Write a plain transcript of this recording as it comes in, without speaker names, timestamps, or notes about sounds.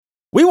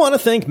We want to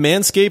thank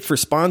Manscaped for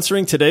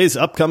sponsoring today's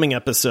upcoming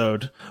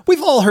episode.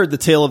 We've all heard the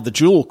tale of the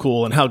Jewel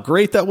Cool and how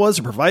great that was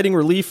in providing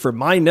relief for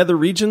my nether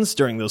regions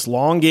during those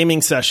long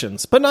gaming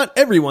sessions, but not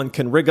everyone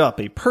can rig up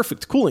a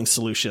perfect cooling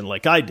solution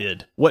like I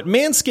did. What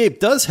Manscaped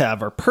does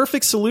have are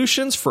perfect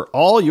solutions for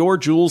all your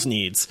Jewels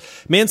needs.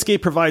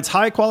 Manscaped provides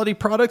high-quality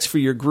products for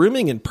your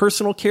grooming and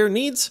personal care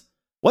needs.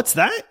 What's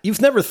that?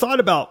 You've never thought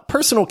about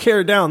personal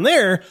care down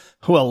there?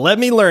 Well, let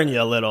me learn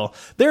you a little.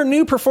 Their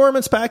new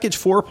Performance Package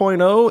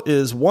 4.0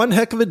 is one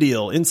heck of a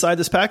deal. Inside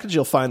this package,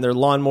 you'll find their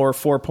Lawnmower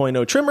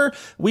 4.0 trimmer,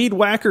 Weed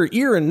Whacker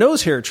ear and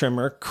nose hair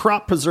trimmer,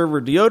 Crop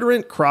Preserver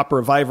deodorant, Crop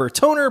Reviver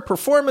toner,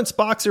 Performance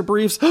boxer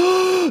briefs,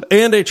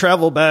 and a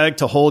travel bag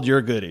to hold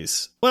your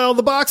goodies. Well,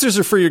 the boxers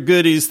are for your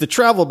goodies. The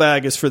travel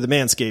bag is for the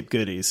Manscaped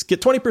goodies.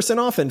 Get 20%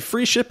 off and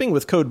free shipping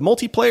with code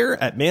multiplayer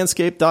at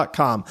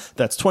manscaped.com.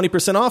 That's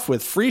 20% off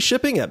with free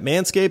shipping at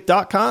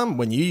manscaped.com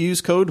when you use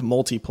code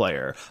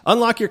multiplayer.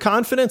 Unlock your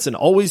confidence and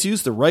always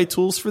use the right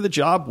tools for the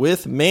job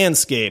with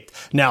Manscaped.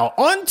 Now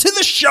on to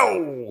the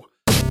show.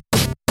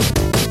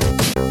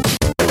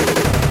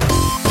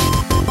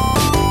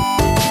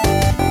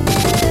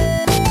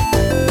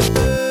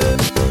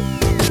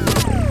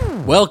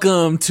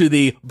 Welcome to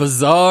the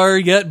Bizarre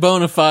Yet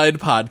Bonafide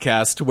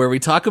podcast, where we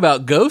talk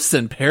about ghosts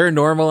and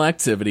paranormal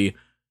activity.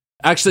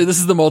 Actually, this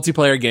is the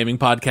Multiplayer Gaming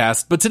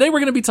Podcast, but today we're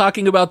going to be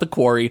talking about The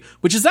Quarry,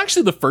 which is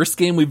actually the first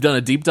game we've done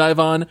a deep dive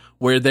on,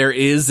 where there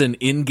is an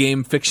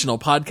in-game fictional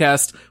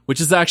podcast,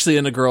 which is actually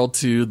integral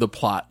to the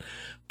plot.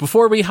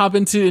 Before we hop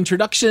into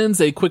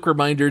introductions, a quick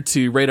reminder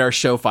to rate our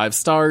show 5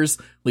 stars,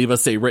 leave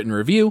us a written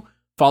review,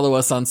 follow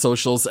us on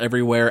socials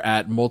everywhere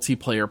at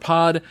Multiplayer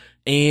Pod,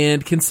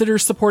 and consider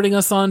supporting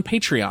us on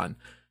Patreon.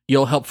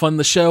 You'll help fund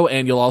the show,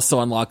 and you'll also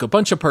unlock a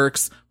bunch of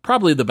perks,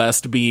 probably the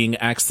best being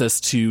access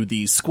to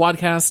the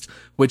Squadcast,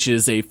 which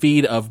is a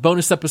feed of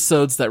bonus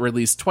episodes that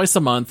release twice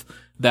a month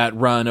that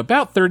run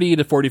about 30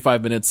 to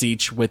 45 minutes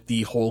each with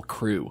the whole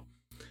crew.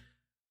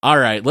 All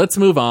right, let's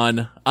move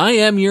on. I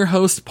am your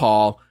host,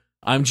 Paul.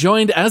 I'm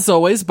joined, as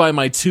always, by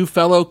my 2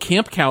 fellow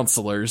camp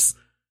counselors.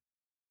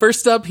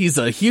 First up, he's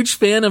a huge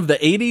fan of the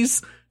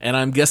 80s, and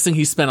I'm guessing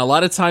he spent a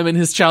lot of time in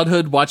his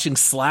childhood watching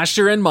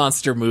slasher and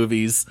monster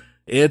movies.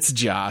 It's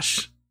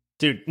Josh.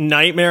 Dude,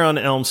 Nightmare on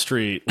Elm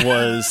Street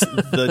was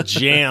the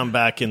jam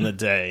back in the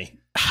day.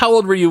 How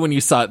old were you when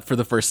you saw it for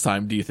the first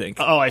time, do you think?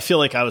 Oh, I feel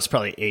like I was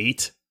probably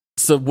 8.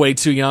 So way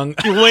too young?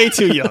 Way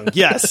too young,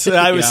 yes.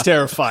 I was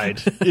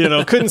terrified.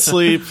 Couldn't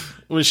sleep.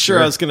 Was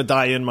sure I was going to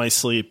die in my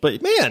sleep.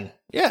 But man,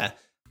 yeah.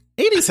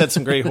 80s had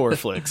some great horror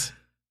flicks.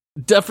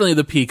 Definitely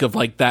the peak of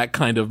like that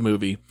kind of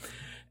movie.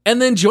 And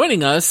then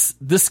joining us,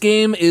 this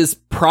game is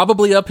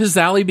probably up his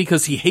alley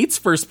because he hates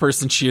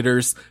first-person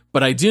shooters,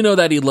 but I do know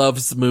that he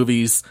loves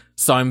movies,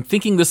 so I'm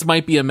thinking this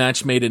might be a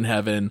match made in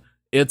heaven.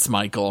 It's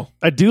Michael.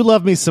 I do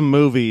love me some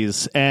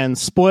movies, and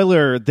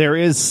spoiler, there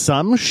is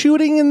some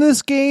shooting in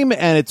this game,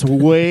 and it's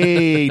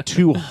way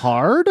too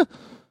hard.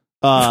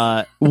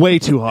 Way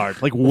too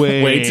hard. Like,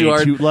 way too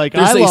hard. Like,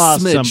 there's I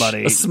lost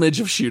somebody. A smidge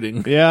of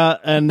shooting. Yeah,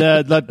 and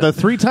the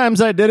 3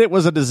 times I did it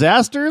was a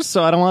disaster,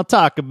 so I don't want to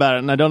talk about it,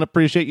 and I don't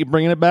appreciate you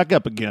bringing it back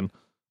up again.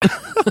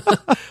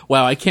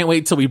 Wow, I can't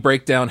wait till we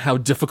break down how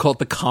difficult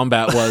the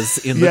combat was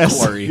in The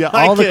Quarry. Yeah,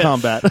 all the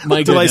combat.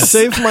 My Do I goodness.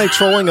 save my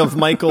trolling of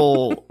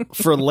Michael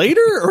for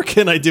later, or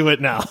can I do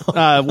it now?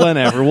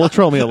 Whenever. We'll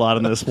troll me a lot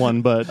in this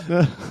one, but...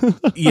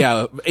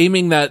 Yeah,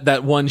 aiming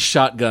that one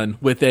shotgun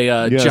with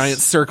a giant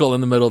circle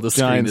in the middle of the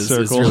screen is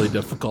really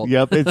difficult.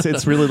 Yep,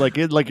 it's really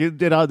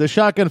the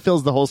shotgun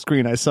fills the whole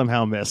screen. I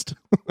somehow missed.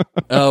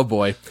 Oh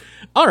boy.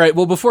 All right,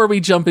 well, before we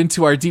jump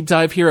into our deep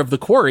dive here of The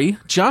Quarry,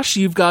 Josh,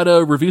 you've got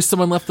to review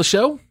Someone Left the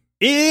Show?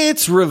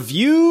 It's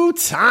review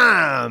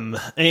time.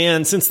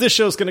 And since this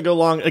show's going to go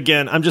long,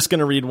 again, I'm just going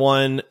to read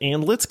one,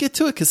 and let's get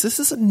to it, because this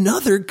is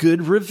another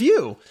good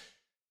review.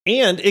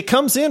 And it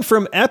comes in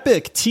from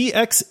Epic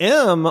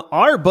TXM,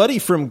 our buddy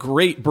from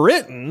Great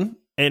Britain,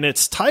 and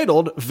it's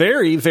titled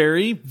Very,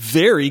 Very,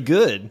 Very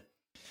Good.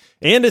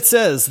 And it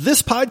says,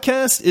 this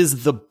podcast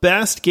is the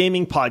best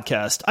gaming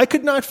podcast. I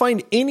could not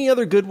find any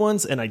other good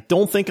ones, and I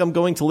don't think I'm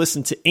going to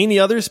listen to any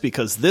others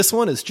because this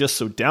one is just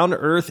so down to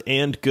earth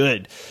and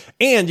good.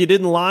 And you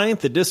didn't lie,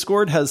 the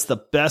Discord has the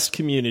best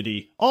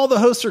community. All the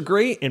hosts are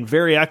great and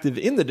very active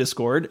in the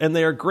Discord, and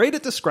they are great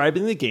at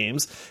describing the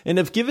games and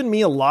have given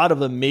me a lot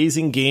of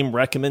amazing game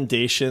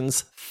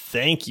recommendations.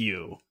 Thank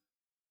you.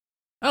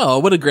 Oh,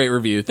 what a great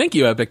review. Thank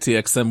you, Epic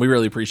TXM. We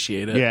really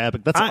appreciate it. Yeah,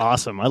 Epic, that's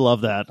awesome. I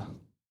love that.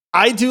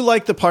 I do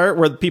like the part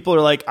where people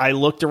are like, I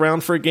looked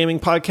around for a gaming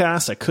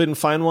podcast, I couldn't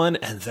find one,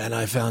 and then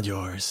I found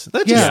yours.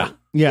 That just,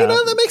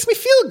 that makes me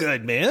feel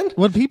good, man.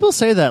 When people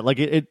say that, like,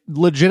 it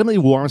legitimately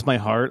warms my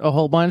heart a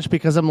whole bunch,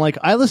 because I'm like,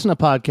 I listen to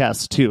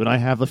podcasts too, and I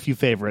have a few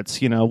favorites.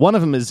 One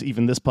of them is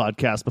even this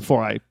podcast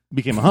before I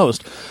became a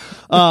host.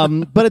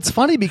 But it's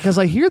funny because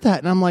I hear that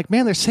and I'm like,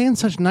 man, they're saying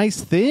such nice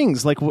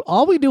things. Like,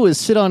 all we do is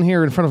sit on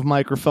here in front of a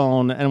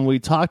microphone and we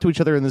talk to each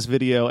other in this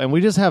video and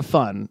we just have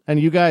fun. And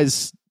you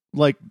guys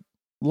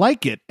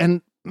like it,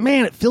 and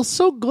man, it feels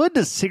so good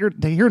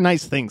to hear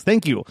nice things.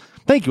 Thank you,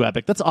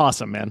 Epic. That's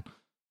awesome, man.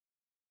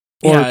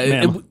 Or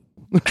yeah,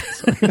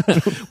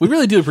 we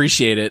really do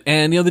appreciate it.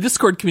 And, the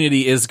Discord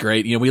community is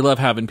great. We love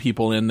having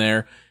people in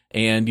there.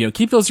 And,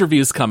 keep those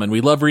reviews coming.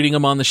 We love reading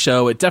them on the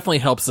show. It definitely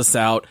helps us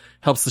out,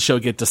 helps the show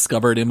get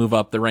discovered and move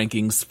up the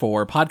rankings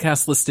for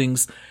podcast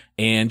listings.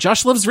 And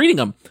Josh loves reading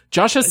them.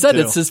 Josh has said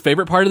it's his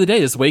favorite part of the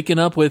day is waking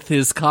up with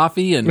his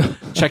coffee and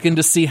checking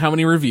to see how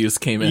many reviews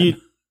came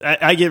in.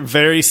 I get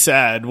very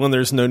sad when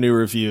there's no new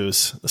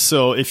reviews.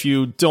 So if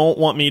you don't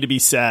want me to be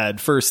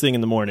sad first thing in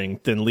the morning,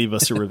 then leave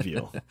us a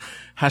review.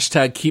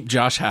 Hashtag keep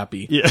Josh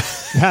happy. Yeah.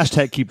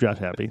 Hashtag keep Josh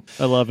happy.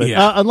 I love it.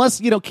 Yeah. Unless,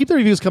 keep the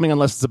reviews coming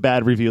unless it's a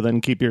bad review,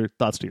 then keep your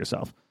thoughts to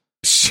yourself.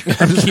 Sure.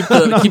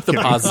 keep the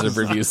positive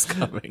reviews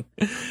coming.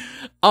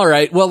 All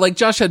right. Well, like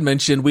Josh had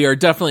mentioned, we are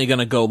definitely going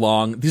to go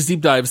long. These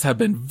deep dives have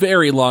been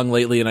very long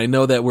lately, and I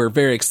know that we're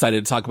very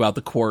excited to talk about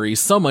the Quarry.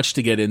 So much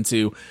to get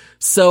into.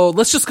 So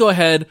let's just go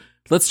ahead.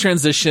 Let's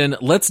transition.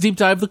 Let's deep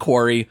dive the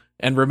Quarry.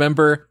 And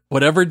remember,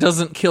 whatever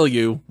doesn't kill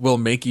you will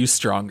make you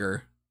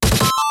stronger.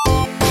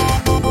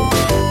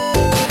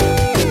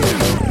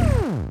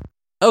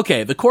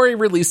 Okay, the Quarry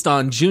released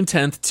on June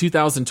 10th,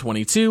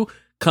 2022,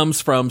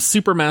 comes from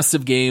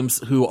Supermassive Games,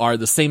 who are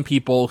the same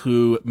people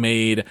who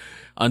made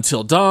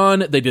Until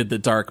Dawn. They did the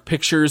Dark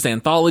Pictures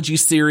anthology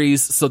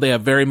series, so they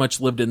have very much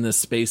lived in this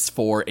space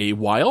for a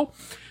while.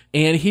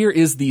 And here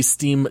is the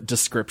Steam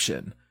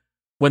description.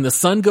 When the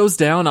sun goes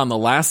down on the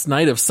last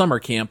night of summer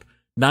camp,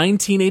 9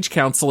 teenage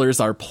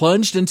counselors are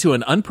plunged into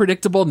an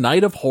unpredictable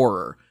night of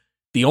horror.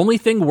 The only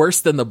thing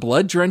worse than the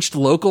blood-drenched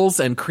locals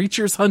and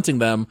creatures hunting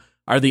them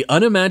are the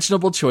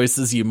unimaginable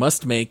choices you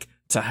must make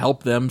to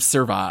help them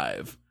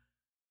survive.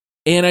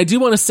 And I do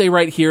want to say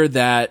right here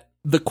that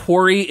the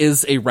Quarry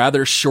is a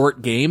rather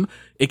short game.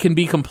 It can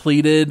be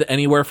completed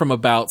anywhere from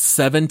about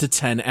 7 to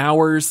 10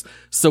 hours.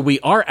 So we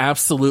are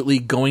absolutely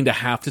going to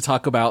have to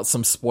talk about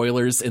some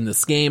spoilers in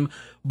this game,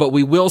 but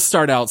we will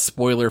start out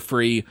spoiler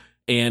free,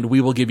 and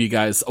we will give you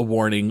guys a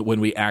warning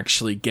when we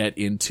actually get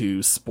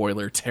into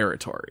spoiler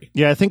territory.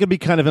 Yeah, I think it'd be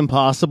kind of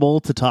impossible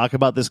to talk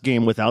about this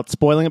game without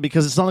spoiling it,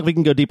 because it's not like we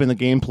can go deep in the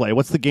gameplay.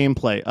 What's the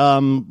gameplay?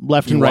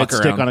 Left and right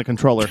stick on a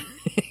controller.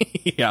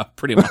 Yeah,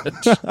 pretty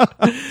much.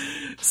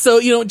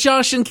 So,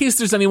 Josh, in case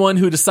there's anyone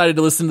who decided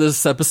to listen to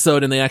this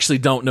episode and they actually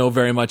don't know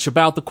very much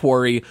about the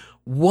Quarry,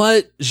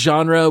 what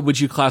genre would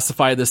you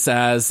classify this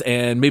as?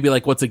 And maybe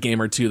what's a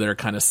game or two that are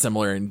kind of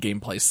similar in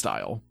gameplay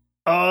style?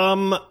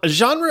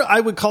 Genre, I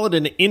would call it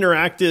an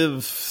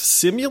interactive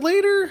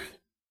simulator.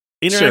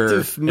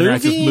 Interactive movie.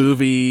 Interactive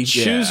movie.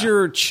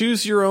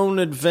 Choose your own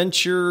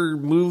adventure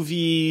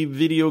movie,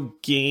 video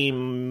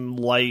game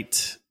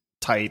light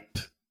type.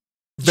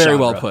 Very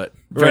genre. well put.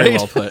 Very Right?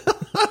 well put.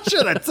 I'm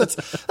sure that's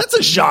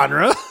a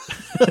genre.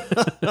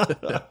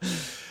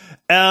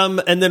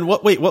 And then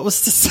what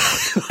was the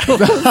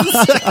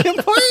second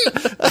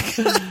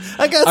part?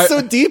 I got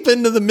so deep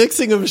into the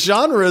mixing of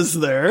genres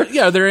there.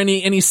 Yeah, are there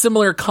any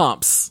similar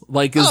comps?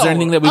 Is there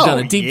anything that we've done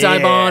a deep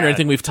dive on, or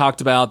anything we've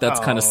talked about that's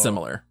kind of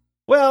similar?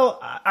 Well,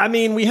 I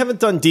mean, we haven't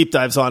done deep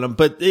dives on them,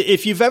 but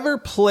if you've ever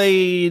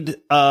played,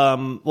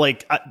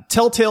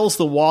 Telltale's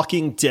The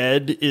Walking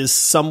Dead is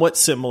somewhat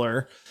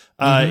similar.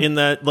 In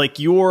that,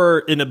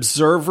 you're an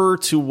observer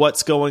to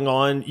what's going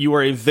on. You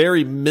are a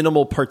very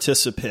minimal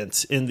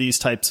participant in these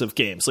types of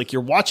games.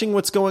 You're watching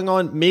what's going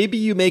on. Maybe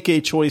you make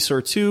a choice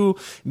or two.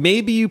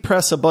 Maybe you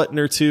press a button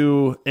or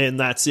two, and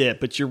that's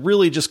it. But you're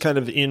really just kind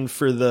of in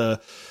for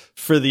the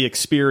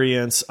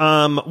experience.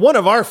 One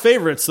of our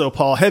favorites, though,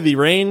 Paul, Heavy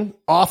Rain,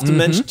 oft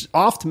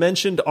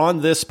mentioned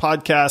on this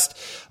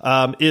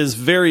podcast, is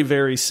very,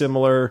 very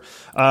similar.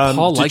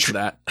 Paul likes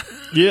that.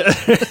 Yeah.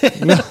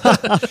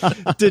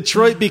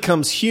 Detroit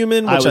Becomes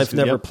Human, which I've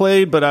never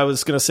played, but I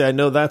was going to say I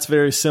know that's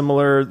very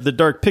similar. The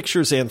Dark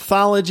Pictures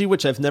anthology,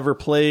 which I've never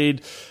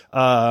played.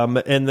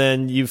 And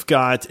then you've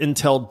got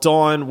Until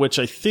Dawn, which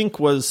I think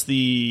was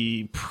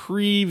the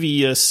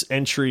previous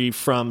entry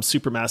from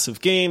Supermassive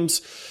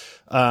Games.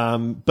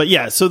 But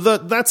yeah, so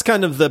that's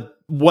kind of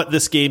what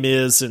this game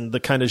is and the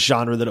kind of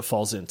genre that it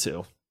falls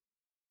into.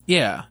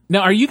 Yeah.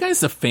 Now, are you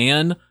guys a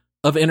fan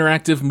of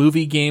interactive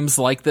movie games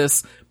like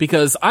this?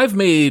 Because I've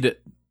made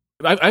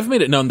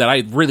it known that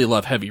I really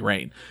love Heavy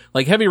Rain.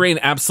 Heavy Rain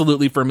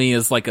absolutely for me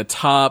is a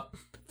top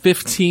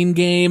 15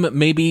 game,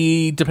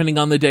 maybe depending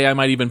on the day, I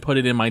might even put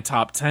it in my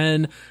top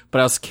 10,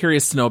 but I was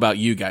curious to know about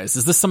you guys.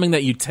 Is this something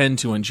that you tend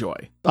to enjoy?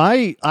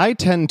 I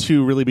tend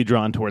to really be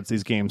drawn towards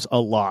these games a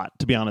lot,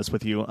 to be honest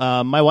with you.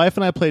 My wife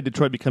and I played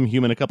Detroit Become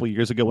Human a couple of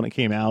years ago when it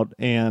came out,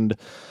 and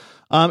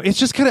it's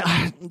just kind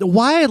of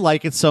why I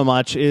like it so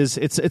much is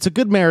it's a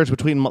good marriage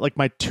between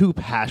my two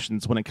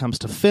passions when it comes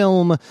to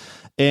film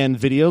and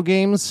video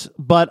games,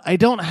 but I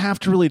don't have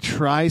to really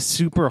try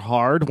super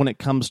hard when it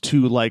comes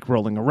to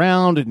rolling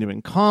around and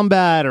doing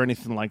combat or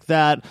anything like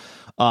that.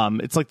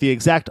 It's the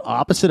exact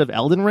opposite of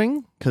Elden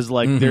Ring, because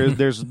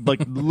there's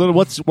little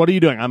what are you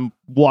doing? I'm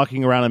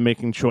walking around and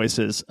making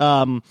choices.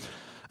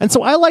 And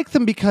so I like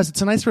them because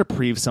it's a nice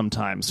reprieve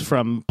sometimes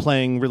from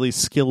playing really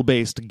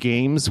skill-based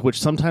games,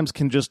 which sometimes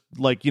can just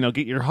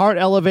get your heart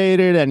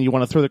elevated and you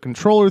want to throw the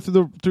controller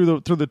through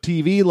the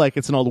TV like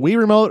it's an old Wii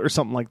remote or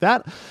something like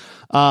that.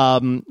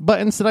 But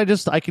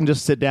instead I can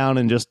just sit down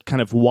and just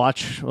kind of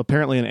watch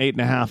apparently an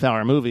 8.5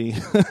 hour movie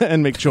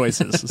and make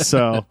choices.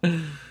 So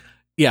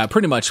yeah,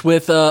 pretty much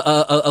with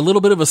a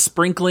little bit of a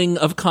sprinkling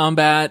of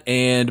combat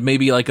and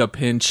maybe like a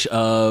pinch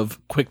of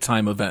quick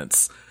time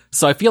events.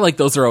 So I feel like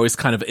those are always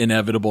kind of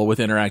inevitable with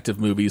interactive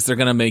movies. They're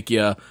going to make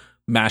you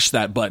mash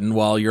that button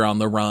while you're on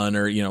the run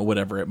or,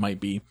 whatever it might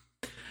be.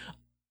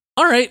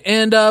 All right.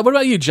 And what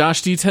about you,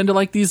 Josh? Do you tend to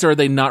like these, or are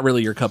they not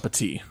really your cup of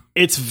tea?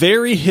 It's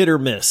very hit or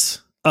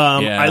miss.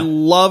 I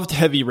loved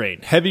Heavy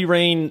Rain. Heavy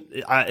Rain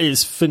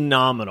is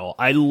phenomenal.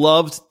 I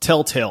loved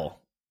Telltale,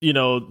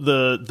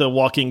 the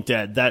Walking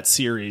Dead, that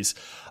series.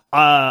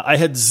 I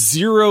had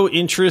zero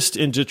interest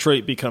in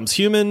Detroit Becomes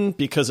Human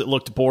because it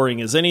looked boring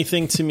as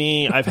anything to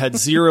me. I've had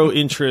zero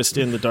interest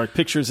in the Dark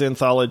Pictures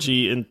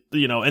anthology and,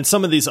 and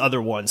some of these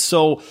other ones.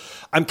 So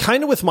I'm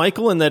kind of with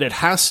Michael in that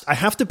I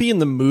have to be in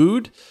the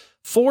mood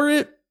for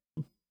it.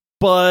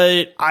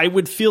 But I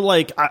would feel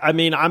like,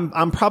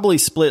 I'm probably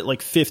split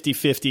like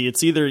 50-50.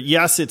 It's either,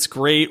 yes, it's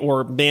great,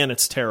 or man,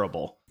 it's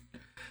terrible.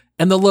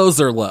 And the lows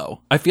are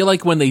low. I feel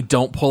like when they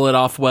don't pull it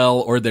off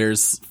well, or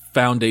there's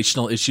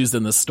foundational issues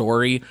in the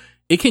story,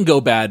 it can go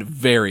bad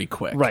very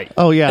quick. Right.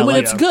 Oh, yeah. And when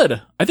it's good,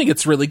 I think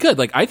it's really good.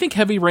 Like, I think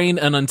Heavy Rain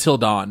and Until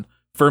Dawn,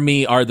 for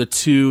me, are the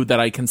two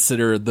that I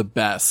consider the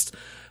best.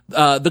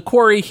 The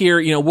Quarry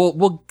here,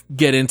 we'll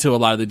get into a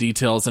lot of the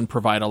details and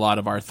provide a lot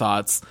of our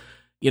thoughts.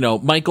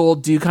 Michael,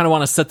 do you kind of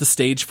want to set the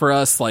stage for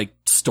us, like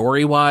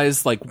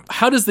story-wise? Like,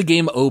 how does the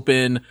game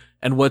open,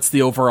 and what's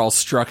the overall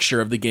structure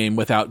of the game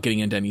without getting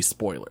into any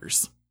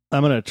spoilers?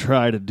 I'm going to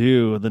try to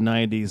do the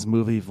 90s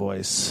movie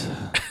voice.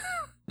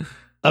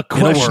 A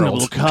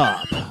questionable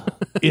cop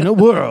in a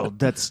world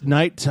that's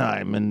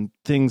nighttime and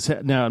things...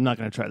 No, I'm not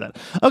going to try that.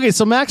 Okay,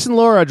 so Max and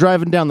Laura are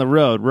driving down the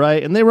road,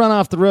 right? And they run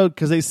off the road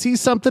because they see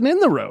something in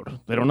the road.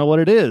 They don't know what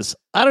it is.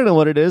 I don't know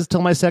what it is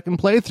till my second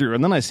playthrough,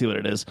 and then I see what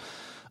it is.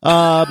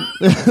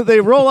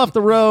 They roll off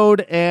the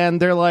road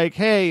and they're like,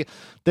 hey,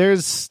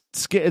 it's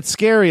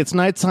scary. It's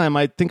nighttime.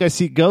 I think I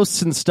see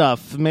ghosts and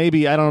stuff.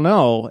 Maybe, I don't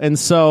know. And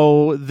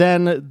so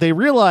then they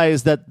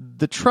realize that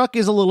the truck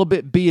is a little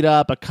bit beat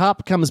up. A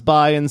cop comes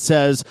by and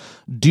says,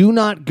 do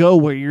not go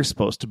where you're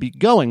supposed to be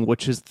going,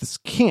 which is this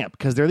camp,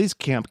 because there are these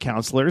camp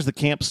counselors. The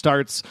camp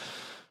starts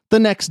the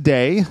next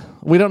day.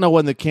 We don't know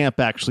when the camp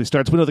actually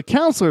starts. We know the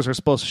counselors are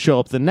supposed to show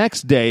up the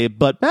next day,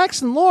 but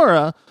Max and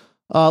Laura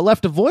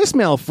left a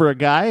voicemail for a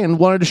guy and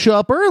wanted to show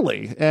up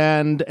early.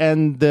 And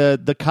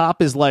the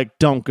cop is like,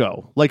 don't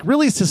go. Like,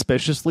 really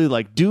suspiciously,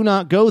 like, do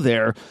not go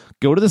there.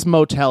 Go to this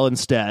motel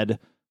instead.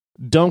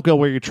 Don't go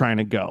where you're trying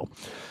to go.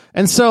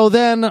 And so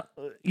then,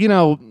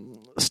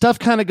 stuff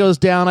kind of goes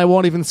down. I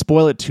won't even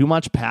spoil it too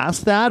much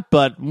past that,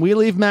 but we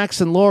leave Max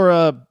and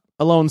Laura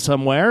alone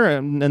somewhere.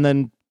 And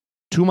then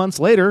 2 months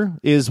later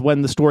is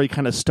when the story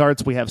kind of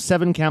starts. We have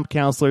 7 camp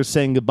counselors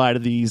saying goodbye to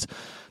these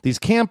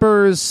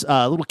campers,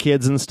 little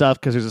kids and stuff,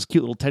 because there's this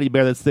cute little teddy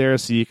bear that's there,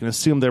 so you can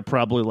assume they're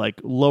probably like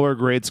lower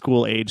grade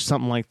school age,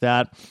 something like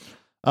that.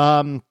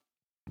 And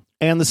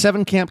the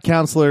 7 camp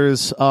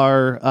counselors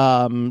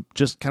are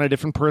just kind of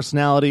different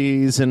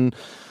personalities. And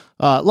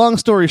long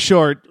story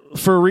short,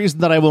 for a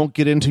reason that I won't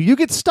get into, you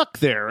get stuck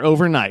there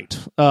overnight,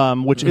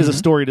 which is a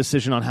story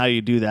decision on how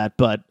you do that.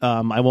 But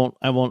I'm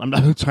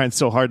not trying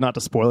so hard not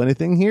to spoil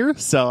anything here,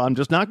 so I'm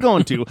just not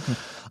going to.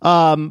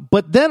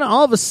 But then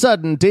all of a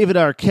sudden, David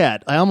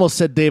Arquette, I almost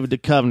said David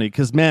Duchovny,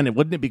 because man,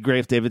 wouldn't it be great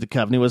if David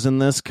Duchovny was in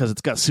this, because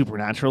it's got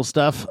supernatural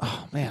stuff.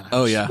 Oh man,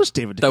 I wish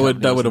David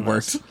Duchovny that would have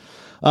worked.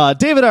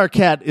 David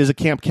Arquette is a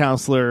camp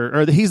counselor,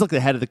 or he's like the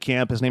head of the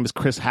camp. His name is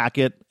Chris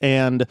Hackett,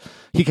 and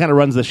he kind of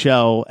runs the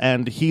show.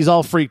 And he's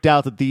all freaked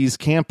out that these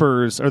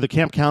campers, or the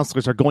camp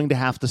counselors, are going to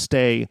have to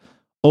stay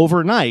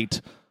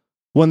overnight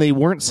when they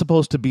weren't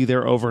supposed to be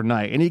there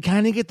overnight. And you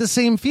kind of get the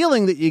same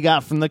feeling that you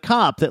got from the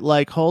cop, that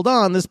like, hold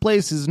on, this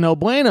place is no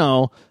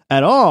bueno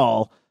at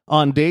all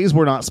on days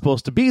we're not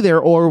supposed to be there,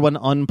 or when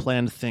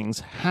unplanned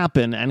things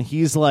happen. And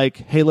he's like,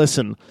 hey,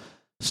 listen,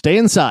 stay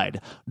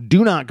inside.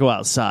 Do not go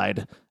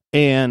outside.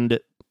 And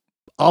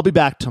I'll be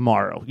back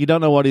tomorrow. You don't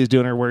know what he's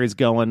doing or where he's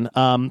going.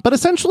 But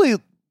essentially,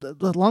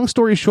 the long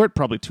story short,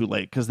 probably too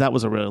late, because that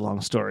was a really long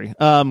story.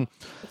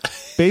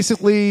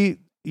 Basically,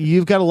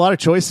 you've got a lot of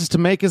choices to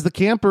make as the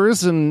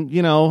campers. And,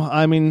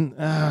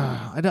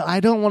 I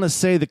don't want to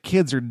say the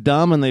kids are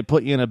dumb and they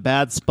put you in a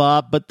bad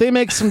spot, but they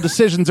make some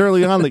decisions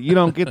early on that you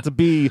don't get to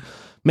be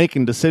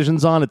making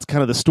decisions on. It's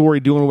kind of the story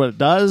doing what it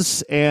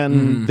does.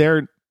 And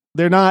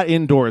they're not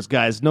indoors,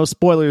 guys. No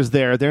spoilers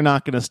there. They're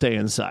not going to stay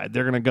inside.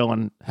 They're going to go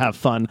and have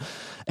fun.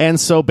 And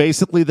so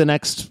basically the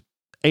next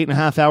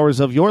 8.5 hours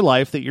of your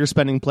life that you're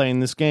spending playing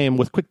this game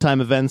with QuickTime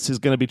events is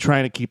going to be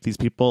trying to keep these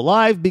people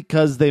alive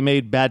because they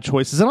made bad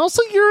choices. And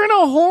also, you're in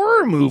a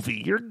horror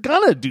movie. You're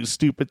going to do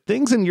stupid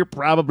things, and you're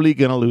probably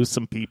going to lose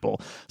some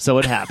people. So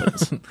it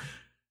happens.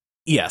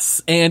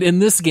 Yes. And in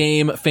this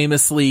game,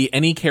 famously,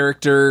 any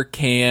character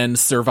can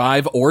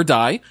survive or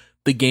die.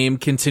 The game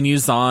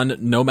continues on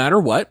no matter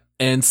what.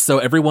 And so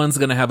everyone's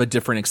going to have a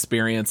different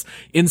experience.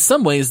 In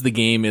some ways, the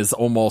game is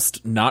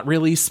almost not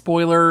really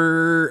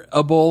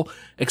spoilerable,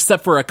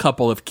 except for a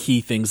couple of key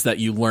things that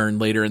you learn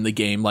later in the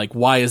game, like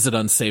why is it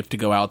unsafe to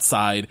go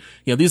outside?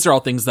 You know, these are all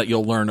things that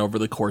you'll learn over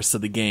the course of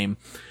the game.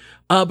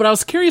 But I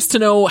was curious to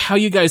know how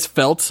you guys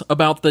felt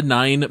about the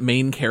 9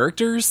 main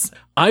characters.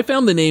 I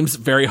found the names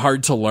very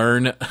hard to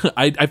learn.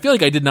 I feel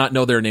like I did not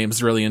know their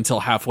names really until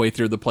halfway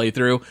through the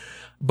playthrough.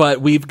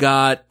 But we've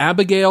got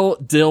Abigail,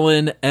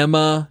 Dylan,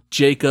 Emma,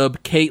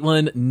 Jacob,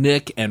 Caitlin,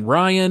 Nick, and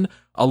Ryan,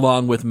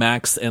 along with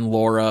Max and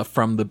Laura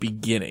from the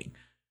beginning.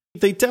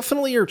 They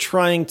definitely are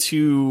trying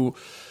to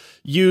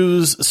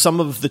use some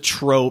of the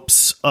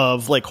tropes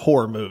of like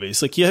horror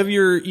movies. Like you have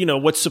your, you know,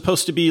 what's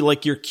supposed to be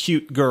like your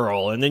cute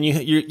girl, and then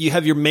you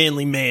have your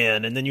manly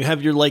man, and then you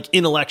have your like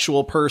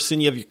intellectual person,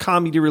 you have your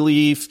comedy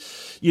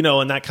relief, you know,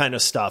 and that kind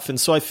of stuff. And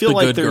so I feel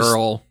like there's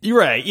girl. You're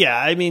right. Yeah.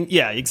 I mean,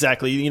 yeah,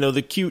 exactly. You know,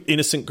 the cute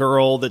innocent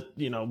girl that,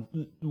 you know,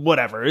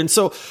 whatever. And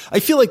so I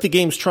feel like the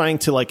game's trying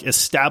to like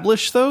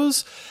establish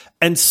those.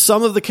 And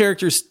some of the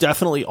characters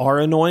definitely are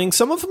annoying.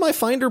 Some of them I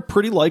find are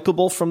pretty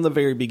likable from the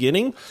very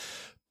beginning,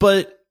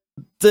 but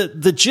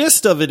the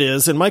gist of it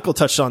is, and Michael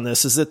touched on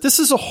this, is that this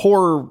is a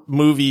horror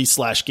movie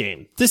 /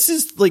 game. This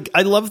is like,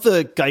 I love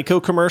the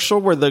Geico commercial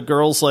where the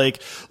girl's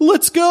like,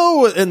 let's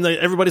go. And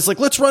everybody's like,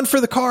 let's run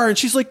for the car. And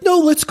she's like, no,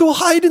 let's go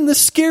hide in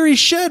this scary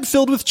shed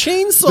filled with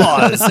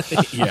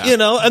chainsaws. Yeah. You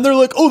know, and they're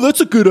like, oh,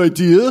 that's a good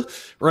idea.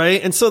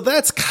 Right. And so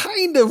that's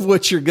kind of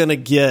what you're going to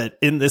get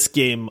in this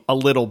game a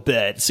little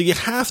bit. So you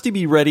have to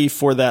be ready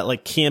for that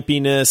like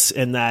campiness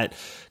and that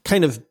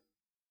kind of,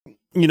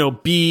 you know,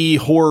 B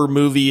horror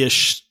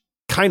movie-ish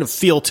kind of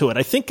feel to it.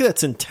 I think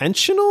that's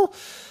intentional.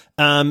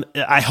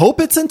 I hope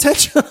it's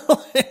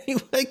intentional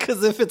anyway,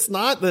 because if it's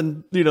not,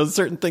 then, you know,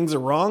 certain things are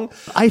wrong.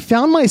 I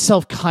found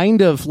myself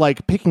kind of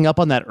like picking up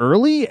on that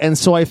early. And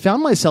so I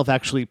found myself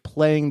actually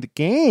playing the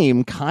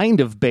game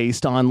kind of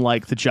based on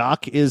like the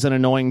jock is an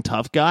annoying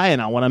tough guy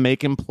and I want to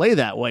make him play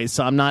that way.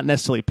 So I'm not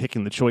necessarily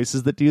picking the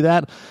choices that do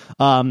that.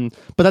 But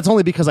that's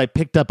only because I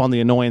picked up on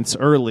the annoyance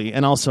early.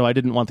 And also I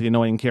didn't want the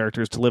annoying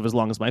characters to live as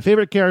long as my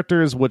favorite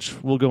characters, which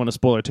will go into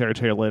spoiler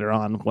territory later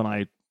on when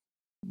I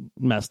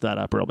messed that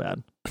up real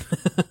bad.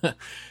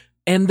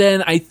 And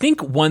then I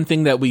think one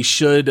thing that we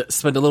should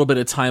spend a little bit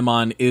of time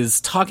on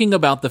is talking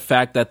about the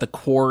fact that the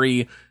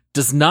Quarry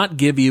does not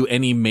give you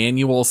any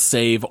manual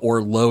save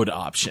or load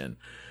option.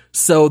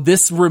 So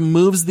this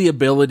removes the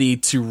ability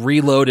to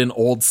reload an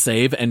old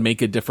save and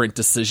make a different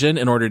decision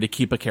in order to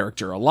keep a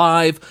character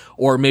alive,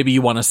 or maybe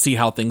you want to see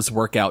how things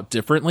work out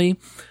differently.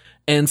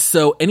 And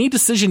so any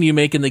decision you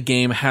make in the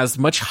game has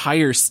much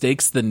higher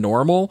stakes than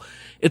normal.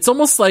 It's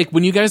almost like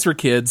when you guys were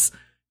kids,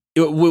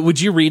 would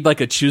you read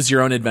like a choose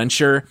your own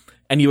adventure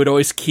and you would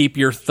always keep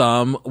your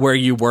thumb where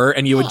you were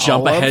and you would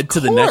jump ahead to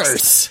the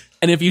next?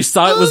 And if you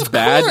saw it was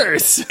bad,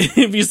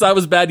 if you saw it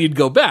was bad, you'd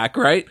go back,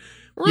 right?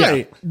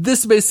 Right. Yeah.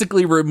 This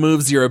basically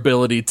removes your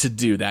ability to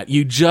do that.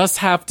 You just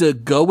have to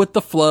go with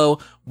the flow.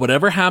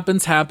 Whatever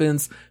happens,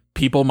 happens.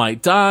 People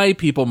might die.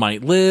 People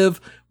might live.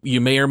 You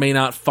may or may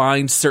not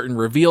find certain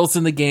reveals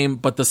in the game,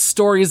 but the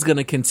story is going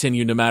to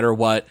continue no matter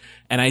what.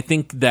 And I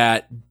think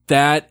that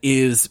that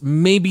is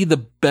maybe the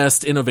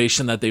best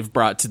innovation that they've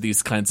brought to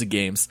these kinds of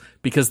games,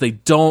 because they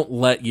don't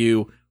let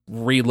you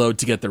reload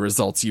to get the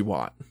results you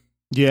want.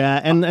 Yeah,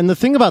 and the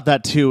thing about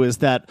that too is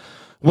that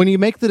when you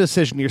make the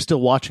decision, you're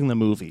still watching the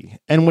movie.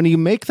 And when you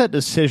make that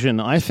decision,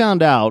 I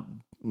found out,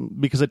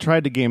 because I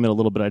tried to game it a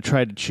little bit, I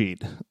tried to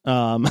cheat.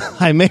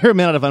 I may or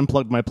may not have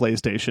unplugged my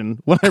PlayStation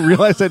when I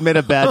realized I'd made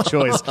a bad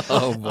choice.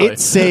 Oh, boy. It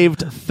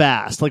saved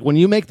fast. Like when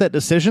you make that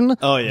decision,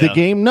 the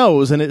game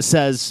knows and it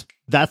says,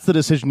 that's the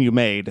decision you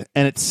made,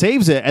 and it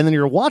saves it. And then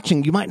you're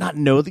watching, you might not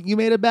know that you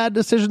made a bad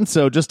decision.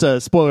 So just a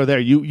spoiler there,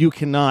 you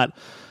cannot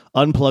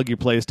unplug your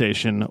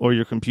PlayStation or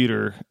your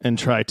computer and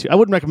try to. I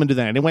wouldn't recommend doing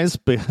that anyways,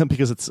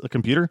 because it's a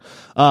computer.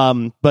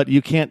 But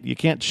you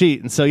can't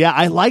cheat. And so yeah,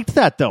 I liked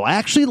that though. I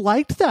actually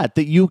liked that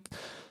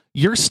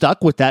you're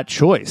stuck with that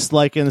choice.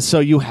 Like, and so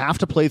you have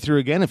to play through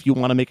again if you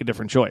want to make a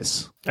different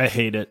choice. I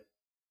hate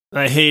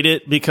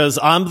it because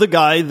I'm the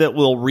guy that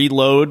will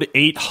reload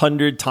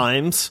 800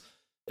 times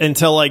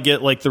until I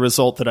get like the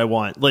result that I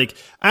want. Like,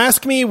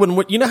 ask me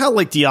when, you know how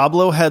like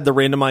Diablo had the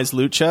randomized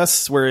loot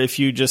chests where if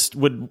you just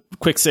would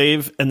quick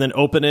save and then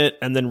open it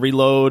and then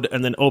reload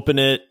and then open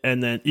it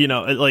and then, you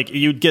know, like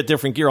you'd get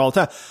different gear all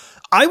the time.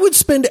 I would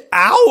spend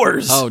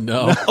hours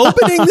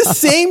opening the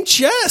same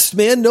chest,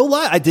 man. No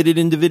lie. I did it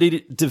in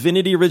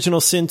Divinity Original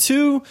Sin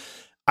 2.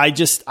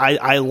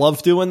 I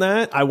love doing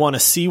that. I want to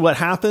see what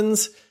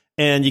happens,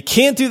 and you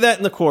can't do that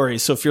in the Quarry.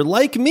 So if you're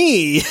like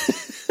me,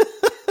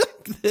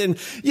 then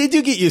you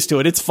do get used to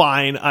it. It's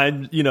fine.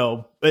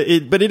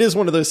 But it is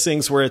one of those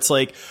things where it's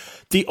like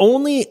the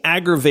only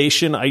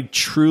aggravation I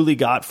truly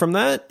got from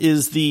that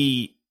is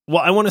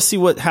I want to see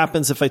what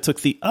happens if I took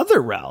the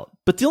other route.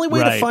 But the only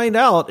way to find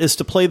out is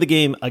to play the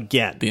game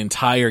again. The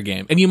entire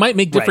game. And you might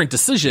make different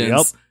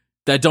decisions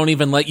that don't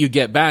even let you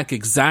get back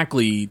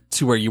exactly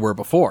to where you were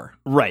before.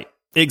 Right.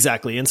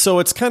 Exactly. And so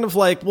it's kind of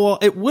like, well,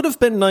 it would have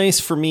been nice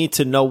for me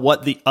to know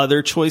what the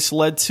other choice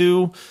led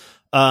to.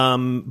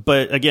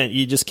 But again,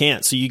 you just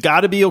can't. So you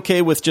got to be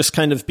okay with just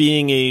kind of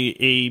being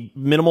a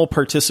minimal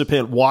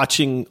participant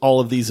watching all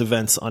of these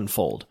events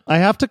unfold. I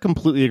have to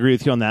completely agree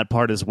with you on that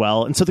part as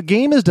well. And so the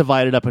game is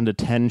divided up into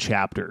 10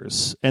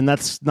 chapters, and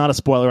that's not a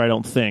spoiler, I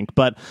don't think,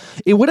 but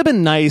it would have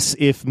been nice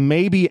if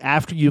maybe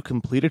after you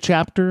complete a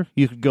chapter,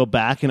 you could go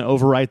back and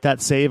overwrite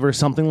that save or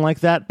something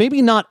like that.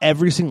 Maybe not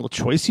every single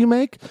choice you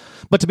make,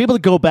 but to be able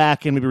to go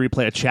back and maybe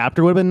replay a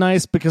chapter would have been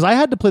nice, because I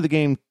had to play the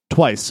game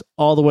twice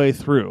all the way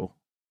through.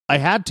 I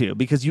had to,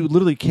 because you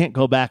literally can't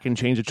go back and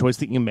change a choice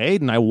that you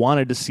made, and I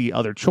wanted to see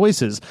other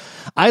choices.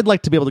 I'd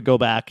like to be able to go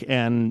back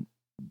and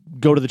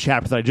go to the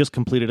chapter that I just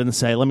completed and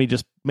say, let me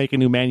just make a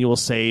new manual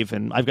save,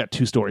 and I've got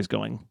 2 stories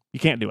going. You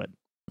can't do it.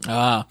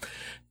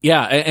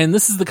 Yeah, and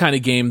this is the kind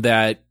of game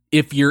that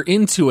if you're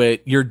into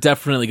it, you're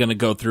definitely going to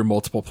go through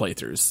multiple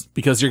playthroughs,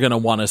 because you're going to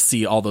want to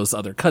see all those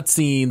other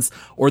cutscenes,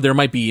 or there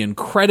might be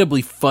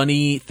incredibly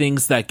funny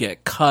things that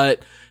get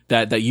cut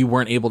that you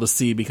weren't able to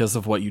see because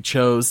of what you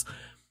chose.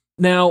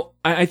 Now,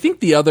 I think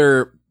the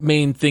other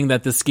main thing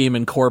that this game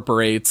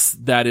incorporates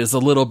that is a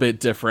little bit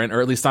different,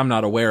 or at least I'm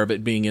not aware of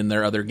it being in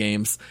their other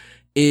games,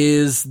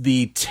 is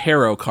the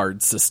tarot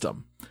card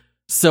system.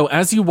 So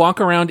as you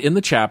walk around in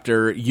the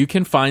chapter, you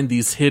can find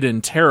these hidden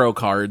tarot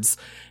cards,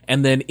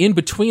 and then in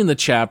between the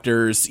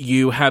chapters,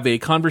 you have a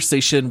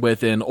conversation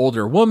with an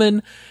older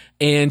woman,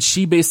 and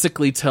she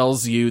basically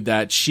tells you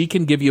that she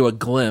can give you a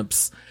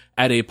glimpse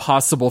at a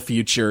possible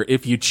future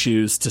if you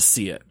choose to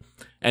see it.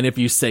 And if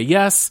you say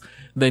yes,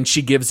 then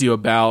she gives you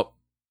about,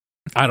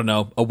 I don't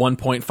know, a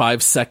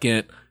 1.5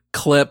 second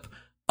clip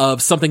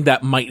of something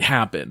that might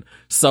happen.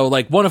 So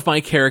like one of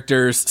my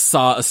characters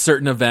saw a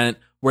certain event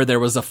where there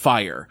was a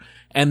fire.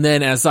 And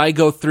then as I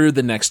go through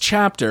the next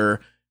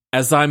chapter,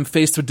 as I'm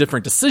faced with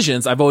different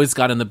decisions, I've always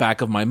got in the back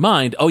of my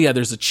mind, oh yeah,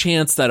 there's a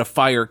chance that a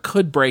fire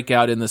could break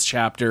out in this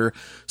chapter.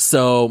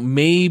 So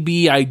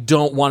maybe I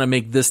don't want to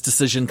make this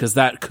decision because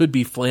that could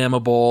be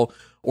flammable,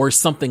 or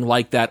something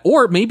like that.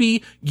 Or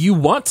maybe you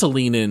want to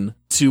lean in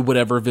to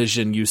whatever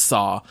vision you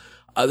saw.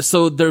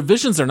 So their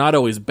visions are not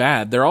always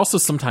bad. They're also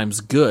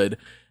sometimes good.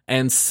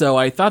 And so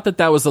I thought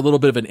that was a little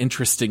bit of an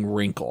interesting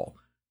wrinkle.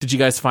 Did you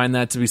guys find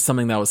that to be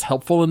something that was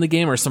helpful in the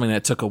game, or something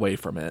that took away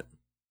from it?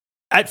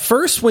 At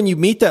first, when you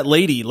meet that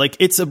lady, like,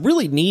 it's a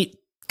really neat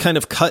kind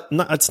of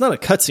it's not a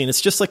cutscene, it's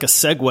just like a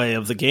segue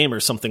of the game or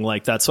something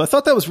like that. So I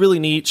thought that was really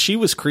neat. She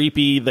was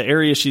creepy. The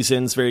area she's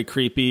in is very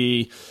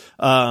creepy.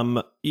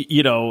 And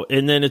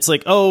then it's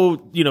like,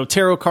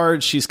 tarot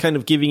cards. She's kind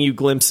of giving you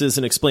glimpses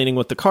and explaining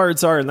what the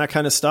cards are and that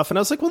kind of stuff. And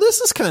I was like, well, this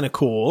is kind of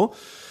cool.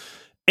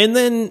 And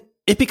then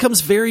it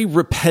becomes very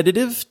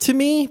repetitive to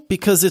me,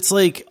 because it's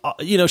like,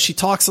 she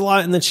talks a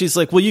lot and then she's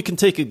like, well, you can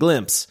take a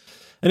glimpse.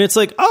 And it's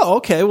like, oh,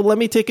 okay, well, let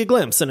me take a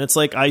glimpse. And it's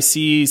like, I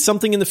see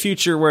something in the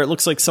future where it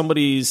looks like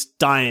somebody's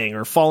dying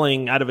or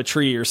falling out of a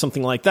tree or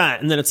something like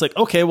that. And then it's like,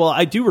 okay, well,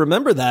 I do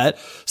remember that.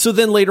 So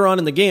then later on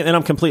in the game, and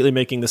I'm completely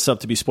making this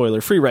up to be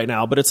spoiler free right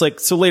now, but it's like,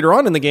 so later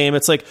on in the game,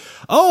 it's like,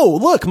 oh,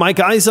 look, my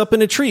guy's up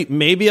in a tree.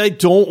 Maybe I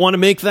don't want to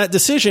make that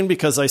decision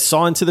because I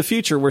saw into the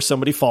future where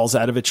somebody falls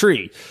out of a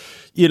tree.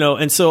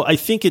 And so I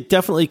think it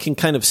definitely can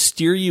kind of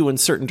steer you in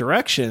certain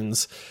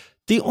directions.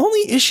 The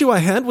only issue I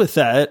had with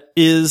that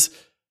is,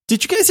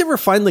 did you guys ever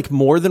find like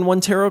more than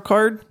one tarot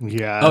card?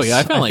 Yes. Oh yeah,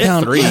 I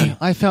found 3.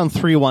 I found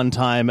 3 one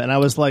time, and I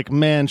was like,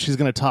 man, she's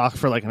going to talk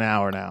for like an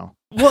hour now.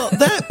 Well,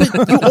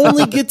 but you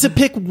only get to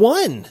pick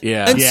one.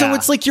 Yeah. And so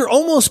it's like you're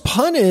almost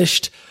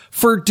punished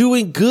for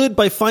doing good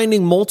by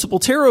finding multiple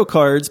tarot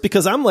cards,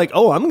 because I'm like,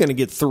 oh, I'm going to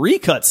get 3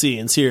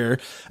 cutscenes here.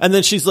 And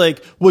then she's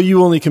like, well,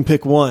 you only can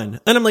pick one.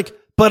 And I'm like,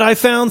 but I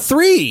found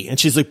 3. And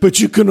she's like, but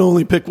you can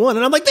only pick one.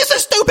 And I'm like, this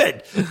is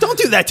stupid. Don't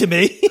do that to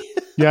me.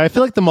 Yeah, I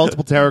feel like the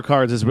multiple tarot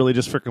cards is really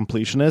just for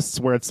completionists,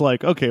 where it's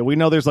like, okay, we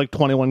know there's like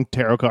 21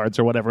 tarot cards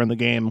or whatever in the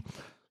game.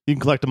 You can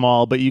collect them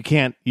all, but you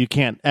can't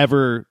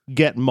ever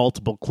get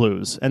multiple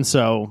clues. And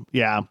so,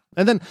 yeah.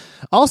 And then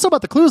also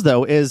about the clues,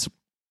 though, is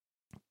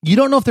you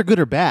don't know if they're good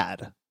or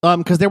bad.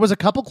 Because there was a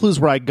couple clues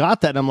where I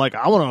got that, and I'm like,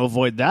 I want to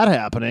avoid that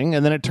happening.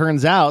 And then it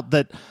turns out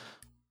that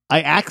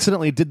I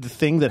accidentally did the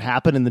thing that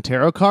happened in the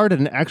tarot card,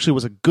 and it actually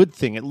was a good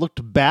thing. It looked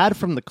bad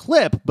from the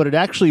clip, but it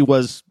actually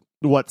was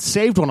what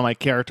saved one of my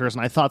characters,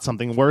 and I thought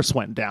something worse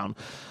went down.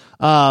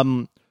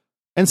 And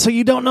so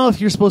you don't know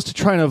if you're supposed to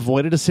try and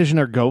avoid a decision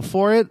or go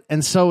for it.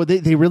 And so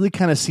they really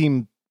kind of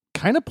seem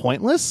kind of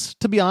pointless,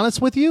 to be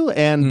honest with you.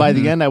 And by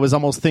the end, I was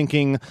almost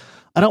thinking,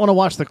 I don't want to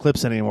watch the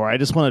clips anymore. I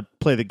just want to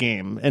play the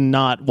game and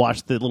not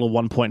watch the little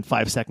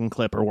 1.5 second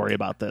clip or worry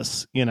about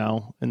this,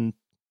 And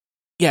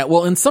yeah,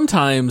 well, and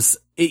sometimes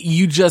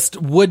you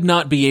just would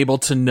not be able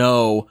to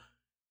know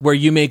where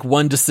you make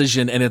one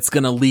decision and it's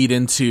going to lead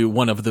into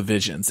one of the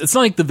visions. It's not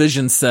like the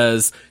vision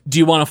says, do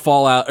you want to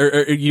fall out,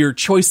 or your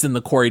choice in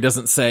the quarry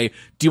doesn't say,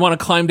 do you want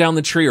to climb down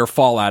the tree or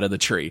fall out of the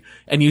tree?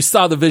 And you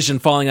saw the vision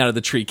falling out of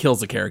the tree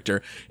kills a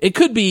character. It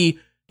could be,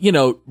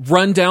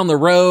 run down the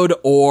road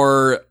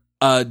or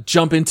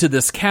jump into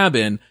this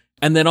cabin.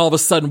 and then all of a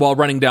sudden while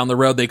running down the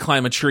road, they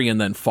climb a tree and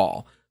then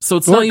fall. So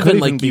it's Or not it could even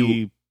like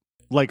be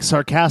like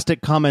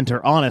sarcastic comment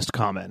or honest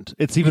comment.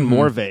 It's even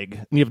more vague,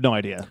 and you have no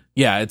idea.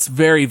 Yeah, it's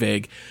very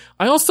vague.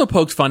 I also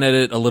poked fun at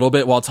it a little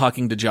bit while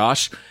talking to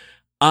Josh.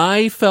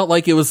 I felt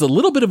like it was a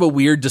little bit of a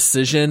weird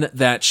decision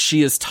that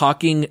she is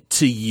talking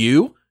to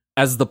you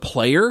as the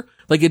player.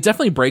 Like, it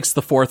definitely breaks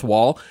the fourth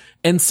wall.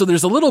 And so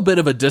there's a little bit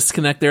of a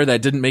disconnect there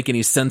that didn't make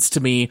any sense to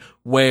me,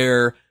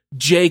 where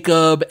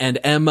Jacob and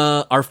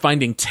Emma are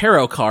finding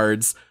tarot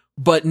cards,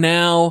 but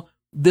now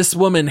this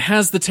woman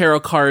has the tarot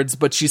cards,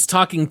 but she's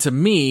talking to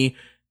me,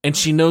 and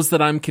she knows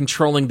that I'm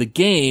controlling the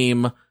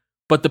game,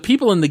 but the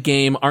people in the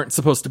game aren't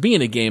supposed to be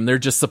in a game. They're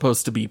just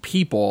supposed to be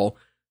people.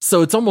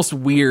 So it's almost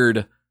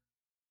weird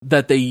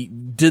that they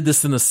did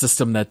this in the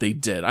system that they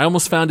did. I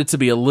almost found it to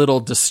be a little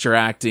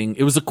distracting.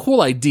 It was a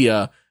cool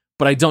idea,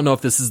 but I don't know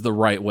if this is the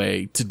right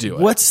way to do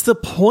it. What's the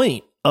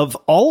point of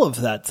all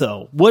of that,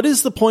 though? What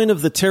is the point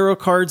of the tarot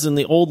cards and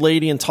the old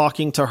lady and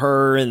talking to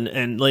her?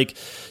 And like,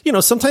 you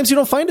know, sometimes you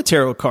don't find a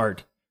tarot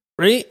card,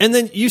 right? And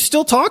then you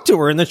still talk to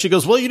her, and then she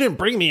goes, well, you didn't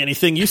bring me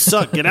anything. You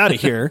suck. Get out of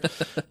here.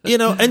 You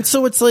know, and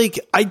so it's like,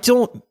 I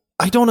don't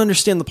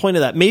understand the point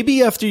of that.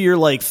 Maybe after your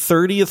like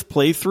 30th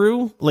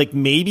playthrough, like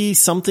maybe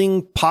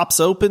something pops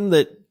open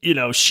that, you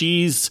know,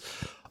 she's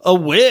a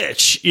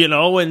witch, you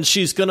know, and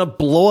she's going to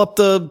blow up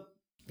the,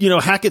 you know,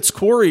 Hackett's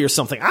Quarry or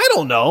something. I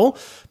don't know,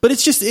 but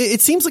it's just,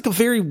 it seems like a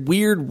very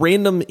weird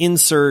random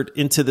insert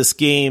into this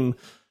game.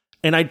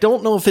 And I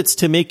don't know if it's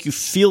to make you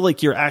feel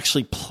like you're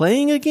actually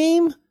playing a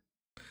game.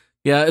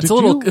 Yeah, it's a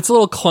little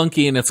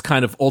clunky, and it's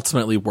kind of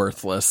ultimately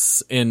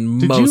worthless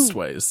in most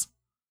ways.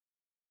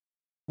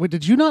 Wait,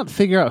 did you not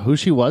figure out who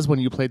she was when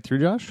you played through,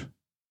 Josh?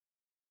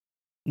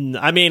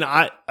 I mean,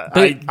 I'm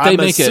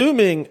make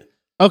assuming.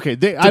 Okay,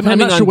 I'm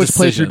not sure which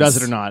playthrough does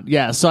it or not.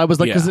 Yeah, so I was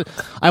like,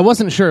 I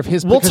wasn't sure if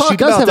his. We'll talk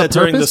about that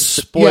during the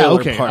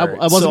spoiler part.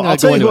 I wasn't. I'll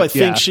tell you who I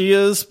think she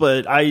is,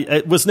 but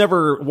it was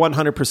never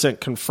 100%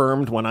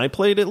 confirmed when I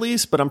played, at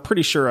least. But I'm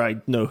pretty sure I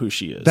know who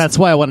she is. That's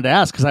why I wanted to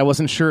ask, because I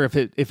wasn't sure if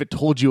it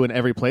told you in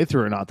every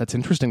playthrough or not. That's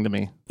interesting to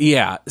me.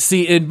 Yeah,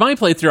 see, in my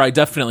playthrough, I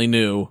definitely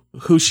knew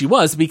who she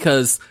was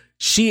because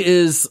she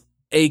is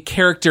a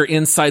character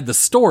inside the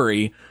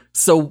story.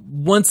 So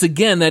once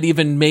again, that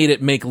even made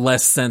it make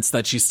less sense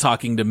that she's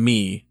talking to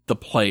me, the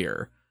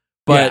player.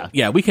 But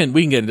yeah, we can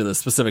get into the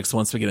specifics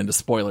once we get into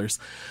spoilers.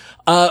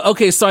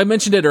 Okay, so I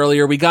mentioned it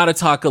earlier. We got to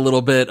talk a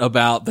little bit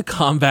about the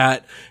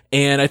combat,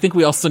 and I think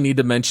we also need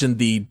to mention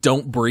the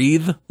don't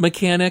breathe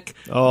mechanic.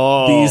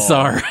 Oh, these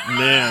are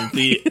man,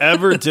 the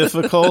ever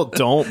difficult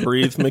don't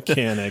breathe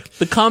mechanic.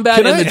 The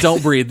combat and the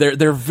don't breathe,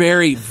 they're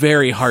very,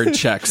 very hard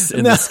checks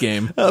in this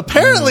game.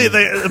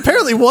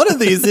 Apparently one of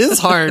these is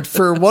hard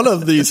for one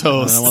of these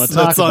hosts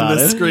that's on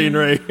the screen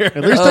right here.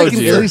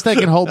 At least I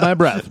can hold my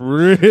breath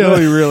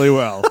really, really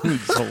well.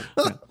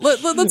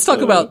 Let's talk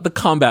about the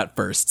combat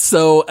first.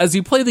 So as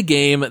you play the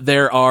game,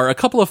 there are a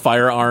couple of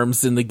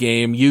firearms in the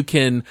game. You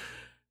can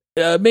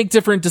make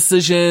different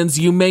decisions.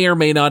 You may or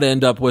may not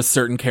end up with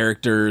certain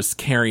characters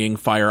carrying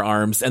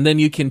firearms, and then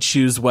you can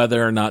choose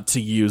whether or not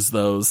to use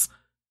those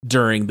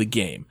during the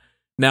game.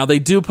 Now, they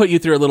do put you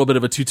through a little bit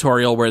of a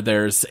tutorial where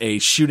there's a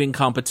shooting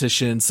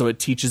competition, so it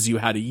teaches you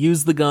how to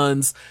use the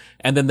guns,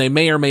 and then they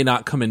may or may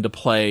not come into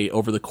play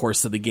over the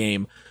course of the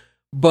game.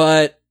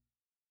 But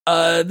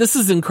this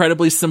is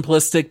incredibly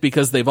simplistic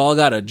because they've all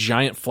got a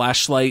giant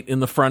flashlight in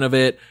the front of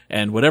it,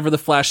 and whatever the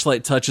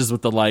flashlight touches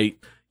with the light,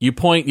 you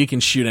point, you can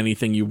shoot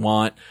anything you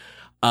want.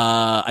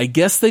 I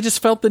guess they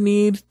just felt the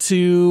need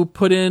to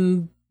put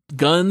in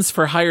guns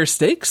for higher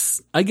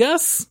stakes, I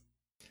guess.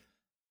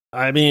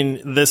 I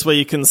mean, this way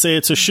you can say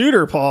it's a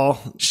shooter, Paul.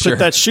 Sure. Put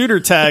that shooter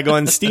tag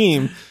on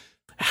Steam.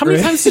 How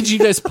many times did you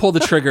guys pull the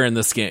trigger in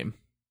this game?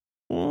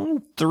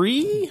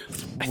 3?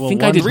 I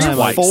think I did 3 or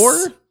twice. 4?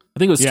 I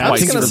think it was Yeah,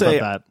 twice. I was gonna say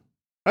that.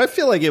 I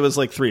feel like it was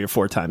like 3 or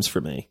 4 times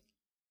for me.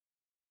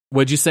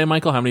 What'd you say,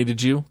 Michael? How many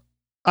did you?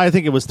 I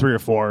think it was 3 or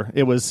 4.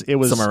 It was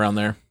somewhere around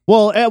there.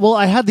 Well,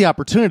 I had the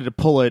opportunity to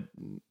pull it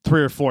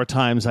 3 or 4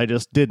 times. I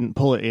just didn't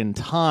pull it in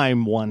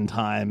time one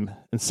time,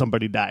 and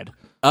somebody died.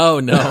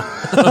 Oh, no.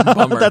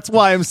 Bummer. That's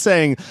why I'm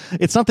saying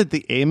it's not that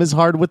the aim is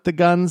hard with the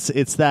guns.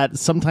 It's that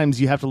sometimes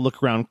you have to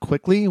look around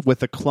quickly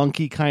with a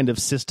clunky kind of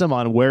system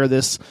on where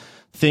this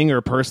thing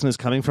or person is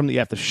coming from that you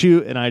have to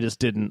shoot, and I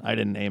didn't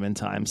aim in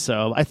time.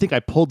 So I think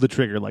I pulled the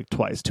trigger like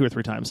twice, 2 or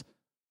 3 times.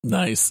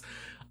 Nice.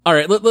 All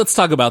right, let's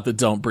talk about the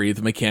don't breathe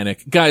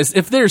mechanic. Guys,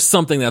 if there's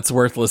something that's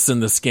worthless in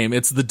this game,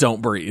 it's the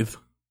don't breathe.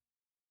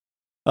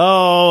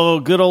 Oh,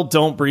 good old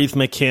don't breathe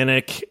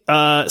mechanic.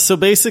 So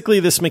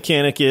basically this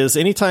mechanic is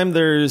anytime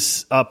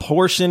there's a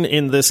portion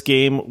in this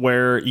game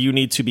where you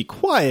need to be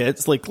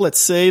quiet, like let's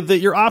say that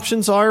your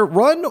options are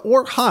run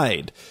or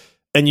hide.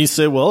 And you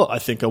say, well, I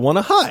think I want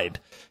to hide.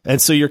 And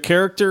so your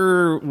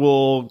character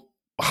will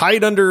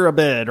hide under a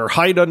bed or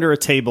hide under a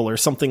table or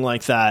something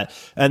like that.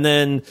 And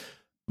then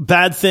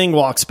bad thing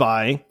walks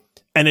by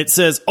and it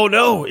says, oh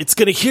no, it's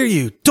going to hear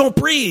you. Don't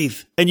breathe.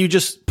 And you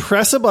just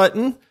press a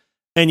button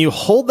and you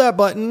hold that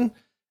button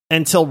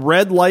until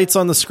red lights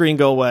on the screen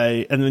go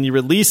away, and then you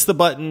release the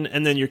button,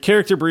 and then your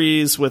character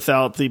breathes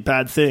without the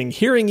bad thing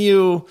hearing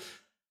you.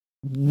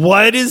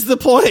 What is the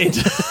point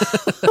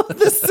of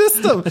this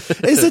system?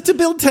 Is it to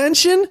build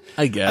tension?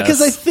 I guess.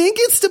 Because I think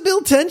it's to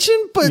build tension,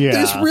 but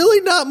there's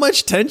really not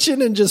much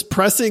tension in just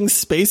pressing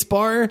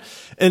spacebar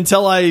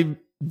until I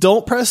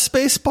don't press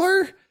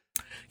spacebar.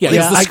 Yeah,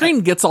 because the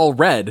screen gets all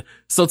red.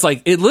 So it's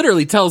like, it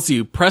literally tells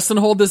you, press and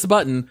hold this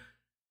button.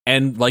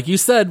 And like you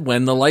said,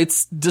 when the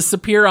lights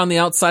disappear on the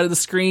outside of the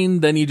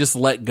screen, then you just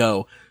let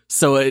go.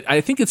 So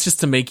I think it's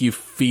just to make you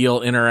feel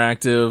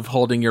interactive,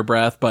 holding your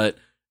breath, but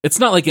it's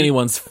not like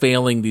anyone's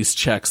failing these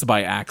checks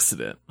by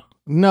accident.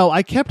 No,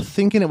 I kept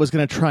thinking it was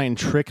going to try and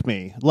trick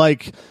me.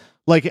 Like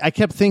I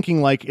kept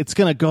thinking like it's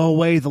going to go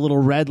away, the little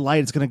red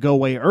light, it's going to go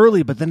away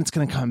early, but then it's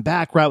going to come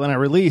back right when I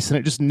release, and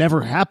it just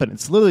never happened.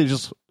 It's literally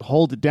just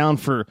hold it down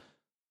for,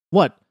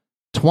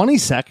 20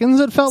 seconds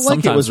it felt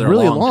like? It was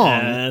really long.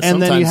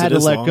 And then you had to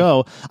let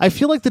go. I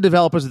feel like the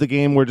developers of the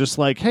game were just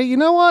like, hey, you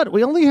know what?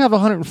 We only have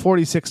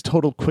 146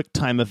 total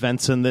QuickTime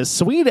events in this,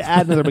 so we need to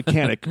add another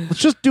mechanic. Let's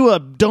just do a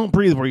don't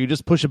breathe where you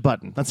just push a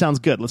button. That sounds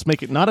good. Let's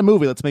make it not a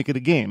movie. Let's make it a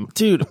game.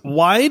 Dude,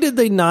 why did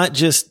they not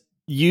just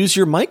use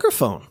your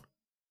microphone?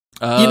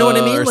 You know what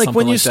I mean? Like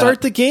when you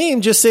start the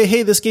game, just say,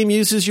 hey, this game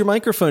uses your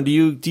microphone. Do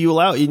you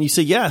allow it? And you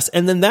say yes.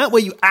 And then that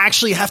way you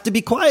actually have to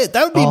be quiet.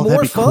 That would be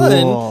more fun.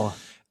 Cool.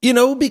 You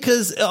know,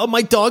 because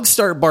my dogs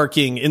start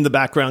barking in the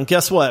background.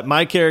 Guess what?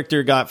 My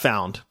character got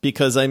found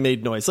because I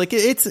made noise. Like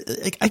it's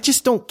like, I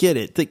just don't get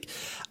it. Like,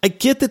 I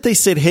get that they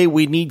said, hey,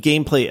 we need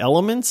gameplay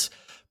elements,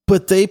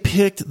 but they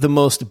picked the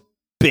most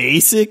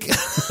basic.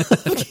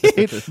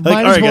 It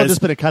might as well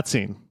just been a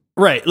cutscene.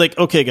 Right. Like,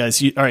 okay,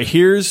 guys. All right.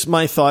 Here's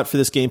my thought for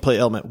this gameplay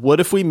element. What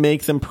if we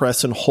make them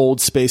press and hold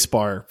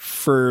spacebar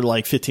for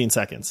like 15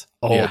 seconds?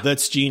 Oh, yeah.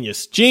 That's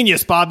genius.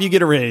 Genius, Bob. You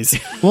get a raise.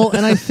 Well,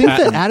 and I think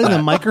that adding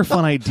the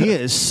microphone idea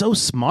is so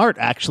smart,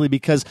 actually,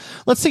 because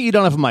let's say you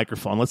don't have a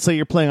microphone. Let's say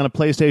you're playing on a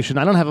PlayStation.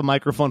 I don't have a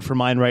microphone for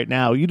mine right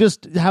now. You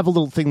just have a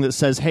little thing that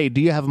says, hey, do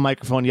you have a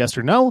microphone? Yes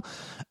or no?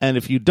 And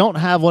if you don't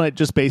have one, it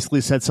just basically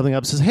sets something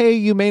up, says, hey,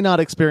 you may not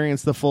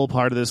experience the full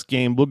part of this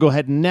game. We'll go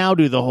ahead and now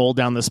do the hold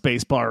down the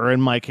spacebar, or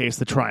in my case,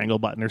 the triangle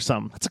button or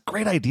something. That's a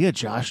great idea,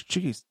 Josh.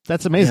 Jeez,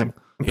 that's amazing.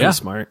 Yeah.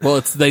 Smart.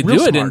 Well, they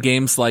do it in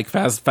games like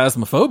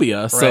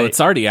Phasmophobia, so it's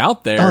already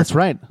out there. Oh, that's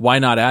right. Why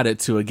not add it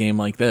to a game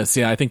like this?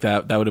 Yeah, I think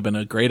that would have been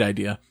a great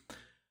idea.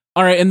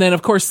 All right, and then,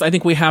 of course, I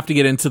think we have to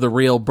get into the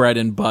real bread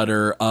and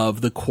butter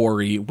of the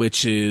Quarry,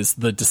 which is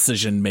the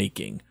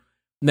decision-making.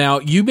 Now,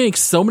 you make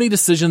so many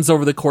decisions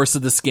over the course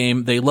of this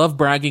game. They love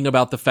bragging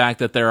about the fact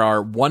that there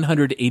are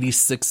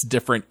 186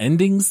 different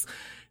endings.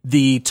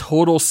 The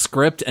total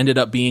script ended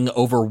up being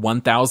over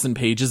 1,000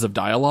 pages of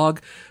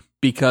dialogue,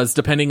 because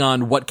depending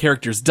on what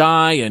characters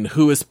die and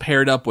who is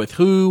paired up with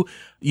who,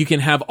 you can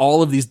have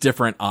all of these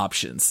different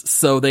options.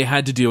 So they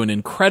had to do an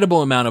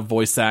incredible amount of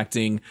voice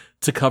acting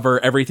to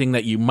cover everything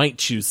that you might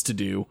choose to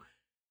do.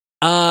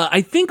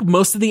 I think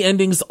most of the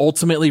endings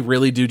ultimately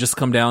really do just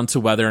come down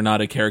to whether or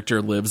not a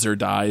character lives or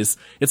dies.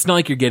 It's not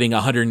like you're getting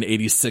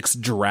 186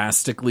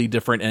 drastically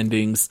different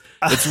endings.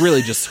 It's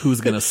really just who's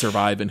going to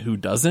survive and who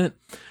doesn't.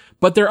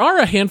 But there are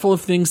a handful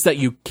of things that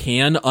you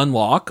can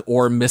unlock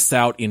or miss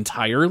out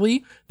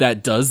entirely.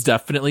 That does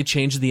definitely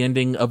change the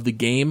ending of the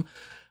game.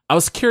 I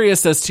was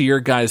curious as to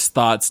your guys'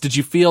 thoughts. Did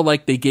you feel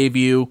like they gave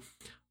you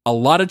a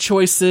lot of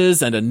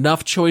choices and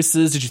enough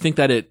choices? Did you think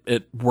that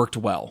it worked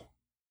well?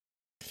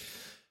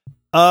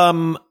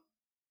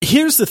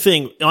 Here's the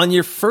thing. On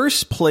your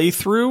first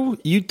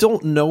playthrough, you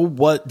don't know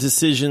what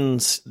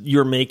decisions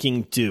you're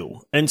making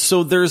do. And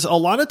so there's a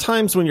lot of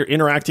times when you're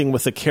interacting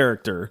with a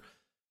character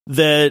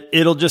that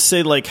it'll just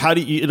say like,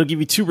 it'll give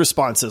you two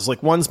responses.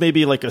 Like one's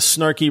maybe like a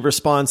snarky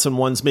response and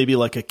one's maybe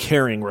like a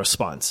caring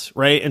response,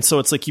 right? And so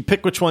it's like you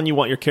pick which one you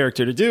want your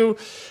character to do.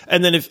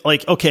 And then if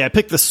like, okay, I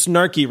pick the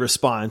snarky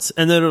response,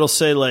 and then it'll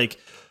say like,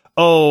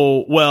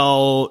 oh,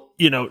 well,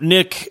 you know,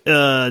 Nick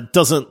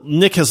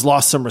has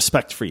lost some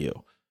respect for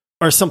you,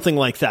 or something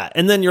like that.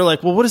 And then you're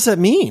like, well, what does that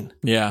mean?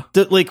 Yeah.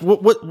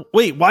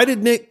 Wait, why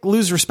did Nick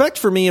lose respect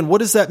for me? And what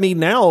does that mean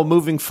now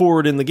moving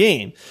forward in the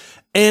game?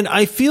 And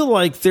I feel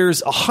like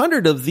there's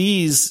 100 of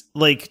these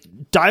like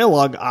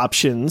dialogue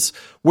options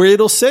where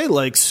it'll say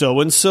like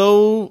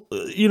so-and-so,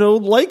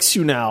 likes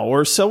you now,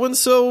 or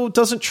so-and-so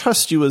doesn't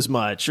trust you as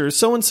much, or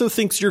so-and-so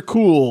thinks you're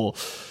cool.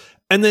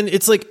 And then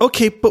it's like,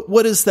 okay, but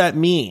what does that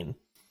mean?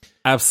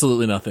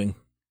 Absolutely nothing.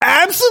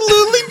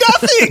 Absolutely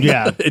nothing.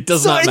 Yeah, it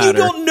does not matter. And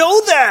you don't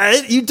know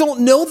that. You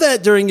don't know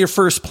that during your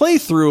first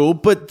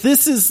playthrough, but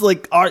this is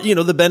like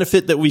the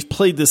benefit that we've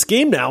played this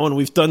game now and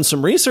we've done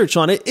some research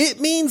on it. It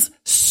means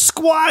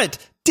squat,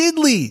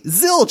 diddly,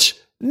 zilch,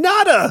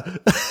 nada.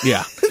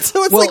 Yeah.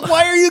 So it's like,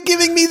 why are you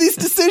giving me these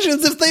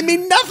decisions if they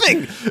mean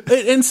nothing?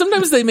 And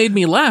sometimes they made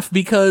me laugh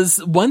because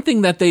one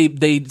thing that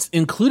they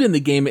include in the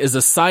game is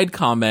a side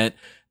comment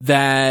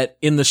that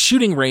in the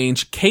shooting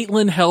range,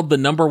 Caitlin held the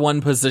number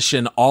one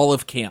position all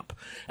of camp.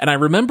 And I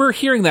remember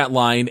hearing that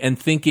line and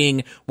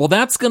thinking, well,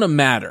 that's going to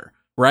matter,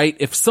 right?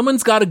 If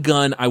someone's got a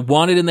gun, I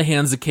want it in the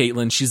hands of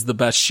Caitlin. She's the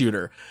best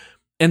shooter.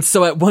 And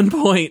so at one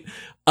point,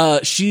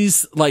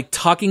 she's like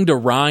talking to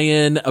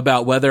Ryan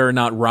about whether or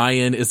not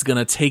Ryan is going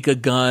to take a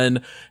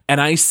gun. And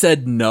I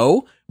said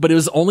no, but it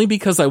was only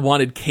because I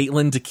wanted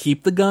Caitlin to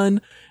keep the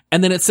gun.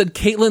 And then it said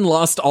Caitlin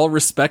lost all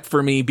respect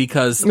for me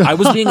because I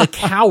was being a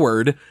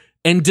coward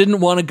and didn't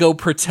want to go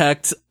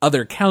protect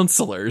other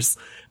counselors.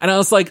 And I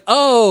was like,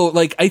 oh,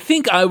 like, I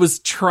think I was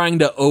trying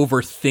to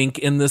overthink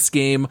in this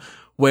game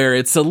where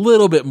it's a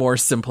little bit more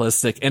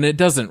simplistic and it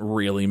doesn't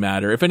really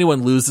matter. If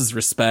anyone loses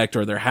respect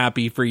or they're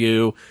happy for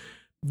you,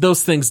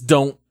 those things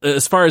don't,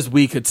 as far as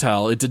we could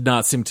tell, it did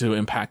not seem to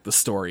impact the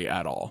story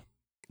at all.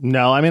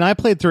 No, I mean, I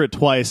played through it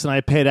twice and I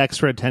paid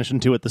extra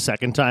attention to it the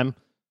second time,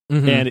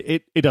 and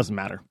it doesn't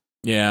matter.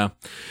 Yeah.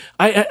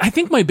 I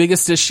think my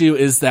biggest issue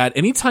is that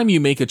anytime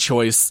you make a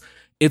choice,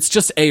 it's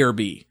just A or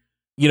B.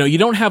 You know, you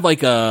don't have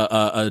like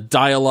a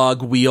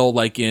dialogue wheel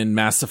like in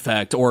Mass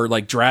Effect or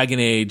like Dragon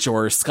Age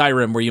or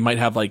Skyrim where you might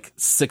have like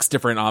 6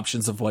 different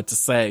options of what to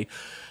say.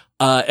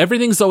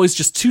 Everything's always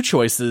just 2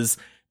 choices.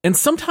 And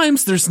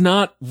sometimes there's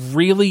not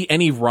really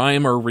any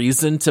rhyme or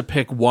reason to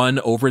pick one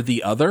over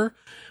the other.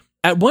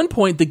 At one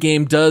point, the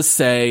game does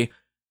say,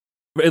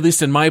 at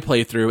least in my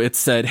playthrough, it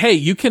said, hey,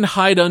 you can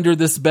hide under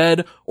this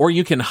bed or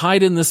you can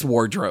hide in this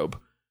wardrobe.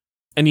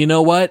 And you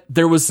know what?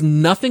 There was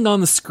nothing on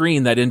the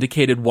screen that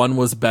indicated one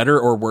was better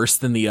or worse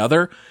than the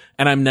other.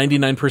 And I'm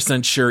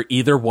 99% sure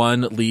either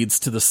one leads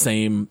to the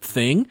same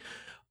thing.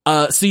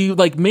 So you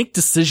like make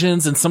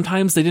decisions and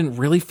sometimes they didn't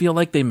really feel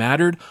like they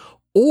mattered,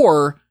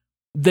 or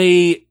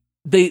they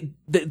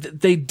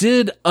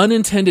did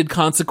unintended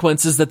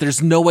consequences that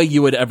there's no way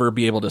you would ever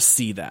be able to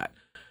see that.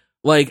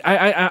 Like,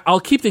 I'll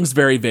keep things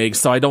very vague,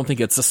 so I don't think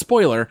it's a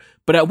spoiler,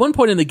 but at one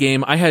point in the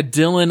game, I had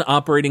Dylan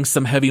operating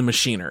some heavy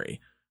machinery.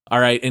 All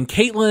right. And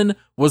Caitlin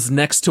was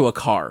next to a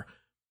car,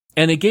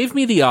 and it gave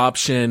me the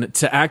option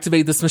to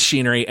activate this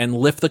machinery and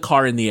lift the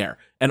car in the air.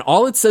 And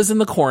all it says in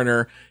the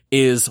corner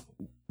is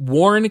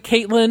warn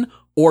Caitlin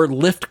or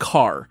lift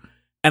car.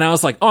 And I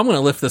was like, oh, I'm going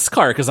to lift this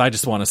car because I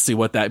just want to see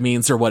what that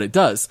means or what it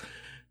does.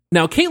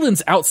 Now,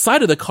 Caitlin's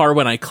outside of the car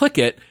when I click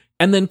it,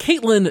 and then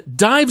Caitlin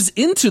dives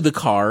into the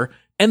car,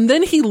 and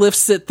then he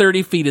lifts it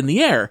 30 feet in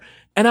the air.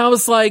 And I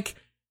was like,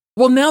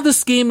 well, now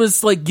this game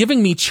is like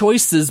giving me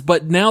choices,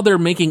 but now they're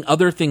making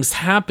other things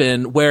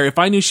happen where if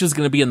I knew she was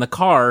going to be in the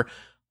car,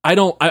 I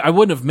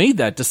wouldn't have made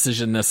that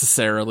decision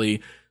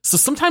necessarily. So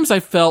sometimes I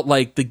felt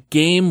like the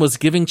game was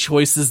giving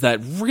choices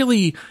that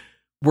really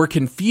were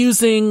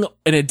confusing,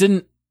 and it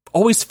didn't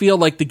always feel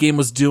like the game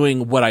was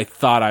doing what I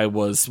thought I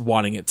was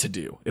wanting it to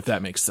do, if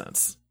that makes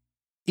sense.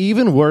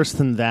 Even worse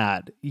than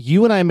that,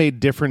 you and I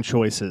made different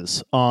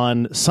choices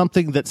on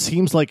something that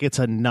seems like it's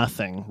a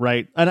nothing,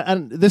 right?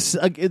 And this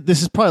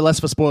is probably less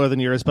of a spoiler than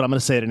yours, but I'm going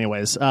to say it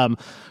anyways.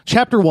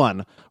 Chapter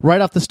 1,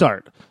 right off the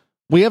start,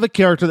 we have a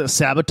character that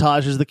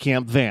sabotages the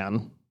camp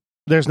van.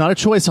 There's not a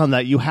choice on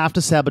that. You have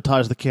to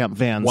sabotage the camp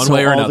van. One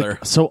way or another.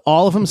 So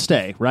all of them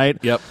stay, right?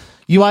 Yep.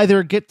 You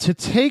either get to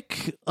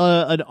take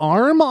an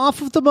arm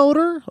off of the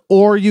motor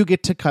or you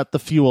get to cut the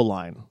fuel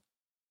line.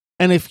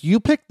 And if you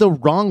pick the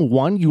wrong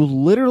one, you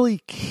literally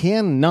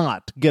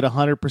cannot get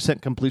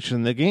 100% completion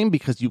in the game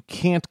because you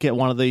can't get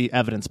one of the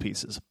evidence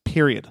pieces,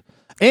 period.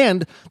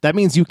 And that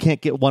means you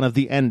can't get one of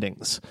the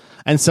endings.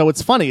 And so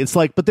it's funny. It's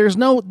like, but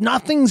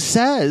nothing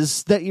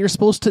says that you're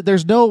supposed to,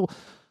 there's no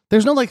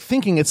like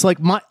thinking. It's like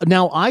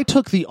now I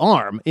took the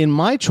arm in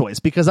my choice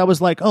because I was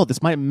like, oh,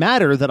 this might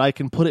matter that I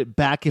can put it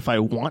back if I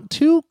want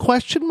to, ?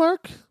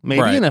 Maybe.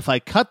 Right. And if I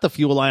cut the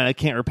fuel line, I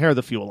can't repair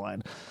the fuel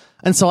line.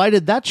 And so I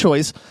did that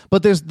choice,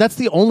 but that's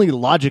the only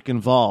logic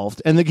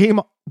involved. And the game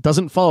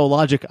doesn't follow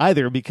logic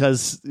either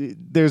because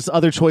there's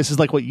other choices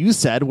like what you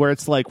said where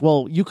it's like,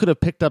 well, you could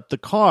have picked up the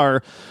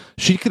car,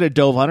 she could have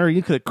dove on her,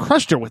 you could have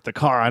crushed her with the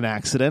car on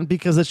accident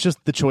because it's just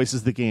the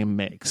choices the game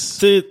makes.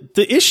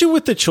 The issue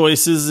with the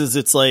choices is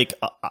it's like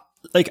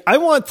I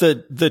want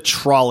the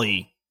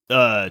trolley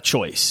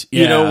choice,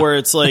 you know, where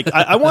it's like,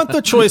 I want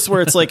the choice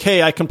where it's like,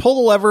 hey, I can pull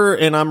the lever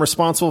and I'm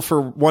responsible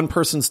for one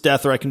person's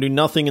death, or I can do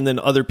nothing and then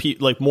other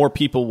people, like more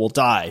people will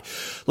die.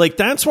 Like,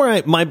 that's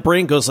where my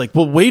brain goes like,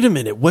 well, wait a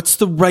minute. What's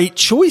the right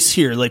choice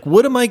here? Like,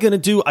 what am I going to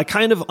do? I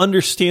kind of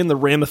understand the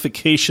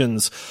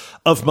ramifications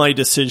of my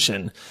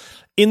decision.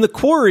 In the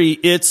Quarry,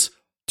 it's,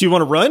 do you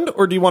want to run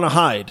or do you want to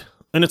hide?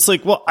 And it's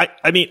like, well,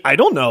 I mean, I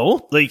don't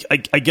know. Like,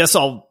 I guess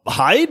I'll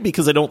hide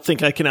because I don't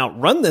think I can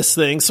outrun this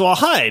thing. So I'll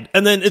hide.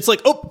 And then it's like,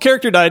 oh,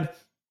 character died.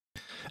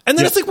 And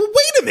then it's like, well,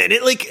 wait a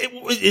minute. Like,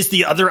 is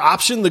the other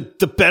option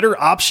the better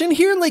option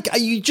here? Like,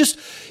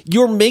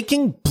 you're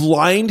making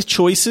blind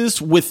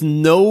choices with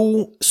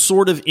no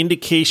sort of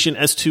indication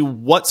as to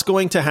what's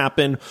going to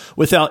happen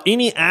without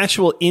any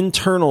actual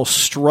internal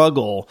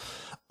struggle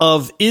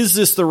of, is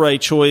this the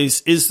right choice?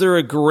 Is there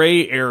a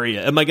gray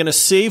area? Am I going to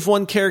save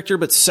one character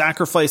but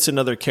sacrifice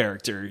another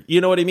character?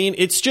 You know what I mean?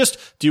 It's just,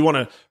 do you want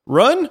to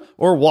run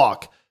or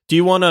walk? Do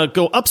you want to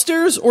go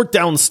upstairs or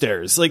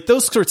downstairs? Like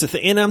those sorts of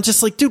things. And I'm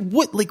just like, dude,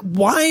 what, like,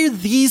 why are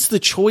these the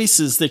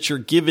choices that you're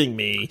giving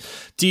me?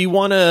 Do you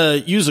want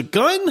to use a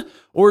gun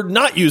or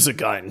not use a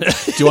gun?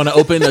 Do you want to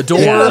open a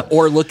door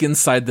or look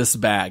inside this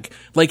bag?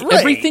 Like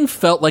everything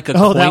felt like a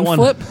coin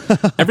flip.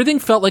 Everything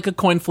felt like a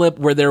coin flip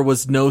where there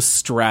was no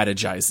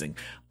strategizing.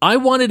 I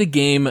wanted a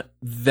game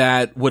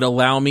that would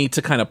allow me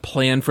to kind of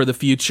plan for the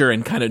future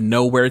and kind of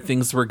know where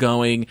things were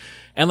going.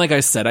 And like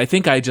I said, I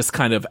think I just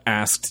kind of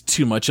asked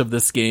too much of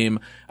this game.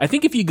 I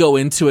think if you go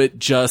into it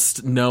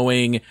just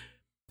knowing,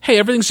 hey,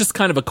 everything's just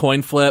kind of a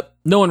coin flip,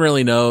 no one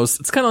really knows.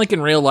 It's kind of like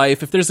in real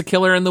life. If there's a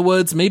killer in the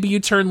woods, maybe you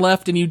turn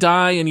left and you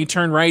die, and you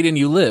turn right and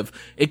you live.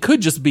 It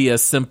could just be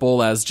as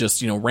simple as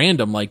just,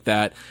 random like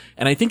that.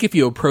 And I think if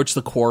you approach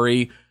the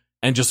quarry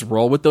and just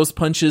roll with those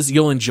punches,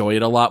 you'll enjoy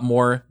it a lot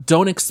more.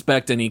 Don't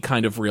expect any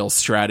kind of real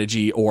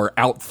strategy or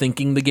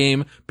outthinking the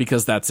game,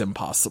 because that's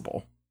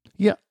impossible.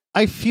 Yeah,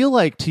 I feel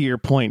like, to your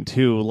point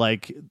too,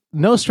 like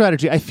no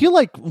strategy. I feel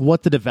like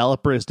what the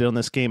developer has done in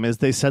this game is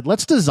they said,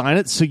 let's design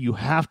it so you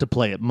have to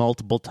play it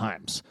multiple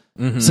times.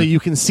 So you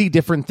can see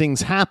different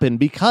things happen,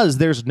 because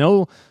there's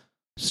no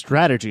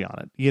strategy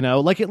on it,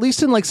 like at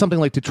least in like something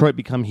like Detroit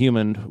Become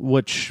Human,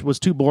 which was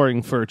too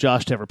boring for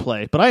Josh to ever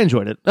play, but I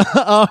enjoyed it.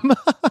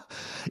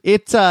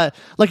 It's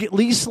like at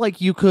least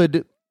like you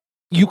could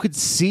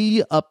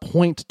see a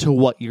point to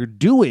what you're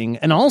doing,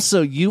 and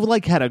also you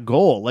like had a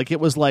goal. Like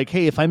it was like,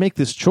 hey, if I make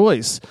this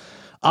choice,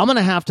 I'm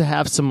gonna have to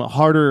have some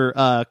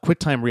harder quick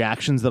time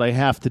reactions that I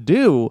have to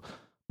do,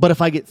 but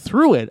if I get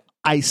through it,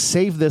 I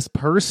save this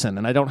person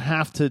and I don't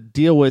have to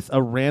deal with a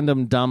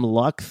random dumb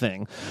luck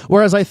thing.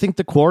 Whereas I think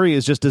the quarry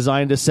is just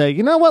designed to say,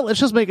 you know what,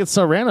 let's just make it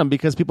so random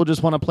because people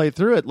just want to play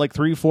through it like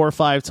 3, 4,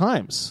 5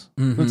 times.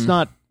 That's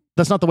not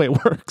the way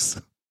it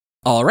works.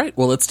 All right,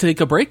 well, let's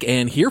take a break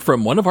and hear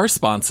from one of our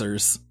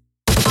sponsors.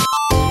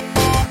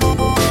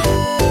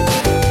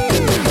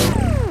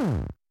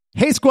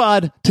 Hey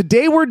squad,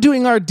 today we're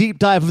doing our deep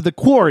dive of the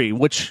quarry,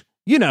 which,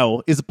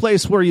 is a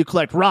place where you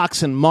collect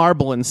rocks and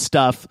marble and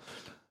stuff.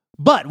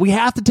 But we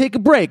have to take a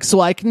break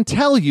so I can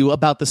tell you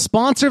about the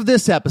sponsor of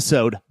this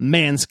episode,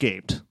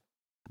 Manscaped.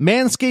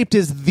 Manscaped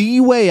is the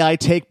way I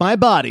take my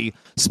body,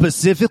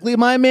 specifically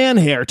my man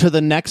hair, to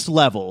the next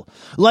level.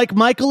 Like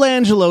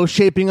Michelangelo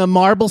shaping a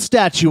marble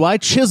statue, I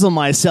chisel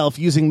myself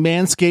using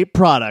Manscaped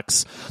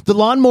products. The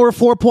Lawnmower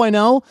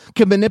 4.0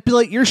 can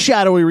manipulate your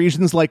shadowy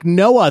regions like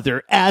no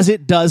other, as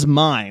it does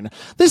mine.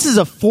 This is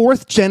a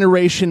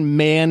 4th-generation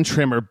man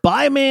trimmer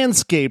by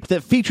Manscaped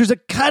that features a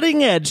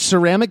cutting-edge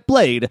ceramic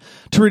blade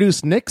to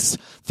reduce nicks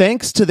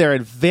thanks to their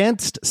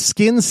advanced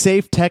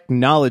skin-safe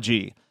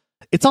technology.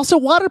 It's also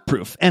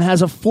waterproof and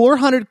has a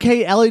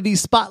 400K LED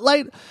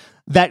spotlight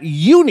that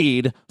you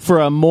need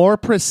for a more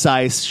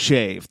precise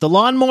shave. The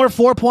Lawnmower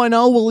 4.0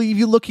 will leave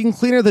you looking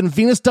cleaner than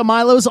Venus de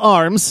Milo's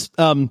arms,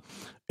 in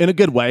a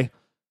good way.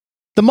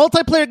 The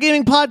Multiplayer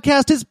Gaming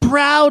Podcast is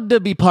proud to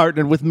be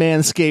partnered with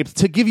Manscaped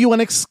to give you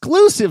an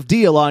exclusive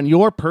deal on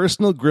your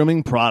personal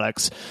grooming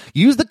products.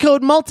 Use the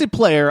code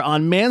MULTIPLAYER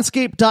on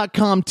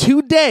manscaped.com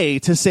today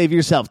to save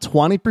yourself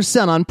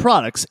 20% on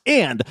products.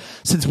 And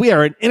since we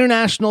are an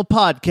international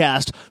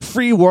podcast,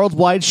 free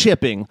worldwide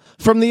shipping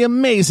from the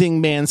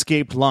amazing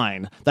Manscaped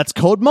line. That's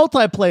code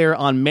MULTIPLAYER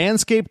on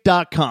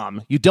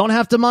manscaped.com. You don't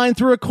have to mine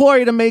through a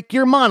quarry to make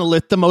your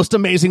monolith the most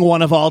amazing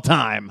one of all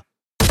time.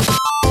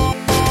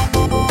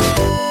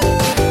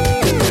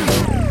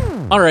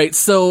 All right,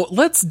 so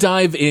let's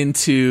dive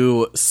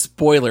into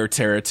spoiler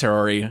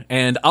territory,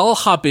 and I'll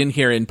hop in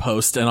here in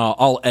post and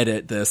I'll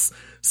edit this.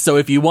 So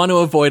if you want to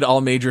avoid all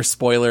major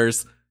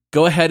spoilers,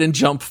 go ahead and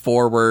jump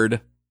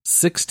forward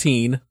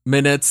 16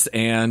 minutes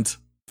and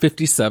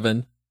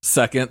 57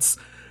 seconds.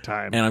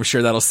 Time. And I'm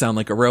sure that'll sound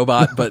like a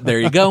robot, but there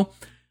you go.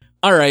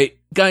 All right,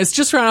 guys,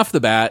 just right off the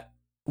bat,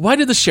 why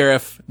did the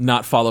sheriff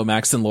not follow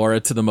Max and Laura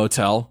to the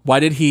motel? Why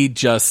did he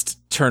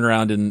just turn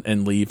around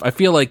and leave? I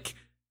feel like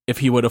if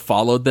he would have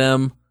followed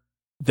them,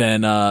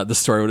 then the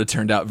story would have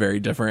turned out very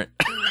different.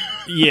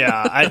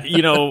 Yeah,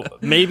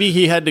 maybe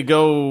he had to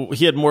go.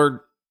 He had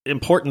more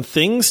important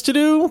things to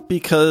do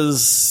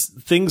because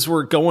things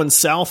were going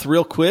south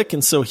real quick,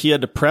 and so he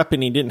had to prep,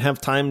 and he didn't have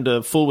time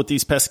to fool with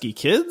these pesky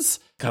kids.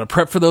 Gotta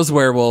prep for those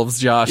werewolves,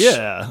 Josh.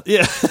 Yeah.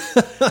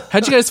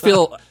 How'd you guys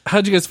feel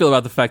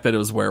about the fact that it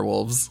was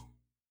werewolves?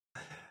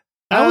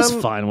 I was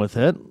fine with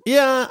it.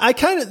 Yeah,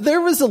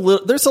 there's a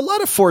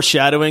lot of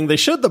foreshadowing. They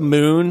showed the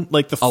moon,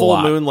 like the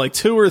full moon, like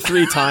 2 or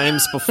 3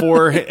 times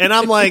before. And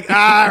I'm like,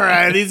 all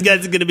right, these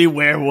guys are going to be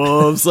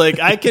werewolves. Like,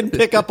 I can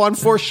pick up on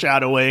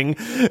foreshadowing,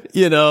 I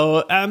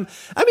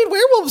mean,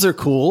 werewolves are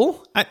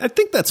cool. I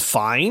think that's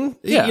fine.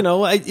 Yeah.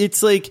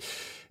 It's like,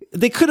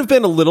 they could have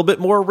been a little bit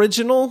more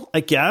original,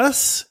 I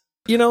guess.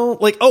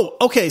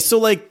 Okay, so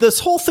like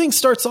this whole thing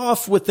starts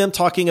off with them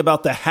talking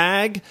about the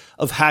hag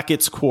of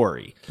Hackett's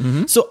Quarry.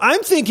 Mm-hmm. So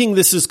I'm thinking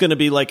this is going to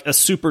be like a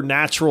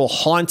supernatural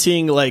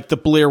haunting, like the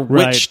Blair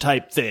Witch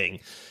type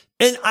thing.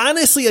 And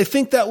honestly, I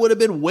think that would have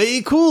been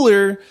way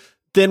cooler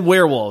than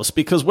werewolves,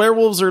 because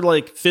werewolves are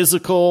like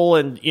physical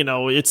and, you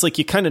know, it's like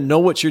you kind of know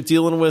what you're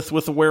dealing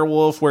with a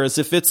werewolf. Whereas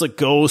if it's a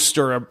ghost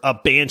or a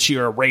banshee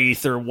or a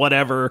wraith or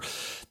whatever,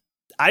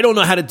 I don't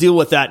know how to deal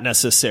with that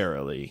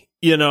necessarily,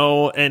 you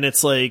know? And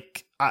it's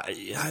like,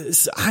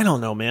 I don't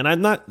know, man.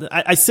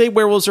 I say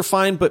werewolves are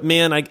fine, but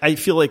man, I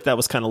feel like that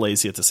was kind of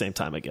lazy at the same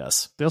time, I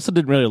guess. They also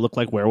didn't really look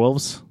like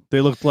werewolves.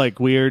 They looked like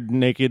weird,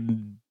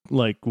 naked,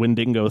 like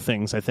Wendigo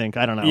things, I think.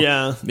 I don't know.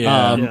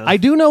 Yeah. I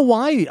do know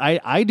why.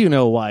 I do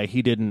know why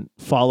he didn't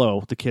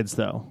follow the kids,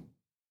 though.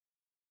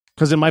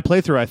 Because in my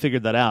playthrough, I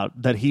figured that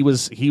out, that he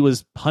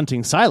was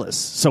hunting Silas.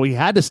 So he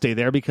had to stay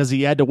there because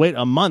he had to wait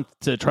a month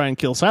to try and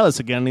kill Silas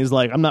again. And he's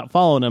like, I'm not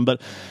following him.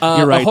 But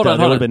you're right, there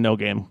would have been no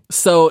game.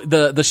 So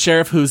the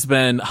sheriff who's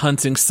been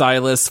hunting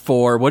Silas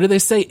for, what did they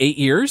say, 8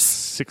 years?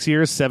 6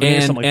 years, 7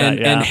 years, something like that,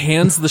 yeah. And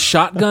hands the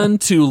shotgun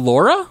to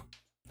Laura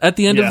at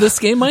the end of this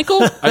game,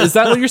 Michael? Is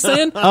that what you're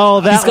saying?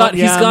 Oh, he's got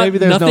maybe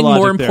there's nothing no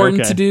more logic important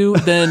there. Okay. to do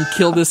than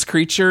kill this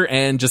creature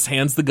and just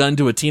hands the gun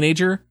to a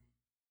teenager?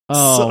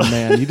 Oh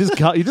man, you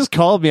just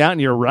called me out, and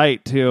you're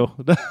right too.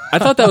 I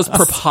thought that was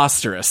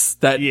preposterous.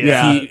 That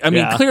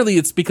clearly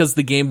it's because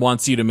the game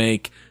wants you to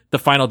make the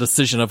final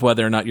decision of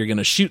whether or not you're going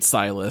to shoot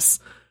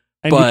Silas,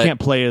 and you can't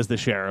play as the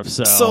sheriff.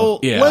 So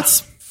let's,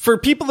 for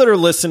people that are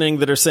listening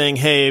that are saying,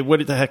 "Hey,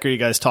 what the heck are you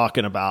guys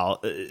talking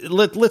about?"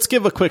 Let's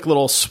give a quick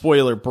little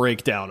spoiler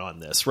breakdown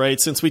on this, right?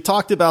 Since we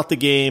talked about the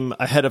game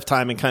ahead of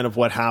time and kind of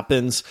what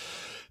happens.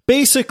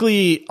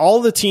 Basically,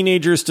 all the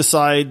teenagers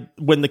decide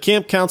when the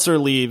camp counselor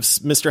leaves,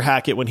 Mr.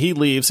 Hackett, when he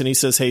leaves and he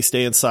says, hey,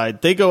 stay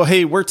inside, they go,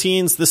 hey, we're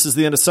teens. This is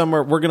the end of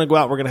summer. We're going to go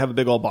out. We're going to have a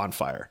big old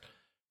bonfire.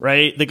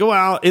 Right? They go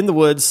out in the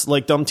woods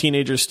like dumb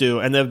teenagers do,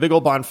 and they have a big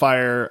old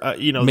bonfire,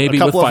 maybe a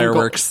couple with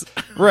fireworks.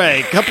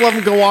 Right. A couple of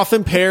them go off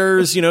in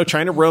pairs,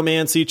 trying to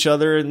romance each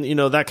other and,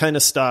 that kind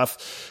of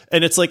stuff.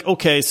 And it's like,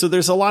 okay, so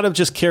there's a lot of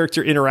just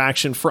character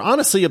interaction for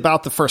honestly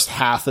about the first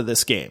half of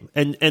this game.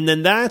 And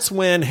then that's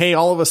when, hey,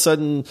 all of a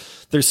sudden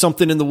there's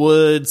something in the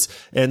woods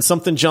and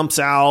something jumps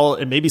out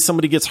and maybe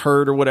somebody gets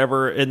hurt or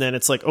whatever. And then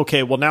it's like,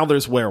 okay, well now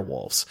there's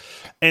werewolves.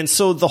 And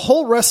so the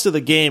whole rest of the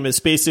game is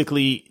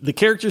basically the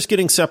characters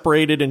getting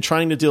separated and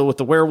trying to deal with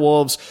the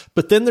werewolves.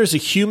 But then there's a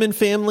human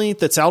family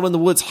that's out in the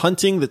woods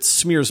hunting that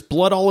smears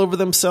blood all over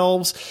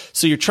themselves.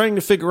 So you're trying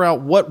to figure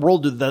out what role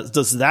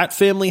does that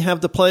family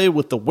have to play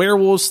with the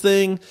werewolves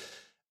thing.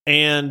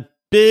 And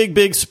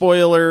big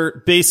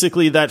spoiler,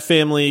 basically that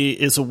family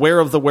is aware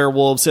of the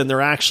werewolves and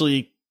they're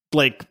actually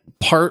like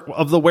part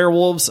of the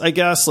werewolves, I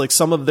guess. Like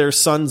some of their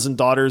sons and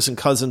daughters and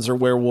cousins are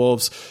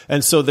werewolves.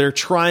 And so they're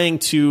trying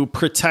to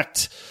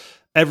protect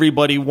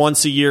everybody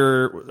once a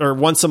year or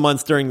once a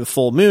month during the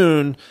full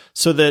moon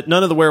so that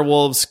none of the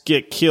werewolves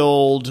get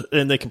killed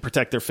and they can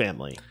protect their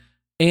family.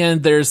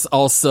 And there's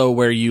also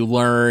where you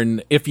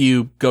learn, if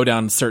you go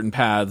down certain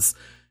paths,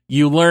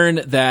 you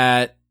learn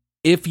that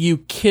if you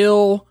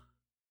kill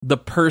the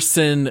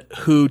person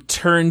who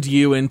turned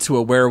you into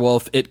a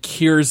werewolf, it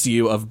cures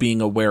you of being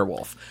a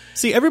werewolf.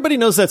 See, everybody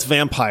knows that's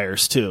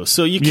vampires too.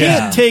 So you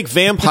can't take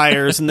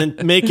vampires and then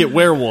make it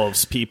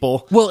werewolves,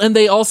 people. Well, and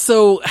they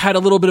also had a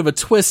little bit of a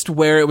twist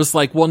where it was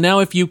like, well, now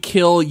if you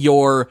kill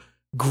your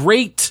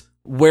great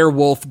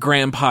werewolf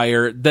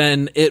grandpire,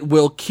 then it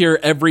will cure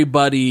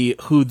everybody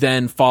who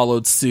then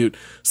followed suit.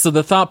 So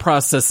the thought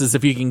process is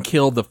if you can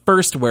kill the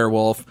first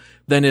werewolf,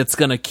 then it's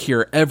going to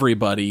cure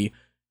everybody.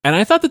 And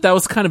I thought that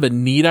was kind of a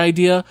neat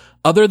idea,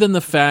 other than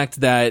the fact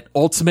that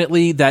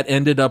ultimately that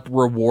ended up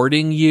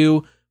rewarding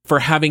you for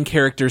having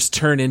characters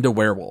turn into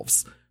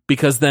werewolves,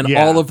 because then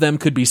all of them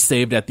could be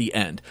saved at the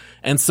end.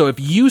 And so if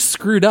you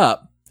screwed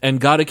up and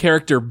got a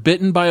character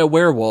bitten by a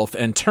werewolf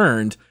and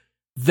turned,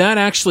 that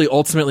actually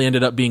ultimately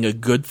ended up being a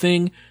good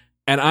thing.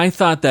 And I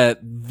thought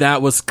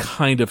that was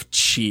kind of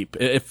cheap.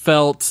 It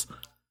felt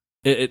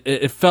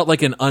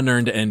like an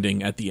unearned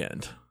ending at the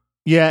end.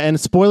 Yeah, and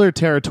spoiler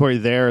territory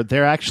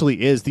there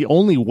actually is the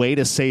only way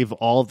to save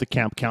all of the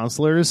camp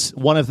counselors.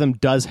 One of them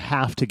does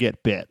have to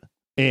get bit.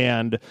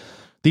 And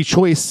the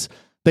choice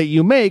that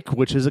you make,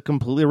 which is a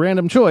completely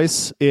random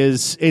choice,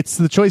 it's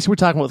the choice you were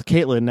talking about with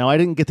Caitlin. Now, I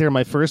didn't get there in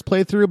my first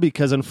playthrough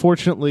because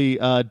unfortunately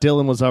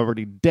Dylan was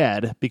already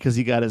dead because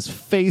he got his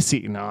face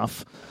eaten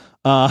off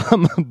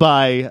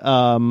by,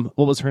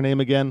 what was her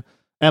name again?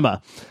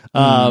 Emma.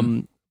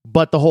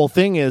 But the whole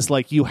thing is,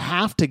 like, you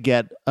have to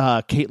get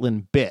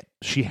Caitlin bit.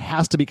 She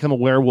has to become a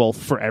werewolf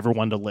for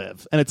everyone to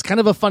live. And it's kind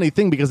of a funny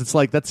thing because it's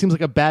like, that seems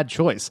like a bad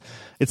choice.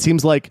 It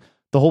seems like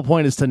the whole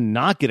point is to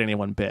not get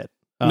anyone bit.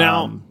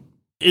 Now,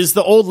 is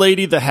the old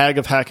lady the hag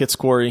of Hackett's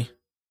Quarry?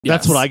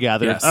 That's what I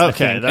gathered. Yes.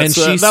 Okay,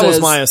 that was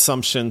my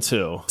assumption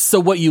too. So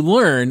what you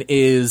learn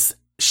is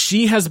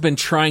she has been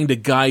trying to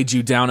guide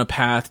you down a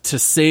path to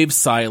save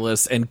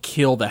Silas and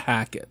kill the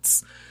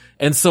Hacketts.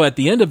 And so at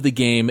the end of the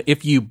game,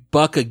 if you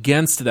buck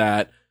against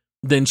that,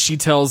 then she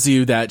tells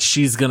you that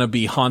she's going to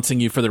be haunting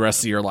you for the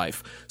rest of your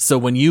life. So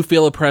when you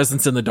feel a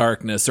presence in the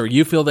darkness or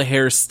you feel the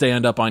hair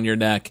stand up on your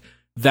neck,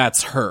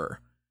 that's her.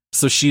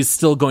 So she's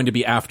still going to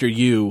be after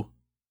you,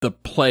 the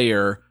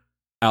player,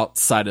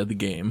 outside of the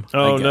game.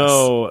 Oh I guess.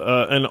 no,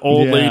 an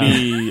old Yeah.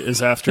 lady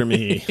is after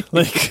me.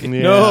 Like, Yeah.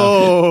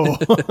 no.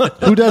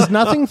 Who does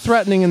nothing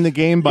threatening in the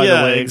game, by the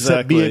Yeah, way,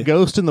 except be a exactly.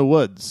 ghost in the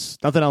woods.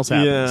 Nothing else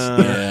happens.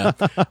 Yeah.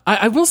 Yeah.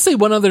 I will say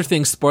one other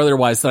thing, spoiler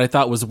wise, that I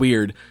thought was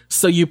weird.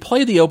 So you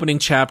play the opening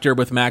chapter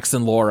with Max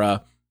and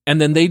Laura,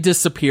 and then they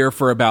disappear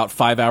for about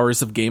 5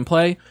 hours of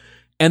gameplay.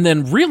 And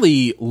then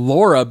really,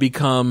 Laura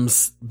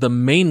becomes the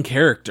main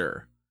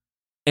character.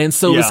 And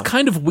so it's Yeah.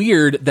 kind of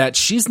weird that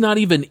she's not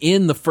even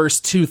in the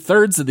first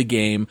 2/3 of the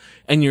game,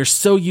 and you're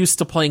so used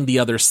to playing the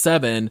other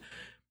 7.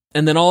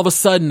 And then all of a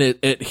sudden,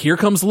 it here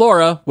comes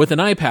Laura with an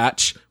eye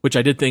patch, which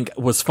I did think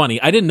was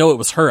funny. I didn't know it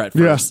was her at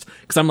Yeah. first,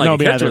 because I'm like, No, a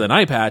me character either. with an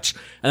eye patch.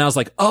 And I was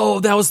like, oh,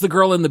 that was the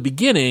girl in the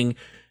beginning.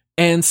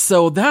 And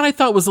so that I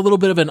thought was a little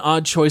bit of an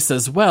odd choice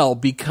as well,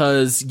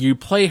 because you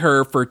play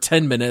her for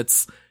 10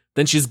 minutes,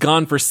 then she's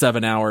gone for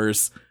 7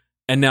 hours,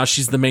 and now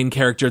she's the main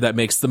character that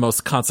makes the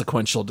most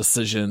consequential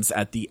decisions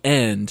at the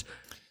end.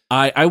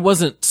 I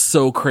wasn't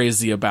so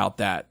crazy about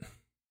that.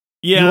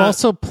 Yeah. You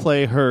also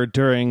play her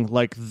during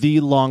like the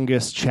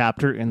longest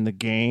chapter in the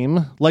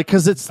game, like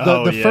because it's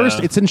the yeah. first.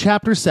 It's in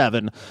chapter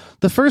 7.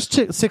 The first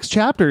 6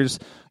 chapters,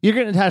 you're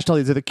getting attached to all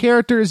these other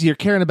characters. You're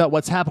caring about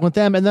what's happened with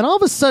them, and then all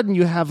of a sudden,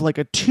 you have like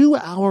a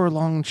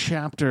 2-hour-long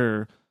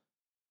chapter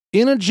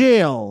in a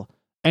jail,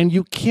 and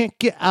you can't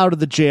get out of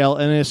the jail,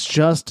 and it's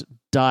just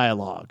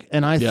dialogue.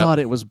 And I thought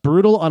it was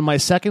brutal. On my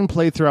second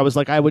playthrough, I was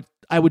like, I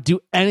would do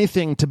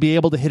anything to be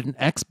able to hit an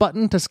X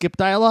button to skip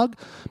dialogue,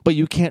 but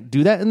you can't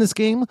do that in this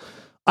game.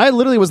 I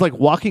literally was like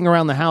walking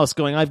around the house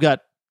going,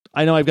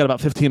 I know I've got about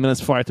 15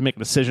 minutes before I have to make a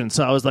decision.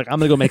 So I was like, I'm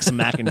going to go make some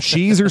mac and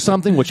cheese or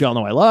something, which y'all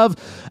know I love,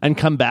 and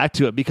come back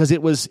to it because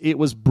it was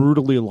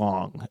brutally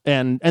long.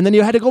 And then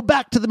you had to go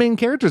back to the main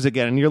characters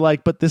again. And you're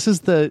like, but this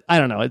is I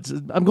don't know.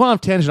 I'm going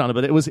off tangent on it,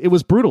 but it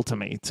was brutal to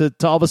me to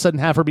all of a sudden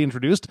have her be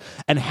introduced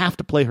and have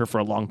to play her for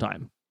a long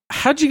time.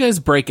 How'd you guys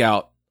break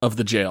out of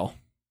the jail?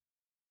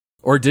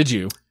 Or did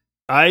you?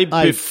 I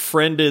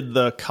befriended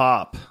the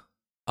cop.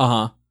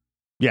 Uh-huh.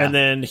 Yeah. And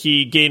then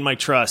he gained my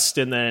trust,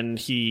 and then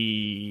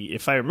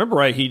if I remember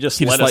right, he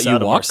just let let us you out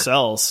of our walk?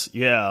 cells.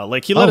 Yeah,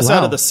 like he let us out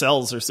wow. of the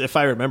cells, or if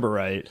I remember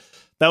right.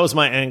 That was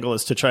my angle,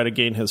 is to try to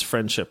gain his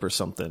friendship or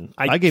something.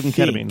 I gave him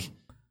think. ketamine.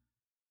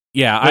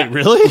 Yeah. Wait,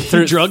 really?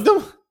 You drugged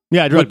him?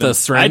 Yeah, I With drugged the him.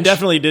 syringe? I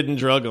definitely didn't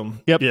drug him.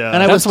 Yep. Yeah.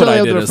 And I was That's still what I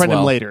able did to as befriend him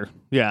well. later.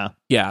 Yeah.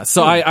 Yeah,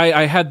 so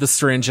I had the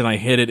syringe and I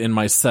hid it in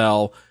my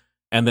cell,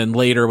 and then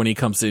later when he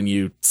comes in,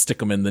 you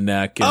stick him in the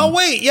neck. And, Oh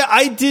wait, yeah,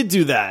 I did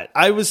do that.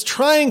 I was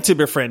trying to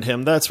befriend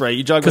him. That's right.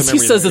 You jogged my because memory.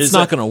 he says there. it's Is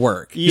not that- going to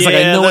work. Yeah, He's like,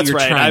 I know what that's you're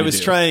right. trying I to was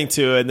do. trying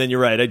to, and then you're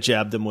right. I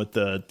jabbed him with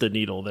the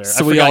needle there.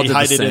 So I we forgot all he did the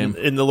hid it same.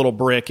 in the little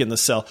brick in the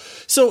cell.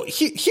 So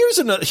here's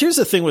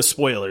the thing with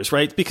spoilers,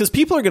 right? Because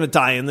people are going to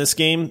die in this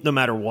game no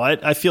matter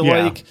what. I feel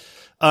Yeah. like,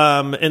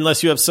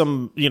 unless you have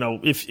some,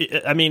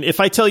 if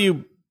I tell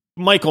you,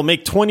 Michael,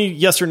 make 20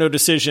 yes or no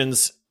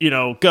decisions,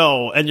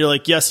 go. And you're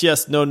like, yes,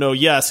 yes, no, no,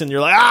 yes. And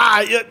you're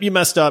like, yep, you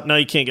messed up. Now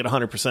you can't get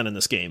 100% in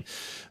this game.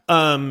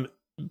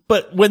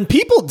 But when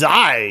people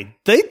die,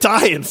 they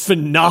die in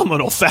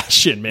phenomenal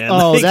fashion, man.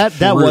 Oh, Like,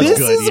 that was this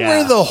good. is yeah.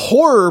 where the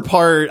horror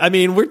part, I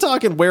mean, we're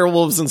talking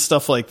werewolves and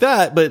stuff like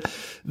that, but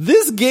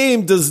this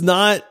game does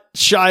not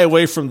shy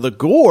away from the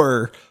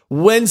gore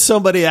when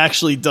somebody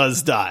actually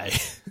does die.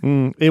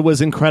 It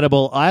was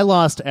incredible. I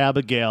lost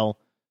Abigail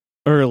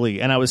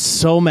early, and I was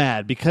so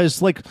mad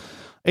because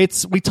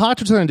we talked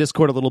to each other on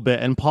Discord a little bit,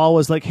 and Paul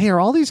was like, hey, are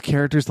all these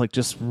characters like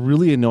just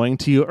really annoying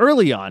to you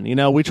early on?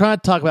 We try to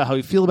talk about how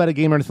we feel about a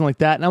game or anything like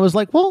that. And I was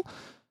like, well,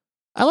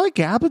 I like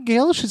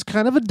Abigail. She's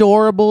kind of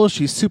adorable.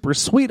 She's super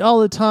sweet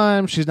all the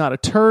time. She's not a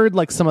turd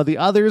like some of the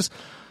others.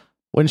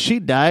 When she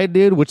died,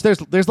 dude, which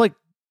there's like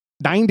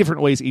 9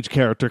 different ways each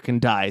character can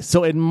die.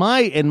 So in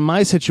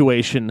my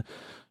situation,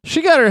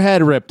 she got her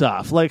head ripped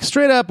off, like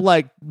straight up,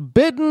 like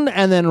bitten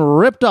and then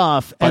ripped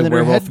off, By and then her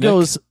Werewolf head Nick?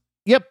 goes.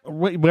 Yep,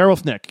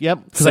 Werewolf Nick.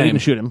 Yep, because I Same.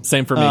 didn't shoot him.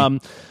 Same for me.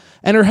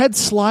 And her head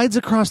slides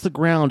across the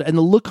ground, and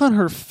the look on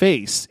her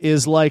face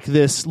is like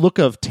this look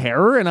of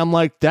terror. And I'm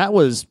like, that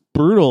was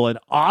brutal and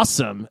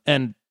awesome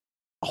and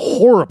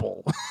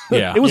horrible.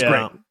 Yeah. It was Yeah.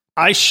 great.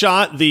 I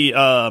shot the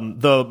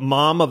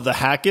mom of the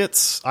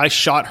Hacketts. I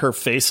shot her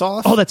face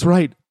off. Oh, that's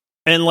right.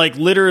 And like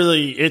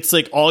literally, it's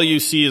like all you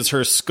see is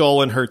her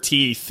skull and her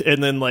teeth,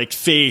 and then like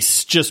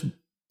face just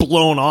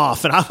blown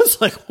off. And I was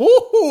like,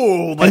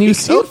 "Whoa!" Like, And you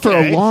see it for a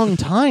okay. long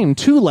time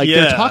too. Like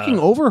they're Yeah. talking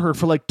over her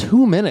for like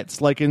 2 minutes,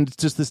 like in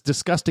just this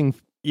disgusting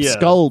Yeah.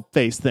 skull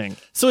face thing.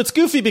 So it's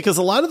goofy because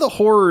a lot of the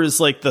horror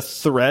is like the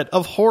threat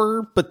of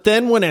horror, but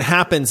then when it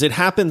happens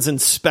in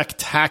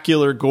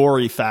spectacular,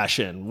 gory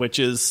fashion, which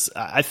is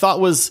I thought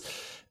was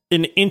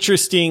an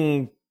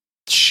interesting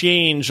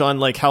change on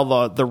like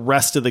how the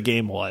rest of the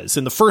game was.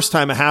 And the first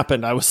time it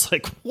happened, I was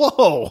like,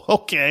 whoa,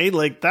 okay,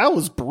 like that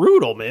was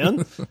brutal,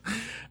 man.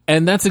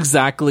 And that's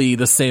exactly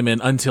the same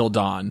in Until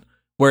Dawn,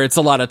 where it's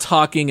a lot of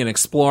talking and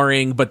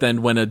exploring, but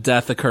then when a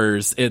death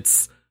occurs,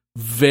 it's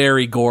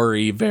very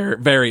gory, very,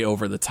 very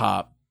over the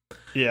top.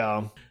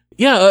 Yeah.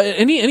 Yeah,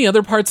 any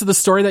other parts of the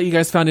story that you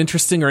guys found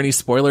interesting, or any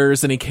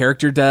spoilers, any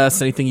character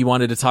deaths, anything you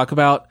wanted to talk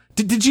about?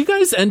 Did you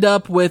guys end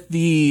up with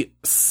the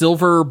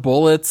silver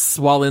bullets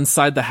while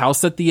inside the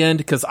house at the end?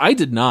 Because I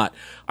did not.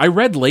 I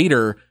read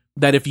later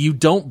that if you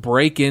don't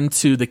break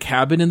into the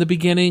cabin in the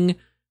beginning,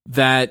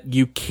 that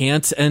you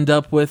can't end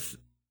up with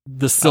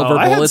the silver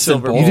bullets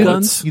and bolt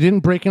guns. You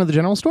didn't break into the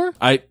general store?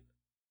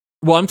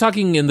 Well, I'm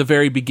talking in the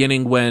very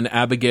beginning when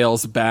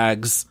Abigail's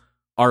bags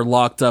are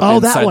locked up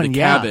inside the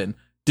cabin.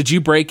 Did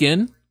you break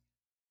in?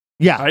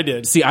 Yeah, I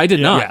did. See, I did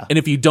not. Yeah. And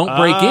if you don't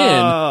break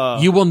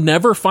in, you will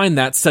never find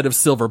that set of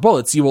silver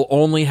bullets. You will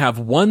only have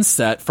one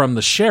set from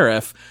the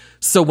sheriff.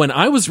 So when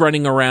I was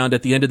running around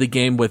at the end of the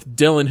game with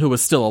Dylan, who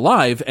was still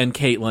alive, and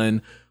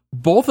Caitlin,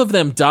 both of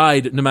them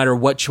died no matter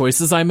what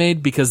choices I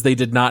made because they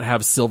did not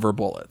have silver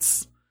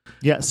bullets.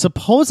 Yeah,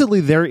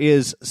 supposedly there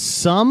is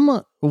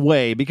some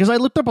way, because I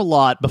looked up a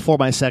lot before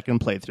my second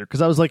playthrough,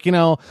 because I was like,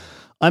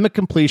 I'm a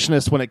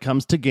completionist when it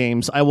comes to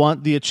games. I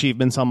want the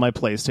achievements on my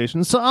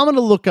PlayStation. So I'm going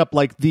to look up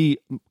like the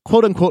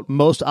quote unquote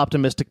most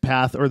optimistic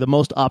path, or the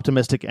most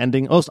optimistic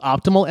ending, most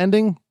optimal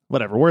ending.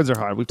 Whatever, words are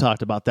hard. We've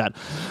talked about that.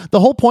 The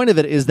whole point of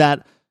it is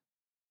that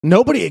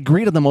nobody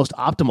agreed on the most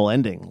optimal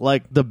ending.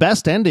 Like, the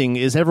best ending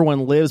is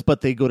everyone lives,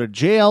 but they go to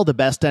jail. The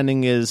best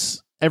ending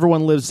is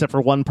everyone lives except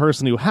for one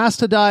person who has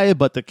to die,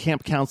 but the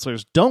camp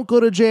counselors don't go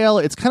to jail.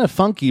 It's kind of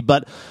funky,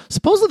 but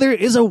supposedly there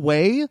is a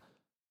way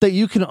that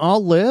you can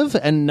all live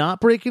and not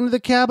break into the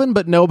cabin,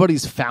 but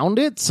nobody's found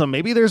it. So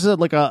maybe there's a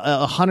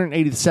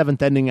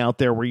 187th ending out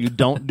there where you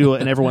don't do it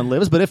and everyone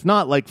lives. But if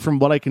not, like, from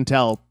what I can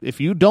tell, if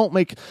you don't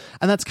make,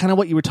 and that's kind of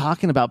what you were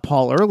talking about,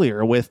 Paul,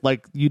 earlier, with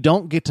like, you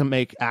don't get to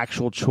make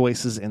actual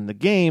choices in the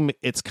game.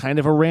 It's kind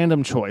of a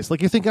random choice.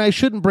 Like, you're thinking, I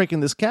shouldn't break in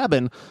this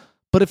cabin.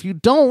 But if you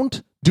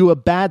don't do a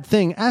bad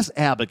thing, as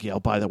Abigail,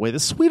 by the way, the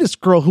sweetest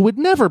girl who would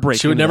never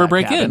break into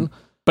that cabin,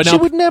 but she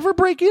would never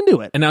break into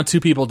it. And now 2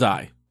 people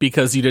die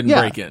because you didn't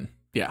break in.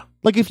 Yeah.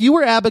 Like, if you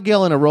were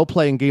Abigail in a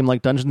role-playing game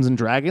like Dungeons &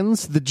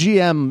 Dragons, the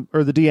GM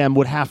or the DM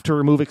would have to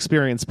remove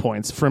experience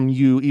points from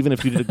you, even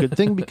if you did a good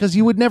thing, because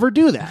you would never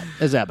do that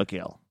as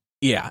Abigail.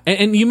 Yeah.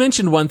 And you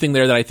mentioned one thing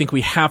there that I think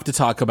we have to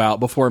talk about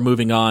before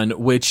moving on,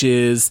 which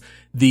is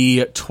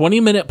the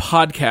 20-minute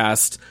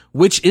podcast,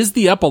 which is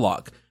the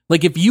epilogue.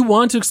 Like, if you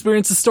want to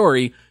experience the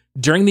story,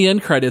 during the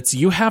end credits,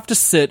 you have to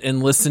sit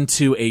and listen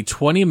to a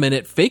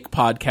 20-minute fake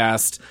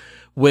podcast,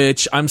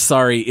 which, I'm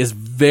sorry, is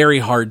very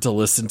hard to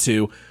listen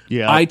to.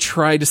 Yeah. I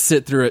tried to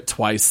sit through it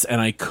twice, and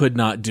I could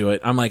not do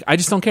it. I'm like, I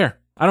just don't care.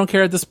 I don't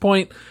care at this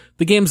point.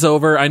 The game's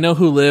over. I know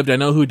who lived. I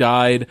know who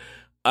died.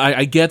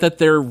 I get that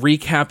they're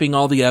recapping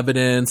all the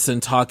evidence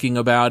and talking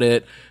about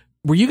it.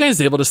 Were you guys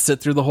able to sit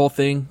through the whole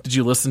thing? Did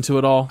you listen to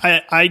it all?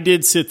 I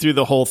did sit through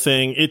the whole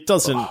thing. It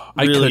doesn't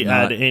really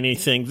add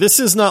anything. This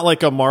is not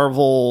like a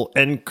Marvel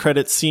end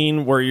credit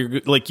scene where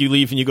you're like, you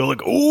leave and you go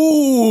like,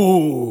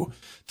 ooh.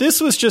 This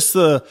was just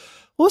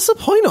what's the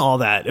point of all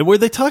that? Were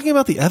they talking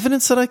about the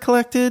evidence that I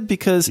collected?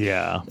 Because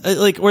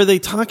were they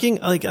talking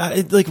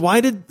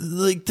why did,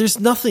 like, there's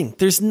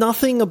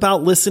nothing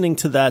about listening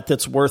to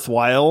that's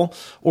worthwhile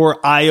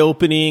or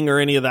eye-opening or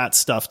any of that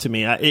stuff to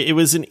me. It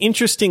was an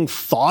interesting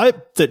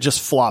thought that just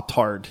flopped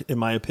hard, in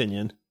my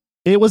opinion.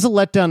 It was a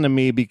letdown to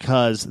me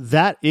because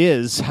that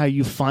is how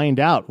you find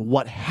out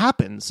what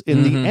happens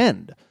in the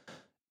end.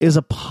 Is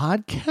a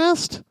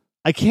podcast?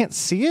 I can't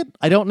see it.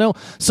 I don't know.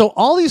 So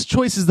all these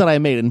choices that I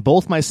made in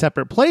both my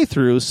separate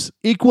playthroughs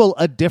equal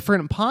a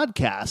different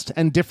podcast,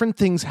 and different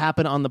things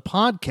happen on the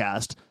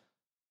podcast.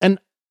 And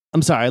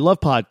I'm sorry, I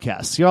love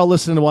podcasts. You're all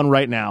listening to one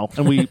right now,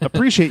 and we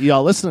appreciate you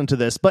all listening to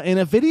this. But in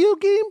a video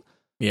game,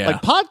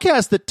 like,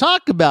 podcasts that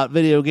talk about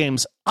video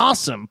games,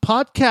 awesome.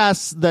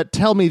 Podcasts that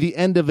tell me the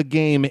end of a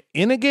game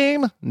in a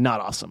game,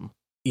 not awesome.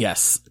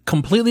 Yes,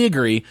 completely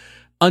agree.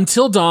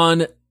 Until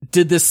Dawn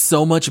did this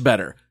so much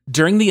better.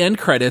 During the end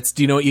credits,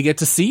 do you know what you get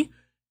to see?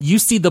 You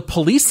see the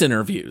police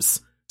interviews.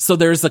 So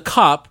there's a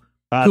cop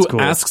who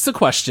asks a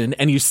question,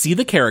 and you see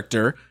the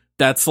character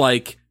that's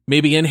like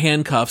maybe in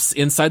handcuffs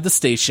inside the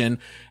station.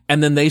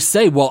 And then they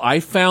say, well,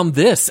 I found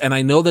this, and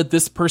I know that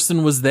this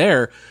person was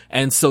there.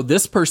 And so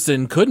this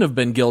person couldn't have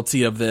been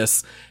guilty of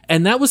this.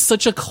 And that was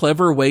such a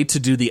clever way to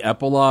do the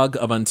epilogue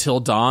of Until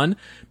Dawn.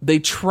 They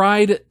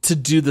tried to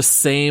do the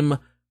same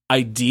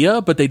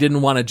idea, but they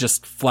didn't want to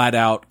just flat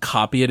out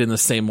copy it in the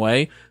same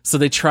way. So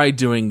they tried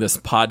doing this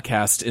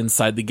podcast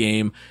inside the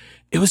game.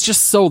 It was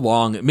just so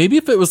long. Maybe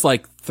if it was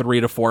like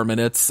 3 to 4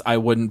 minutes, I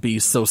wouldn't be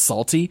so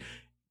salty.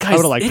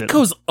 Guys, it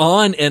goes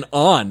on and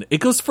on. It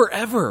goes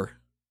forever.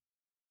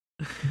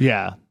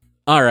 Yeah.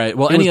 All right.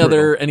 Well, any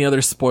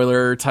other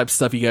spoiler type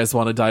stuff you guys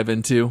want to dive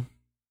into?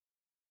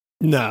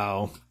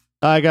 No.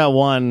 I got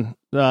one.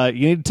 You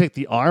need to take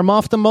the arm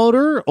off the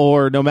motor,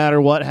 or no matter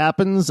what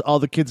happens, all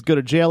the kids go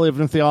to jail,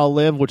 even if they all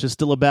live, which is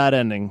still a bad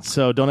ending.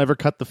 So don't ever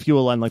cut the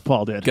fuel line like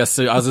Paul did. I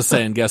was just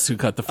saying, guess who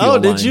cut the fuel line?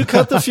 Oh, did you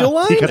cut the fuel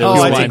line?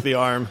 I take the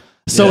arm.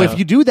 So if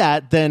you do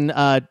that, then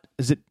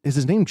is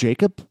his name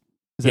Jacob?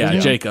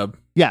 Jacob.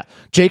 Yeah,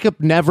 Jacob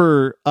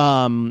never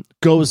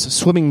goes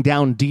swimming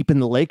down deep in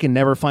the lake and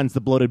never finds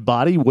the bloated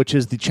body, which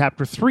is the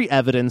chapter 3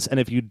 evidence. And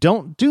if you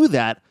don't do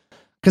that,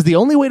 because the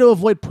only way to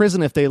avoid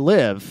prison if they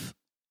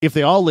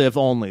all live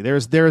only,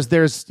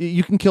 there's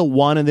you can kill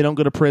one and they don't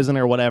go to prison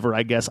or whatever,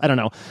 I guess. I don't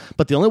know.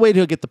 But the only way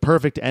to get the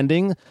perfect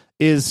ending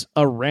is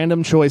a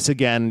random choice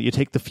again. You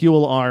take the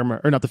fuel arm,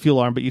 or not the fuel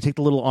arm, but you take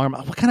the little arm.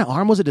 What kind of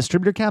arm was it?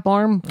 Distributor cap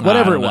arm?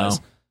 Whatever it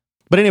was.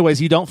 But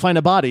anyways, you don't find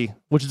a body,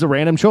 which is a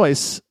random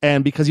choice.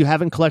 And because you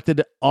haven't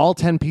collected all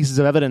 10 pieces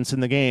of evidence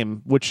in the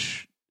game,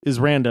 which is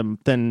random,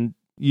 then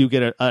you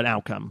get an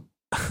outcome.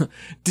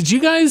 Did you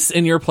guys,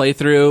 in your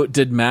playthrough,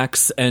 did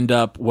Max end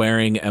up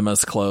wearing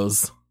Emma's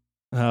clothes?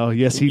 Oh,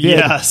 yes, he did.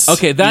 Yes.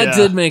 Okay, that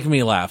did make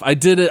me laugh. I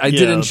did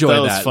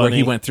enjoy that funny. where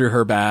he went through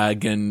her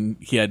bag and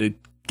he had to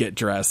get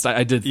dressed.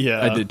 I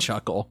did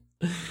chuckle.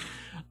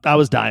 I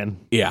was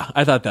dying. Yeah,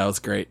 I thought that was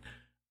great.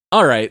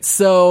 All right,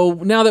 so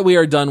now that we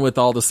are done with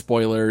all the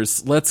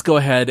spoilers, let's go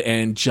ahead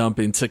and jump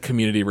into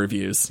community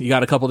reviews. You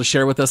got a couple to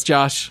share with us,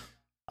 Josh?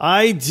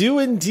 I do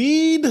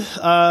indeed.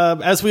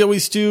 As we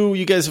always do,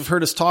 you guys have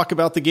heard us talk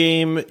about the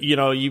game. You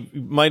know, you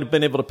might have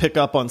been able to pick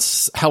up on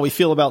how we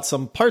feel about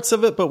some parts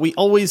of it, but we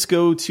always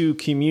go to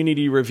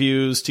community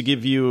reviews to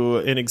give you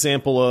an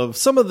example of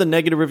some of the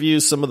negative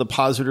reviews, some of the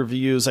positive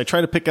reviews. I try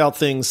to pick out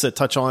things that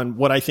touch on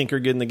what I think are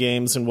good in the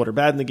games and what are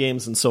bad in the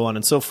games and so on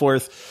and so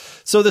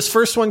forth. So this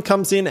first one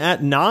comes in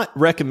at not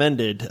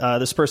recommended.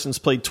 This person's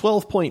played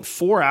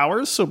 12.4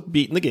 hours, so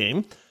beating the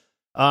game.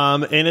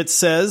 And it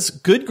says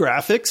good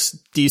graphics,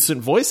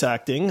 decent voice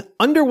acting,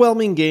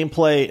 underwhelming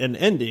gameplay and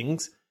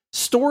endings.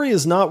 Story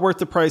is not worth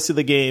the price of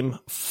the game.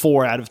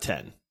 4 out of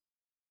 10.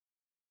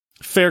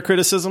 Fair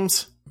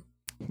criticisms?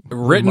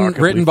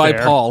 Written by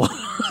fair. Paul,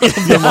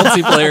 the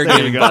multiplayer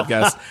gaming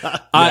podcast.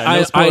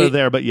 No spoiler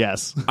there, but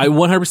yes. I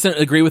 100%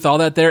 agree with all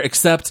that there,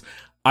 except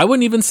I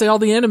wouldn't even say all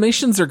the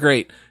animations are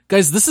great.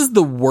 Guys, this is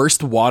the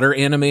worst water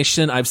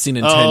animation I've seen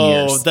in 10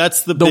 years. Oh,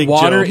 that's the big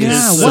water joke.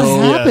 Yeah, Is what so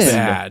happened?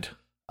 bad.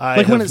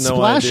 Like when it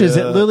splashes,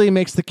 it literally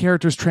makes the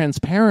characters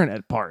transparent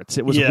at parts.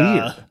 It was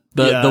weird.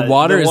 The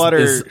water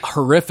is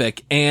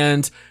horrific.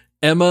 And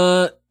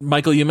Emma,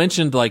 Michael, you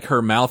mentioned like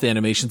her mouth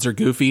animations are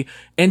goofy.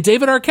 And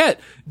David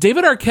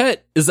Arquette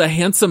is a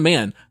handsome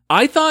man.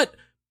 I thought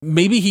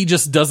maybe he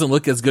just doesn't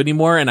look as good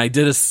anymore. And I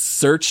did a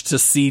search to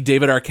see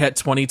David Arquette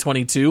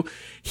 2022.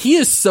 He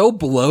is so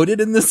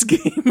bloated in this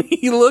game.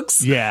 He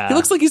looks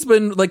like he's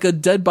been like a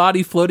dead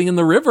body floating in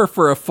the river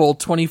for a full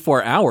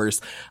 24 hours.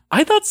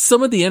 I thought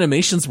some of the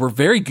animations were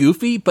very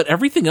goofy, but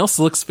everything else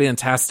looks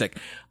fantastic.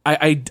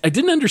 I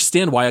didn't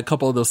understand why a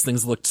couple of those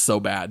things looked so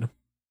bad.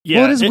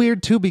 Yeah, well, it is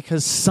weird too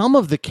because some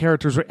of the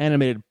characters were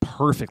animated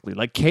perfectly.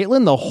 Like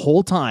Caitlyn the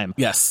whole time.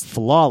 Yes.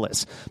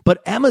 Flawless.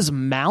 But Emma's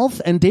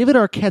mouth and David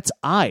Arquette's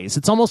eyes,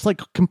 it's almost like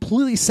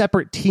completely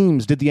separate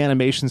teams did the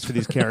animations for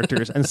these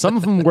characters. And some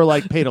of them were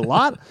like paid a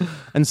lot,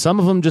 and some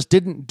of them just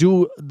didn't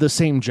do the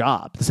same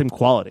job, the same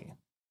quality.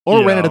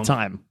 Or ran out of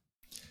time.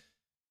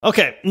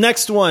 Okay,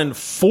 next one,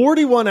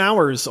 41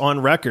 hours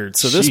on record.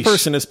 So this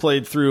person has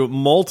played through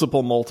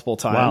multiple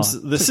times.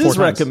 Wow. This is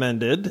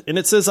recommended, and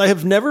it says, I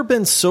have never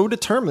been so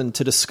determined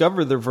to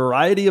discover the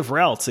variety of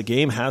routes a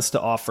game has to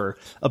offer.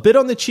 A bit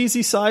on the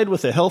cheesy side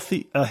with a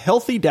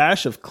healthy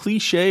dash of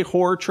cliche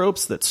horror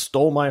tropes that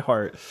stole my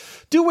heart.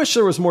 Do wish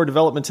there was more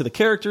development to the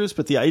characters,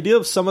 but the idea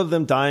of some of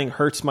them dying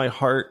hurts my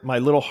heart, my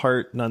little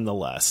heart,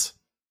 nonetheless.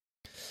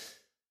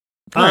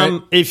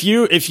 Right. If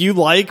you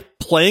like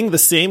playing the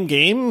same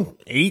game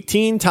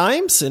 18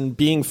 times and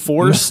being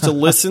forced to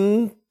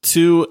listen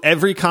to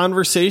every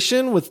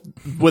conversation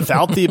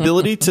without the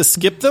ability to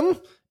skip them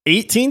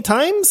 18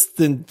 times,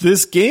 then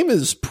this game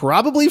is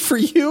probably for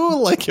you,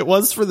 like it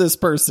was for this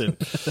person.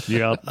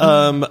 Yep.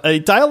 A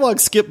dialogue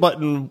skip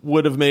button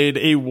would have made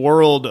a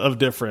world of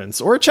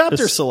difference, or a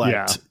chapter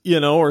select,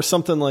 or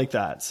something like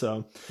that. So,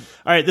 all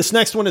right, this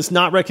next one is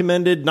not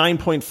recommended.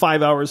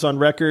 9.5 hours on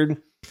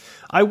record.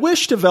 I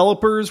wish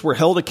developers were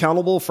held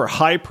accountable for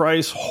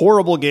high-price,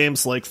 horrible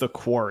games like The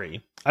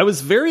Quarry. I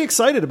was very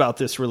excited about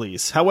this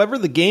release. However,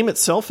 the game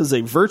itself is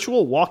a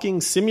virtual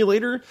walking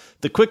simulator.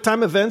 The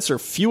QuickTime events are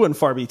few and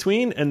far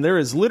between, and there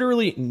is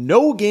literally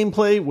no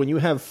gameplay when you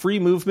have free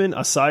movement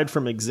aside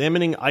from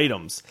examining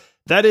items.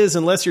 That is,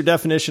 unless your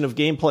definition of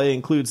gameplay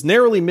includes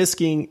narrowly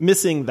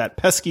missing that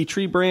pesky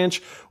tree branch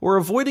or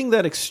avoiding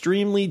that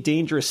extremely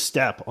dangerous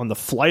step on the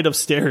flight of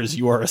stairs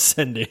you are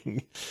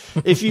ascending.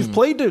 If you've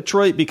played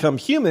Detroit Become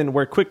Human,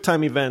 where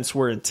QuickTime events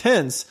were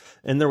intense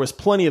and there was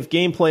plenty of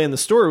gameplay and the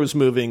story was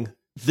moving,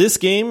 this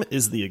game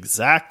is the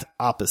exact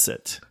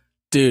opposite.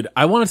 Dude,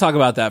 I want to talk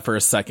about that for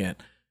a second.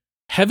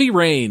 Heavy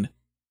Rain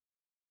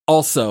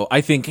also,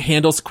 I think,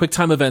 handles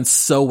QuickTime events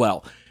so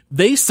well.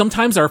 They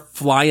sometimes are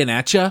flying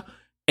at you.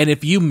 And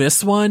if you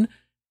miss one,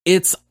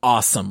 it's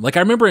awesome. Like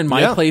I remember in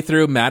my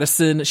playthrough,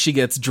 Madison, she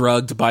gets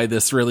drugged by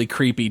this really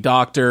creepy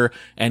doctor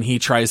and he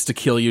tries to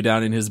kill you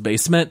down in his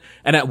basement.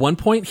 And at one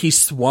point he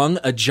swung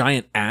a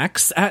giant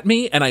axe at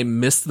me and I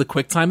missed the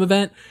QuickTime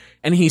event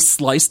and he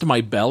sliced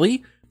my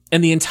belly.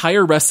 And the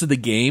entire rest of the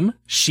game,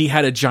 she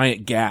had a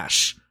giant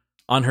gash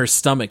on her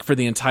stomach for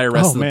the entire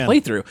rest of the man.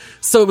 playthrough.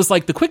 So it was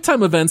like the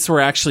QuickTime events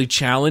were actually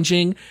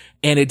challenging,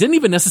 and it didn't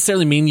even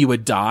necessarily mean you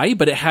would die,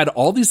 but it had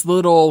all these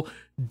little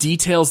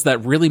details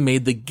that really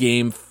made the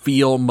game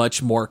feel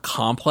much more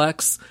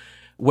complex.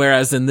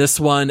 Whereas in this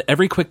one,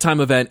 every QuickTime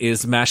event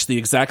is mash the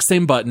exact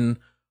same button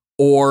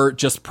or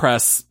just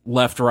press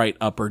left, right,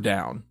 up, or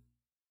down.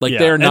 Like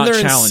they're not and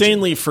they're challenging.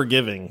 insanely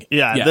forgiving.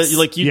 Yeah,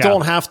 Yes. you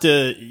don't have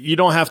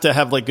to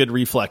have like good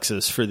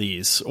reflexes for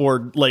these,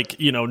 or like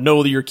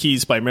know your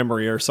keys by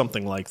memory or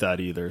something like that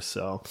either.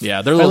 So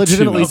Yeah, they're a I little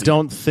legitimately too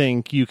don't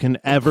think you can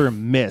ever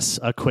miss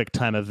a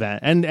QuickTime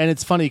event. And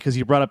it's funny because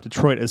you brought up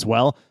Detroit as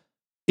well.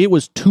 It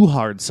was too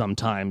hard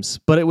sometimes,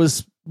 but it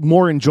was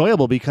more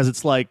enjoyable because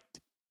it's like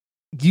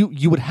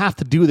you would have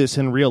to do this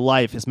in real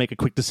life, is make a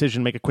quick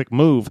decision, make a quick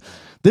move.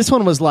 This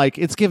one was like,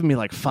 it's giving me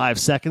like 5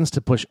 seconds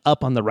to push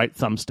up on the right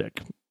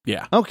thumbstick.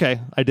 Yeah. Okay,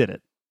 I did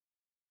it.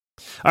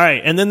 all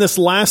right, and then this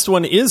last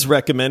one is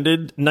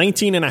recommended,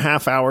 19 and a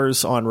half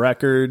hours on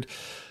record.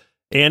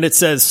 And it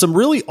says, some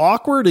really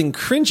awkward and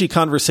cringy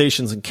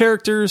conversations and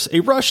characters,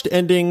 a rushed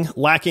ending,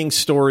 lacking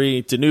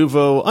story, de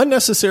novo,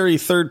 unnecessary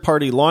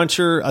third-party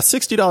launcher, a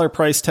 $60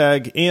 price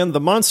tag, and the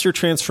monster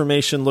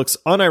transformation looks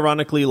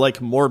unironically like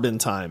Morbin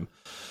time.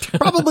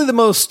 Probably the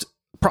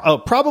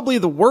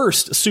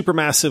worst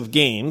Supermassive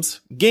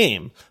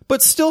game,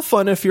 but still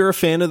fun if you're a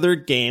fan of their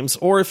games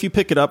or if you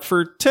pick it up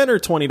for $10 or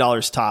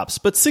 $20 tops,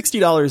 but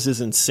 $60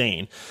 is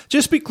insane.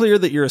 Just be clear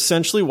that you're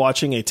essentially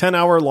watching a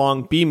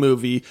 10-hour-long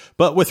B-movie,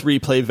 but with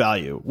replay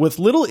value, with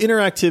little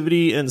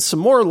interactivity and some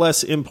more or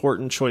less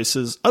important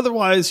choices.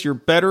 Otherwise, you're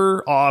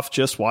better off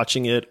just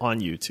watching it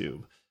on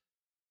YouTube.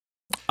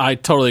 I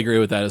totally agree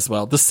with that as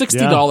well. The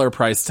 $60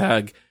 price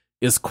tag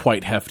is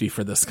quite hefty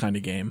for this kind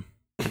of game.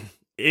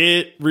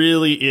 It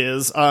really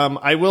is.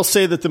 I will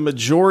say that the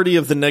majority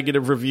of the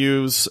negative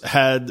reviews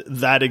had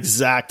that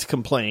exact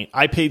complaint.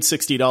 I paid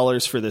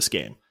 $60 for this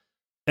game.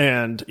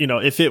 And,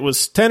 if it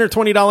was $10 or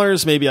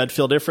 $20, maybe I'd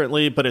feel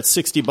differently, but at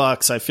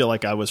 $60, I feel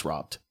like I was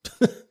robbed.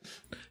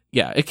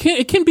 Yeah, it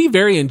can be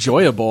very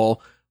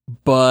enjoyable,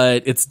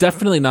 but it's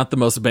definitely not the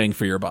most bang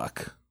for your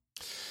buck.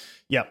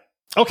 Yeah.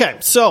 Okay,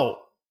 so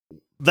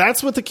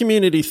that's what the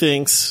community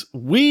thinks.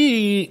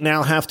 We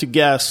now have to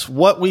guess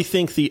what we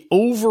think the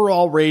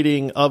overall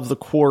rating of The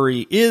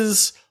Quarry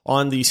is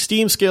on the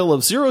Steam scale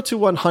of 0 to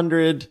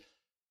 100.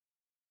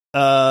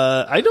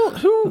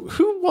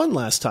 Who won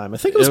last time? I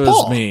think it was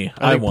Paul. Me.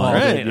 I won. All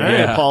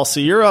right, Paul.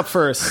 So you're up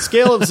first.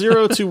 Scale of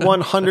 0 to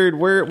 100.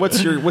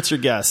 What's your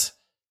guess?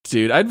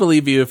 Dude, I'd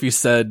believe you if you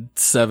said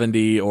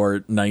 70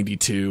 or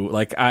 92.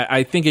 Like,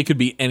 I think it could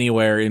be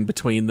anywhere in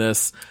between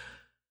this.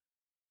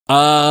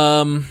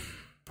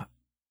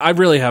 I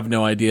really have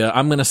no idea.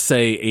 I'm going to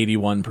say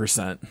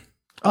 81%.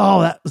 Oh,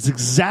 that was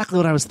exactly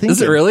what I was thinking.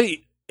 Is it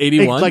really?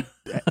 81? Like,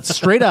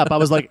 straight up, I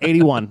was like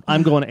 81.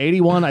 I'm going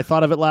 81. I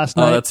thought of it last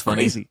night. Oh, that's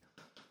funny. Crazy.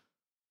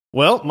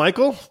 Well,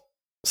 Michael,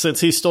 since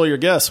he stole your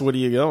guess, what are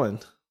you going?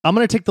 I'm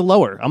going to take the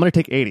lower. I'm going to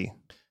take 80.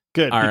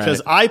 Good, all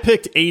because right. I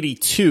picked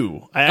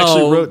 82. I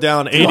actually wrote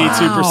down 82%.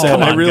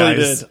 Wow. I really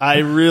Guys. did. I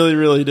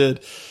really did.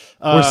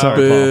 We're sorry,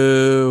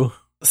 Boo. Paul.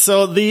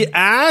 So the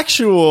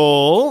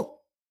actual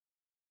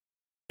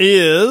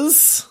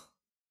is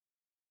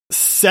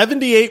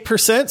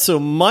 78%. So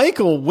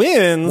Michael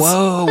wins.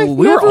 Whoa,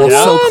 we were all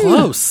so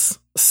close.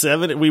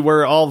 We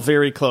were all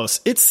very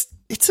close. It's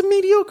a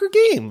mediocre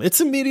game.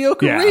 It's a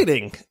mediocre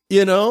rating.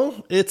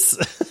 It's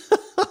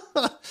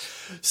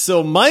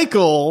so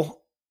Michael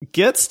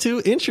gets to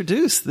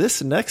introduce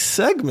this next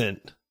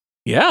segment.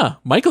 Yeah,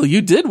 Michael,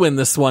 you did win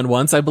this one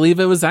once. I believe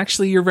it was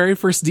actually your very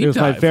first deep It was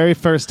dive. my very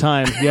first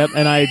time. Yep.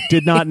 And I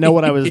did not know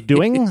what I was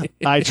doing.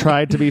 I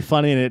tried to be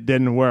funny and it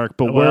didn't work.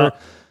 But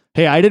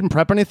I didn't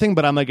prep anything,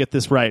 but I'm going to get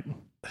this right.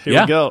 Here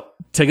we go.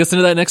 Take us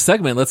into that next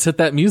segment. Let's hit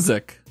that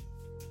music.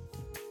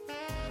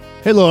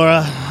 Hey,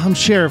 Laura. I'm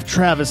Sheriff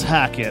Travis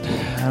Hackett,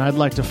 and I'd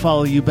like to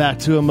follow you back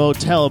to a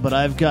motel, but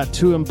I've got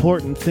 2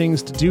 important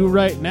things to do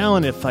right now,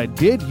 and if I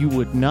did, you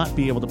would not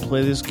be able to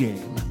play this game.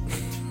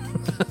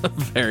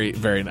 Very,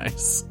 very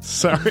nice.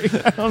 Sorry.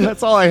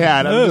 That's all I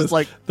had. I'm just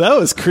like, that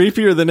was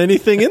creepier than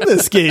anything in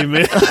this game,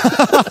 man.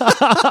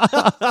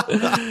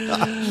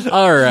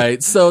 All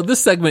right. So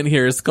this segment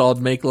here is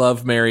called Make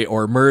Love, Marry,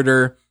 or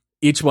Murder.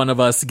 Each one of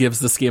us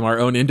gives this game our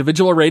own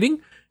individual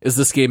rating. Is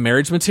this game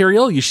marriage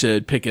material? You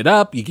should pick it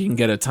up. You can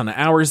get a ton of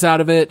hours out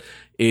of it.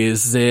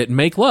 Is it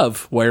make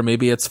love, where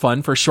maybe it's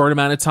fun for a short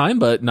amount of time,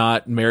 but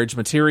not marriage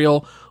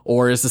material?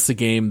 Or is this a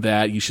game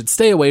that you should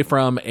stay away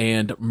from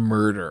and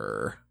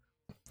murder?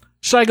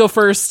 Should I go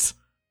first?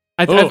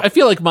 I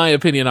feel like my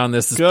opinion on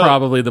this is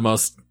probably the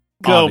most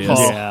obvious.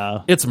 Paul.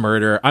 yeah. It's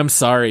murder. I'm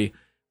sorry.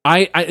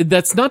 I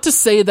that's not to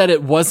say that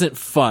it wasn't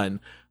fun.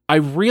 I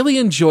really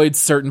enjoyed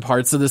certain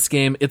parts of this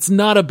game. It's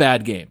not a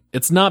bad game.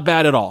 It's not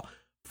bad at all.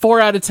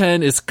 4 out of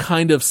 10 is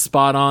kind of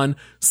spot on.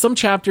 Some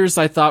chapters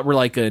I thought were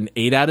like an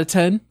 8 out of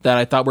 10 that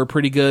I thought were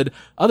pretty good.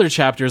 Other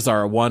chapters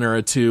are a 1 or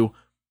a 2.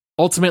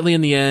 Ultimately, in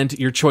the end,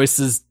 your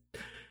choices,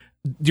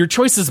 your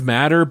choices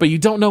matter, but you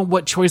don't know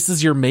what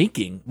choices you're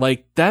making.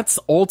 Like, that's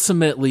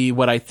ultimately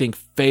what I think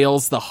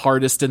fails the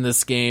hardest in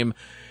this game.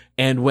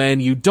 And when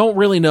you don't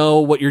really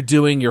know what you're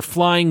doing, you're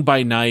flying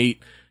by night.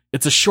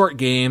 It's a short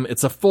game.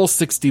 It's a full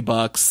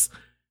 $60.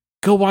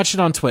 Go watch it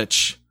on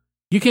Twitch.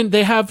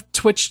 They have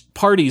Twitch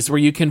parties where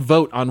you can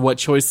vote on what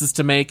choices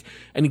to make.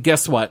 And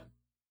guess what?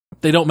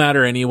 They don't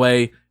matter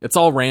anyway. It's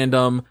all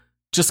random.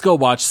 Just go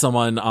watch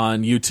someone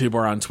on YouTube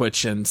or on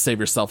Twitch and save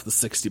yourself the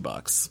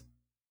 $60.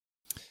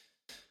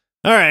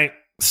 All right.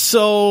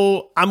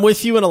 So I'm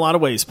with you in a lot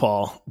of ways,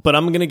 Paul, but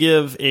I'm going to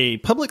give a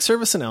public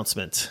service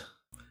announcement.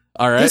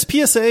 All right.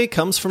 This PSA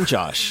comes from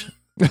Josh.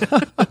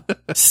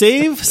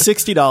 Save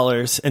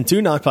 $60 and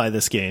do not buy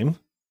this game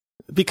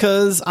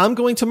because I'm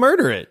going to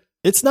murder it.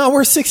 It's not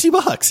worth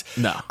 $60.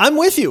 No. I'm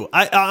with you.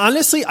 I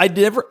honestly, I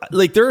never,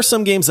 like, there are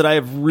some games that I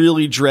have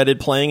really dreaded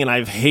playing and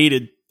I've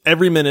hated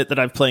every minute that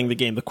I've playing the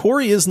game. The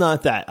Quarry is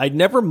not that. I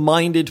never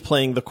minded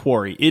playing The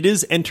Quarry. It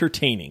is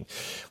entertaining.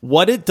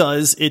 What it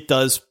does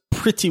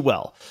pretty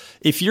well.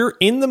 If you're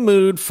in the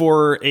mood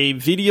for a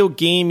video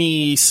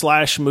gamey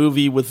 /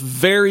 movie with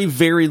very,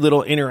 very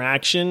little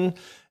interaction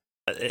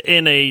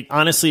in a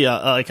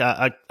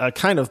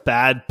kind of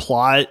bad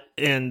plot,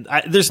 and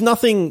there's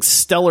nothing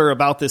stellar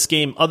about this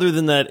game other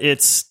than that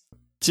it's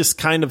just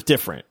kind of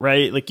different,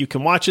 right? Like, you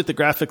can watch it. The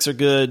graphics are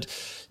good.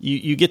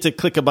 You get to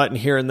click a button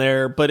here and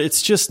there, but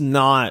it's just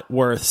not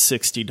worth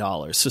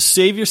 $60. So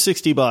save your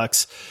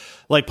 $60.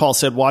 Like Paul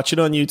said, watch it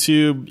on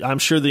YouTube. I'm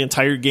sure the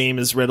entire game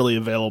is readily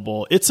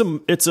available. It's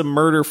a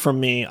murder from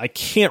me. I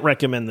can't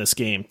recommend this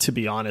game, to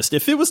be honest.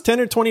 If it was $10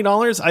 or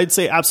 $20, I'd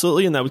say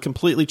absolutely, and that would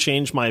completely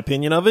change my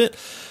opinion of it.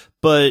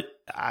 But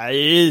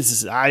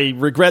I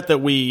regret that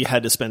we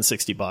had to spend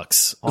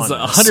 $60 on it's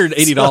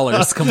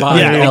 $180 combined.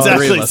 Yeah,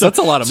 exactly. That's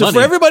a lot of money. So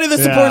for everybody that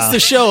supports the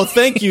show,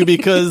 thank you,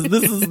 because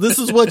this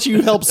is what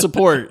you help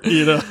support.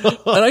 You know,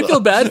 and I feel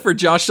bad for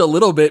Josh a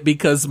little bit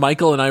because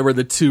Michael and I were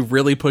the two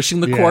really pushing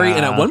the Quarry,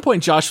 and at one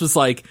point Josh was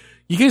like,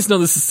 "You guys know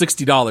this is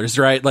 $60,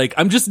 right? Like,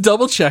 I'm just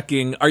double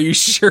checking. Are you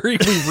sure we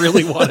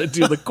really want to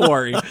do the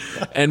Quarry?"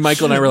 And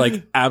Michael and I were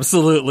like,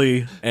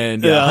 "Absolutely."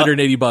 And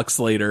 $180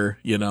 later,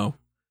 you know.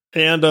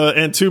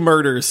 And 2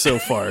 murders so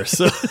far.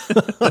 So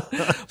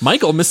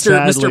Michael,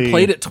 Mr.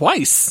 played it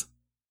twice.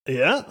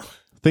 Yeah.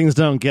 Things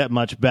don't get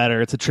much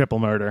better. It's a triple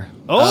murder.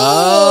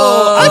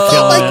 Oh, I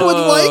feel like I would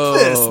like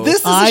this. This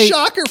is a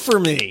shocker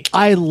for me.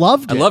 I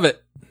loved it. I love it.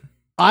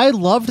 I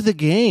loved the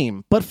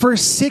game, but for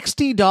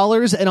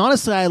 $60, and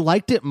honestly, I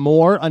liked it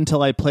more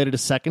until I played it a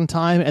second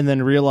time and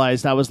then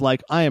realized I was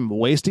like, I am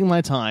wasting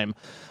my time.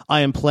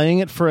 I am playing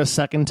it for a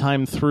second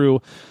time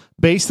through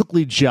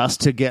basically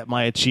just to get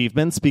my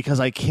achievements because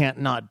I can't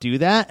not do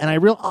that.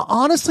 And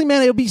honestly,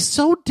 man, it would be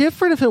so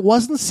different if it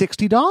wasn't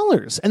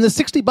 $60. And the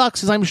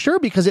 $60 is, I'm sure,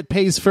 because it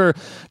pays for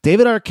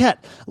David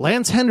Arquette,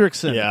 Lance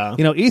Hendrickson,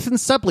 Ethan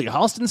Suplee,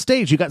 Halston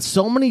Stage. You got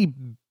so many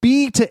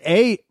B to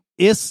A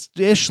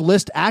ish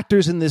list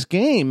actors in this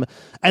game,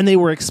 and they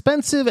were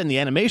expensive, and the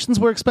animations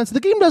were expensive.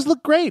 The game does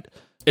look great.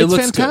 It's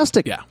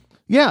fantastic. Good.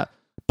 Yeah.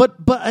 But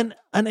an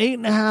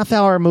 8.5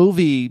 hour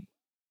movie,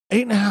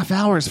 8.5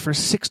 hours for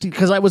 60,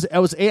 because I was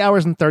 8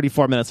 hours and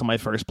 34 minutes on my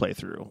first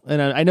playthrough.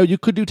 And I know you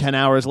could do 10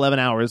 hours, 11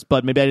 hours,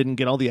 but maybe I didn't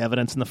get all the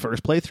evidence in the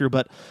first playthrough.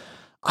 But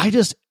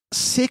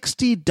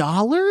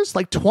 $60,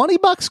 like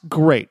 $20,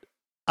 great.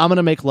 I'm going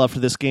to make love to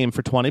this game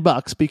for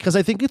 $20 because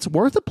I think it's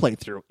worth a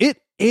playthrough. It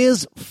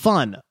is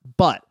fun,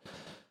 but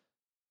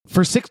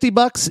for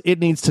 $60, it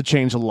needs to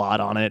change a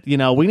lot on it. You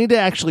know, we need to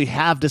actually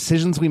have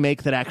decisions we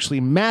make that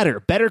actually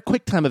matter. Better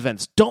QuickTime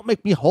events. Don't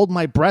make me hold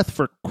my breath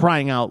for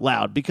crying out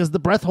loud, because the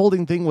breath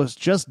holding thing was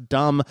just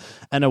dumb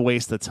and a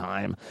waste of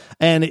time.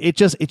 And it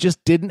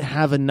just didn't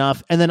have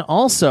enough. And then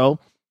also,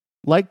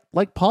 like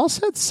Paul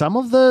said, some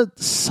of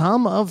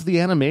the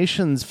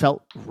animations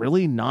felt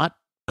really not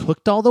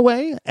cooked all the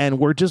way and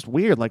were just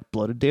weird, like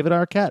bloated David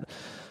Arquette.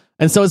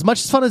 And so as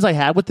much fun as I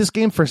had with this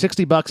game, for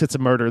 $60, it's a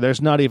murder.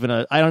 There's not even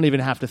I don't even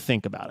have to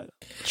think about it.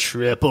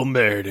 Triple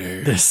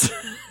murder. This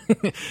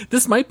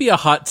might be a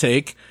hot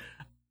take.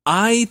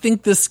 I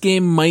think this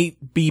game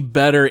might be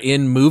better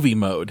in movie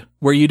mode,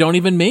 where you don't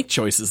even make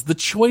choices. The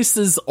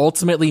choices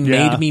ultimately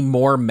made me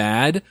more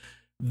mad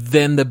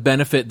than the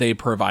benefit they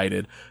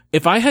provided.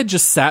 If I had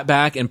just sat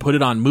back and put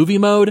it on movie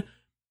mode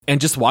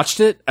and just watched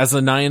it as a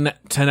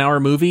 9-10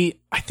 hour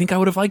movie, I think I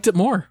would have liked it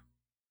more.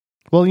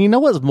 Well, you know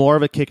what was more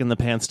of a kick in the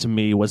pants to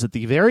me was at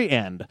the very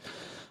end.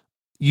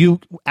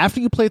 After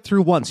you play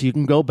through once, you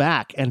can go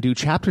back and do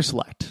chapter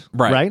select,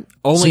 right?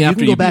 Only so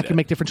after you can go back and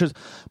make different choices,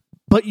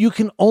 but you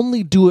can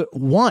only do it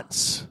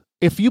once.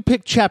 If you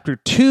pick chapter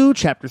 2,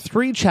 chapter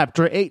 3,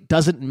 chapter 8,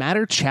 doesn't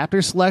matter.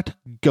 Chapter select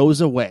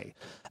goes away.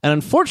 And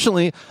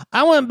unfortunately,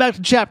 I went back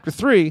to chapter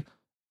 3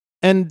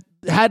 and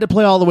had to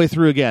play all the way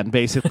through again,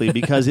 basically,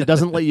 because it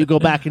doesn't let you go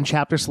back and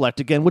chapter select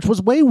again, which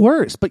was way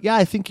worse. But yeah,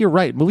 I think you're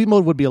right. Movie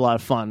mode would be a lot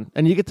of fun.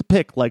 And you get to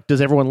pick, like, does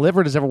everyone live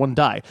or does everyone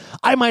die?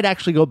 I might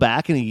actually go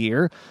back in a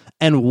year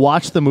and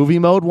watch the movie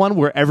mode one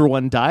where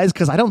everyone dies,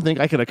 because I don't think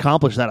I could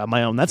accomplish that on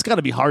my own. That's got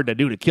to be hard to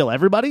do, to kill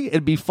everybody.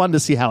 It'd be fun to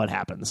see how it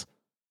happens.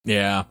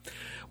 Yeah.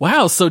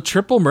 Wow, so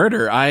triple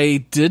murder. I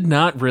did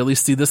not really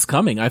see this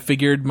coming. I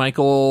figured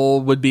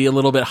Michael would be a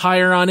little bit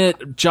higher on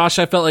it. Josh,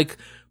 I felt like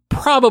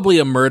probably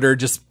a murder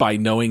just by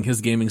knowing his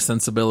gaming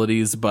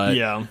sensibilities, but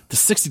Yeah. the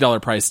 $60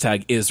 price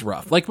tag is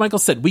rough. Like Michael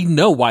said, we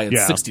know why it's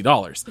Yeah.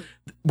 $60.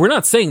 We're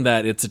not saying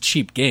that it's a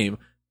cheap game.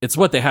 It's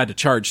what they had to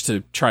charge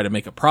to try to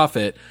make a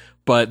profit.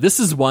 But this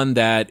is one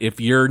that if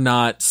you're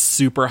not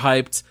super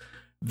hyped,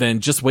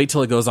 then just wait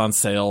till it goes on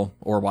sale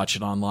or watch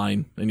it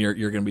online and you're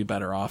going to be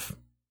better off.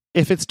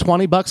 If it's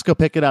 $20, go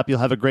pick it up. You'll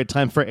have a great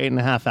time for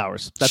 8.5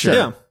 hours. That's Sure. it.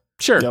 Yeah.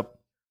 Sure. Yep.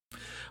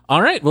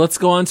 All right, well, let's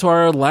go on to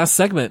our last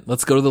segment.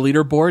 Let's go to the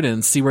leaderboard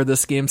and see where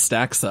this game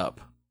stacks up.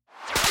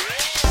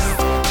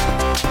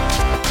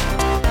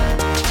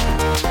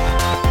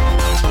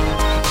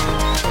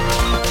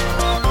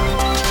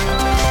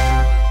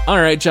 All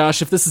right,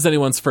 Josh, if this is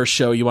anyone's first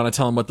show, you want to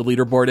tell them what the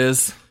leaderboard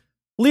is?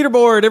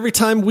 Leaderboard, every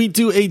time we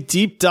do a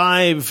deep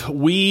dive,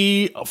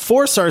 we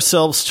force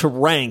ourselves to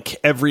rank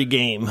every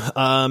game.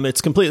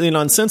 It's completely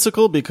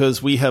nonsensical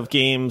because we have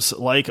games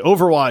like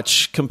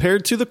Overwatch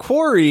compared to The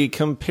Quarry,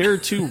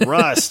 compared to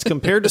Rust,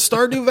 compared to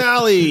Stardew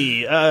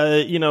Valley.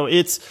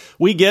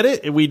 We get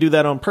it. We do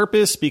that on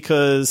purpose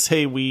because,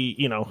 hey,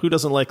 who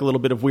doesn't like a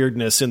little bit of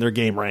weirdness in their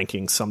game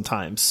rankings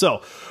sometimes?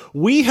 So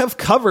we have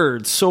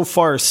covered so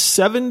far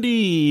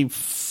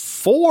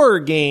 74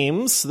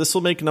 games. This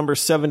will make number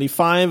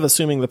 75,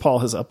 assuming that Paul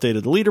has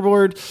updated the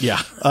leaderboard. Yeah.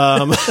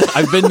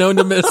 I've been known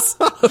to miss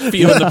a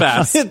few in the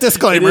past.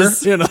 Disclaimer. It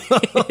is,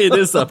 it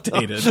is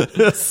updated.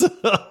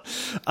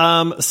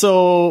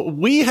 So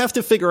we have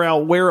to figure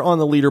out where on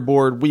the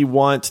leaderboard we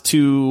want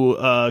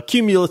to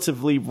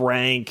cumulatively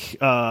rank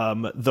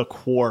The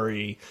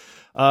Quarry.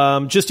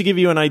 Just to give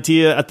you an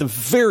idea, at the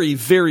very,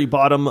 very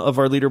bottom of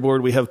our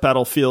leaderboard, we have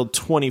Battlefield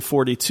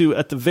 2042.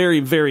 At the very,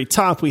 very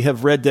top, we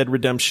have Red Dead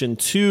Redemption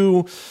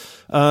 2.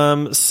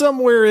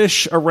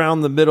 Somewhere-ish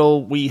around the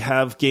middle, we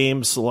have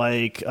games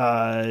like,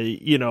 A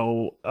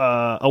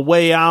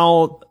Way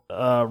Out,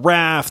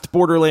 Raft,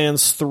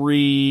 Borderlands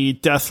 3,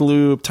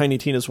 Deathloop, Tiny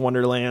Tina's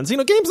Wonderlands.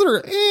 Games that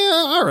are,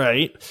 all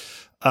right.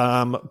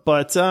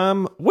 But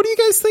what are you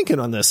guys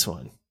thinking on this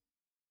one?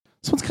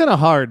 This one's kind of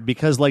hard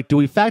because, do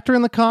we factor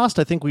in the cost?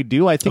 I think we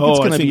do. I think it's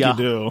going to be you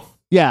do.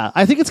 Yeah,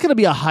 I think it's going to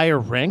be a higher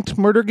ranked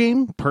murder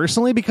game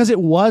personally because it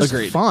was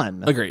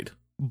fun. Agreed.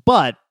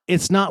 But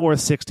it's not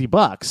worth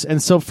 $60.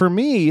 And so for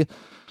me,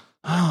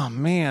 oh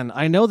man,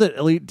 I know that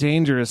Elite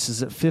Dangerous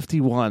is at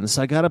 51,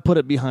 so I got to put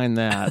it behind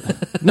that.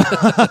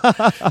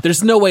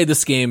 There's no way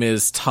this game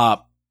is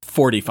top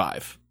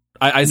 45.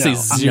 I say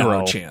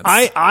zero chance.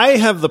 I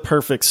have the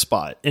perfect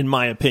spot, in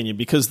my opinion,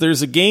 because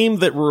there's a game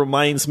that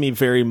reminds me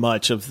very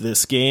much of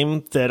this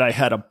game that I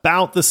had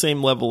about the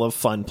same level of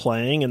fun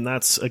playing, and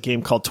that's a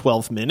game called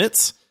 12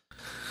 Minutes,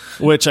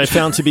 which I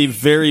found to be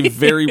very,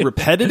 very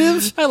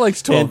repetitive. I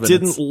liked 12 and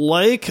Minutes. didn't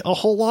like a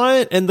whole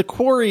lot. And The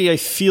Quarry, I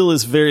feel,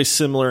 is very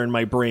similar in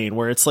my brain,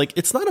 where it's like,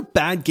 it's not a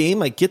bad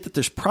game. I get that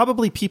there's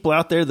probably people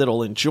out there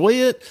that'll enjoy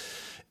it.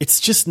 It's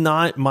just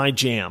not my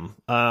jam.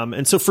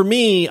 And so for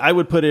me, I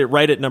would put it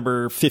right at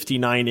number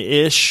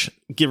 59-ish,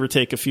 give or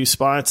take a few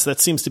spots. That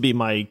seems to be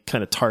my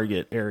kind of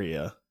target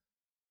area.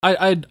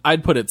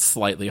 I'd put it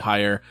slightly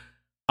higher.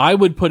 I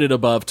would put it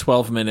above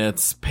 12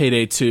 Minutes,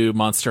 Payday 2,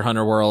 Monster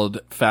Hunter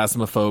World,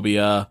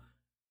 Phasmophobia,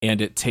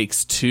 and It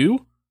Takes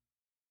Two.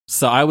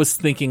 So I was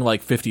thinking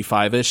like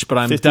 55-ish, but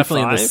I'm 55?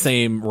 definitely in the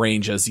same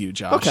range as you,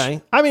 Josh.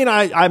 Okay. I mean,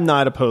 I'm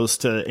not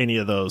opposed to any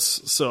of those.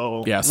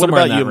 So yeah, what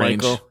about in you, that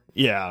range. Michael?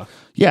 Yeah.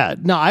 Yeah,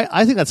 no,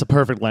 I think that's a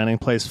perfect landing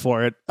place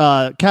for it.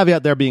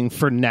 Caveat there being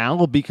for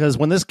now, because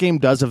when this game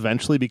does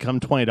eventually become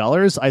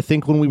 $20, I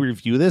think when we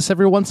review this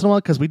every once in a while,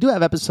 because we do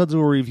have episodes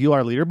where we review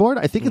our leaderboard,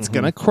 I think it's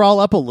going to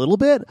crawl up a little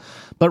bit.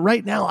 But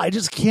right now, I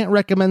just can't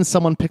recommend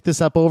someone pick this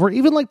up over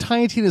even like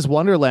Tiny Tina's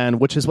Wonderland,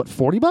 which is what,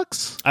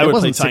 $40? I would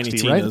play 60, Tiny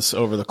Tina's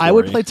over The Quarry. I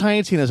would play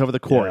Tiny Tina's over The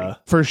Quarry Yeah.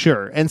 for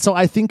sure. And so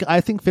I think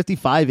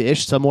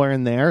 55-ish, somewhere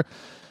in there,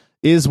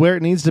 is where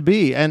it needs to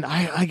be. And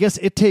I guess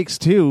It Takes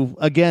Two,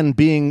 again,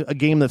 being a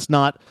game that's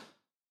not...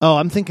 Oh,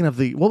 I'm thinking of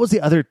what was the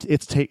other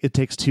It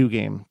Takes Two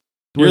game?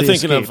 You're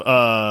thinking of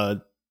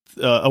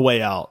A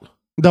Way Out.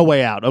 The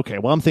Way Out. Okay,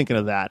 well, I'm thinking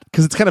of that.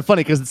 Because it's kind of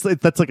funny, because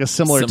that's like a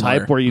similar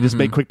type where you just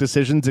make quick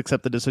decisions,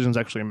 except the decisions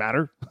actually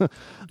matter.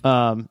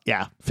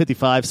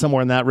 55,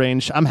 somewhere in that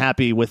range. I'm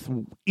happy with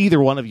either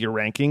one of your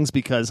rankings,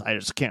 because I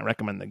just can't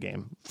recommend the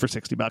game for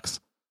 $60.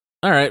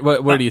 All right,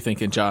 what are you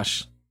thinking,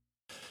 Josh?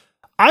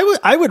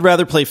 I would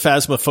rather play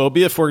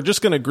Phasmophobia if we're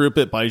just going to group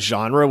it by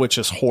genre, which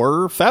is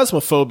horror.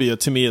 Phasmophobia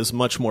to me is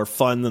much more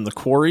fun than The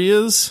Quarry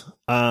is.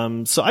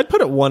 So I'd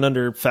put it one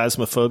under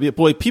Phasmophobia.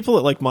 Boy, people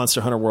that like Monster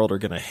Hunter World are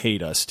going to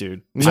hate us,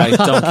 dude. I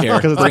don't care.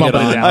 Because it's Bring it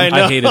bumping on. it down.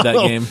 I hated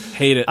that game.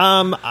 Hate it.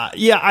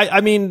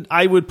 I mean,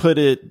 I would put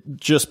it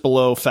just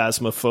below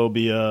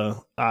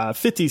Phasmophobia.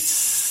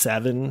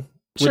 57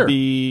 Sure. would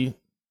be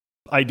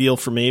ideal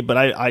for me, but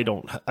I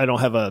don't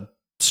have a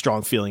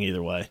strong feeling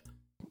either way.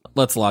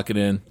 Let's lock it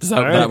in. Does that,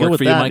 All right, that good work with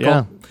for you, that, Michael?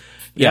 yeah.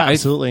 Yeah,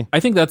 absolutely. I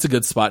think that's a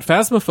good spot.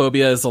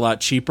 Phasmophobia is a lot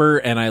cheaper,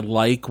 and I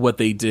like what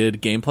they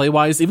did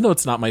gameplay-wise. Even though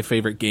it's not my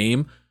favorite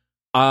game,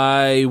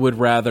 I would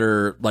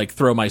rather like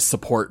throw my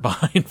support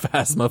behind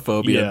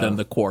Phasmophobia than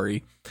The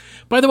Quarry.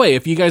 By the way,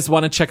 if you guys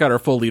want to check out our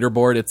full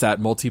leaderboard, it's at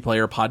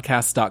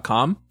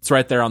multiplayerpodcast.com. It's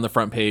right there on the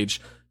front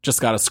page. Just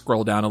got to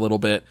scroll down a little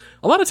bit.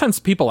 A lot of times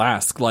people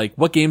ask, like,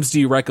 what games do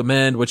you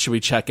recommend? What should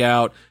we check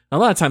out? And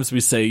a lot of times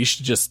we say you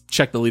should just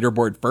check the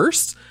leaderboard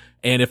first.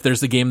 And if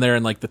there's a game there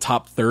in like the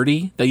top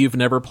 30 that you've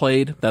never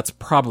played, that's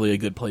probably a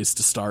good place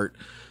to start.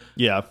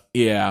 Yeah.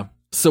 Yeah.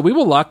 So we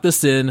will lock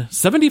this in.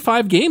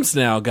 75 games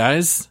now,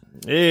 guys.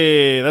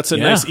 Hey, that's a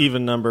nice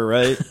even number,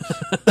 right?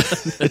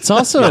 It's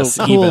also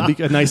cool,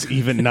 a nice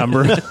even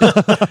number.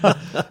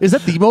 Is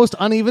that the most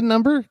uneven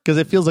number? Because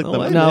it feels like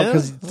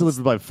because it's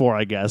divided by 4,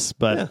 I guess.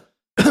 But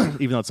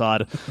even though it's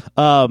odd,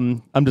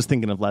 I'm just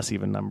thinking of less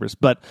even numbers.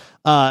 But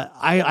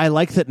I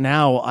like that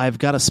now I've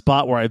got a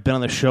spot where I've been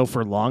on the show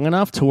for long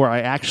enough to where I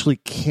actually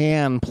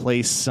can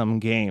place some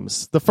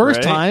games. The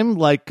first time,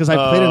 like, because I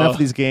played enough of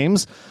these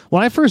games.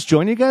 When I first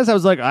joined you guys, I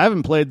was like, I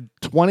haven't played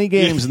 20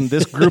 games in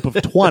this group of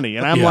 20.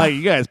 And I'm like,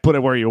 you guys put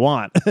it where you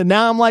want. And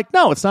now I'm like,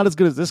 no, it's not as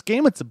good as this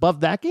game. It's above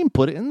that game.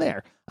 Put it in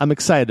there. I'm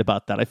excited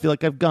about that. I feel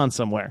like I've gone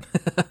somewhere.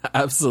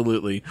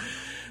 Absolutely.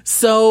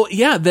 So,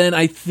 yeah, then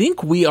I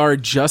think we are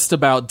just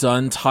about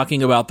done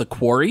talking about The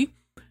Quarry.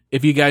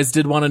 If you guys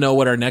did want to know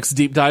what our next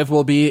deep dive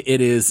will be,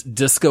 it is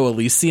Disco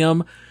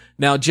Elysium.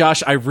 Now,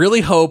 Josh, I really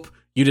hope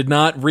you did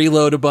not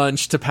reload a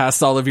bunch to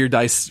pass all of your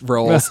dice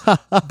rolls,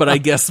 but I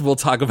guess we'll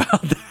talk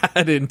about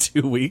that in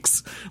 2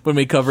 weeks when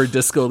we cover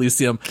Disco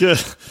Elysium.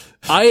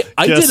 I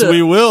guess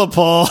we will,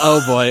 Paul.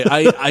 Oh boy.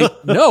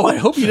 No, I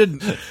hope you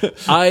didn't.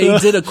 I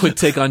did a quick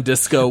take on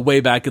Disco way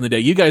back in the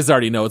day. You guys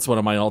already know it's one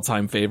of my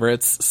all-time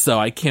favorites, so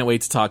I can't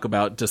wait to talk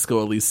about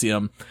Disco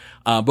Elysium.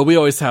 But we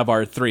always have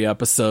our 3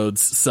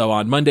 episodes. So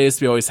on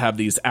Mondays, we always have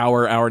these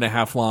hour and a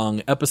half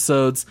long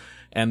episodes.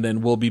 And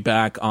then we'll be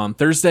back on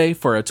Thursday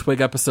for a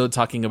Twig episode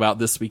talking about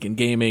This Week in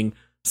Gaming.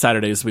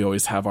 Saturdays, we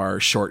always have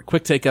our short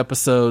quick take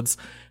episodes.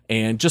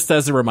 And just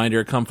as a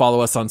reminder, come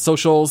follow us on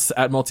socials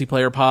at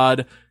Multiplayer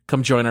Pod.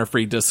 Come join our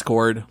free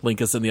Discord.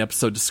 Link is in the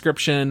episode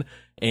description.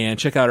 And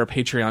check out our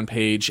Patreon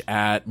page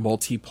at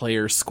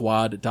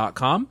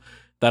multiplayersquad.com.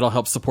 That'll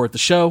help support the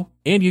show.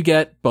 And you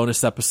get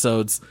bonus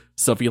episodes.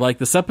 So if you like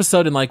this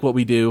episode and like what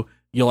we do,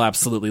 you'll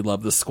absolutely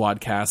love the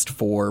Squadcast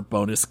for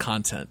bonus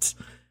content.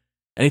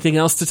 Anything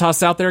else to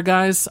toss out there,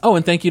 guys? Oh,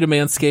 and thank you to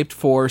Manscaped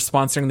for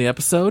sponsoring the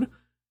episode.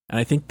 And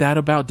I think that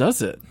about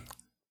does it.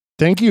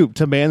 Thank you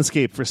to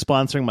Manscaped for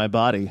sponsoring my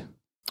body.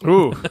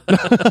 Ooh.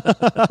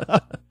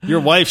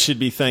 Your wife should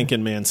be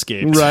thanking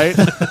Manscaped. Right?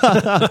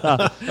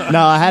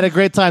 No, I had a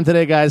great time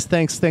today, guys.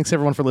 Thanks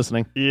everyone for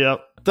listening.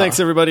 Yep. Thanks,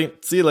 everybody.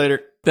 See you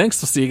later.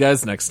 Thanks. We'll see you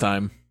guys next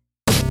time.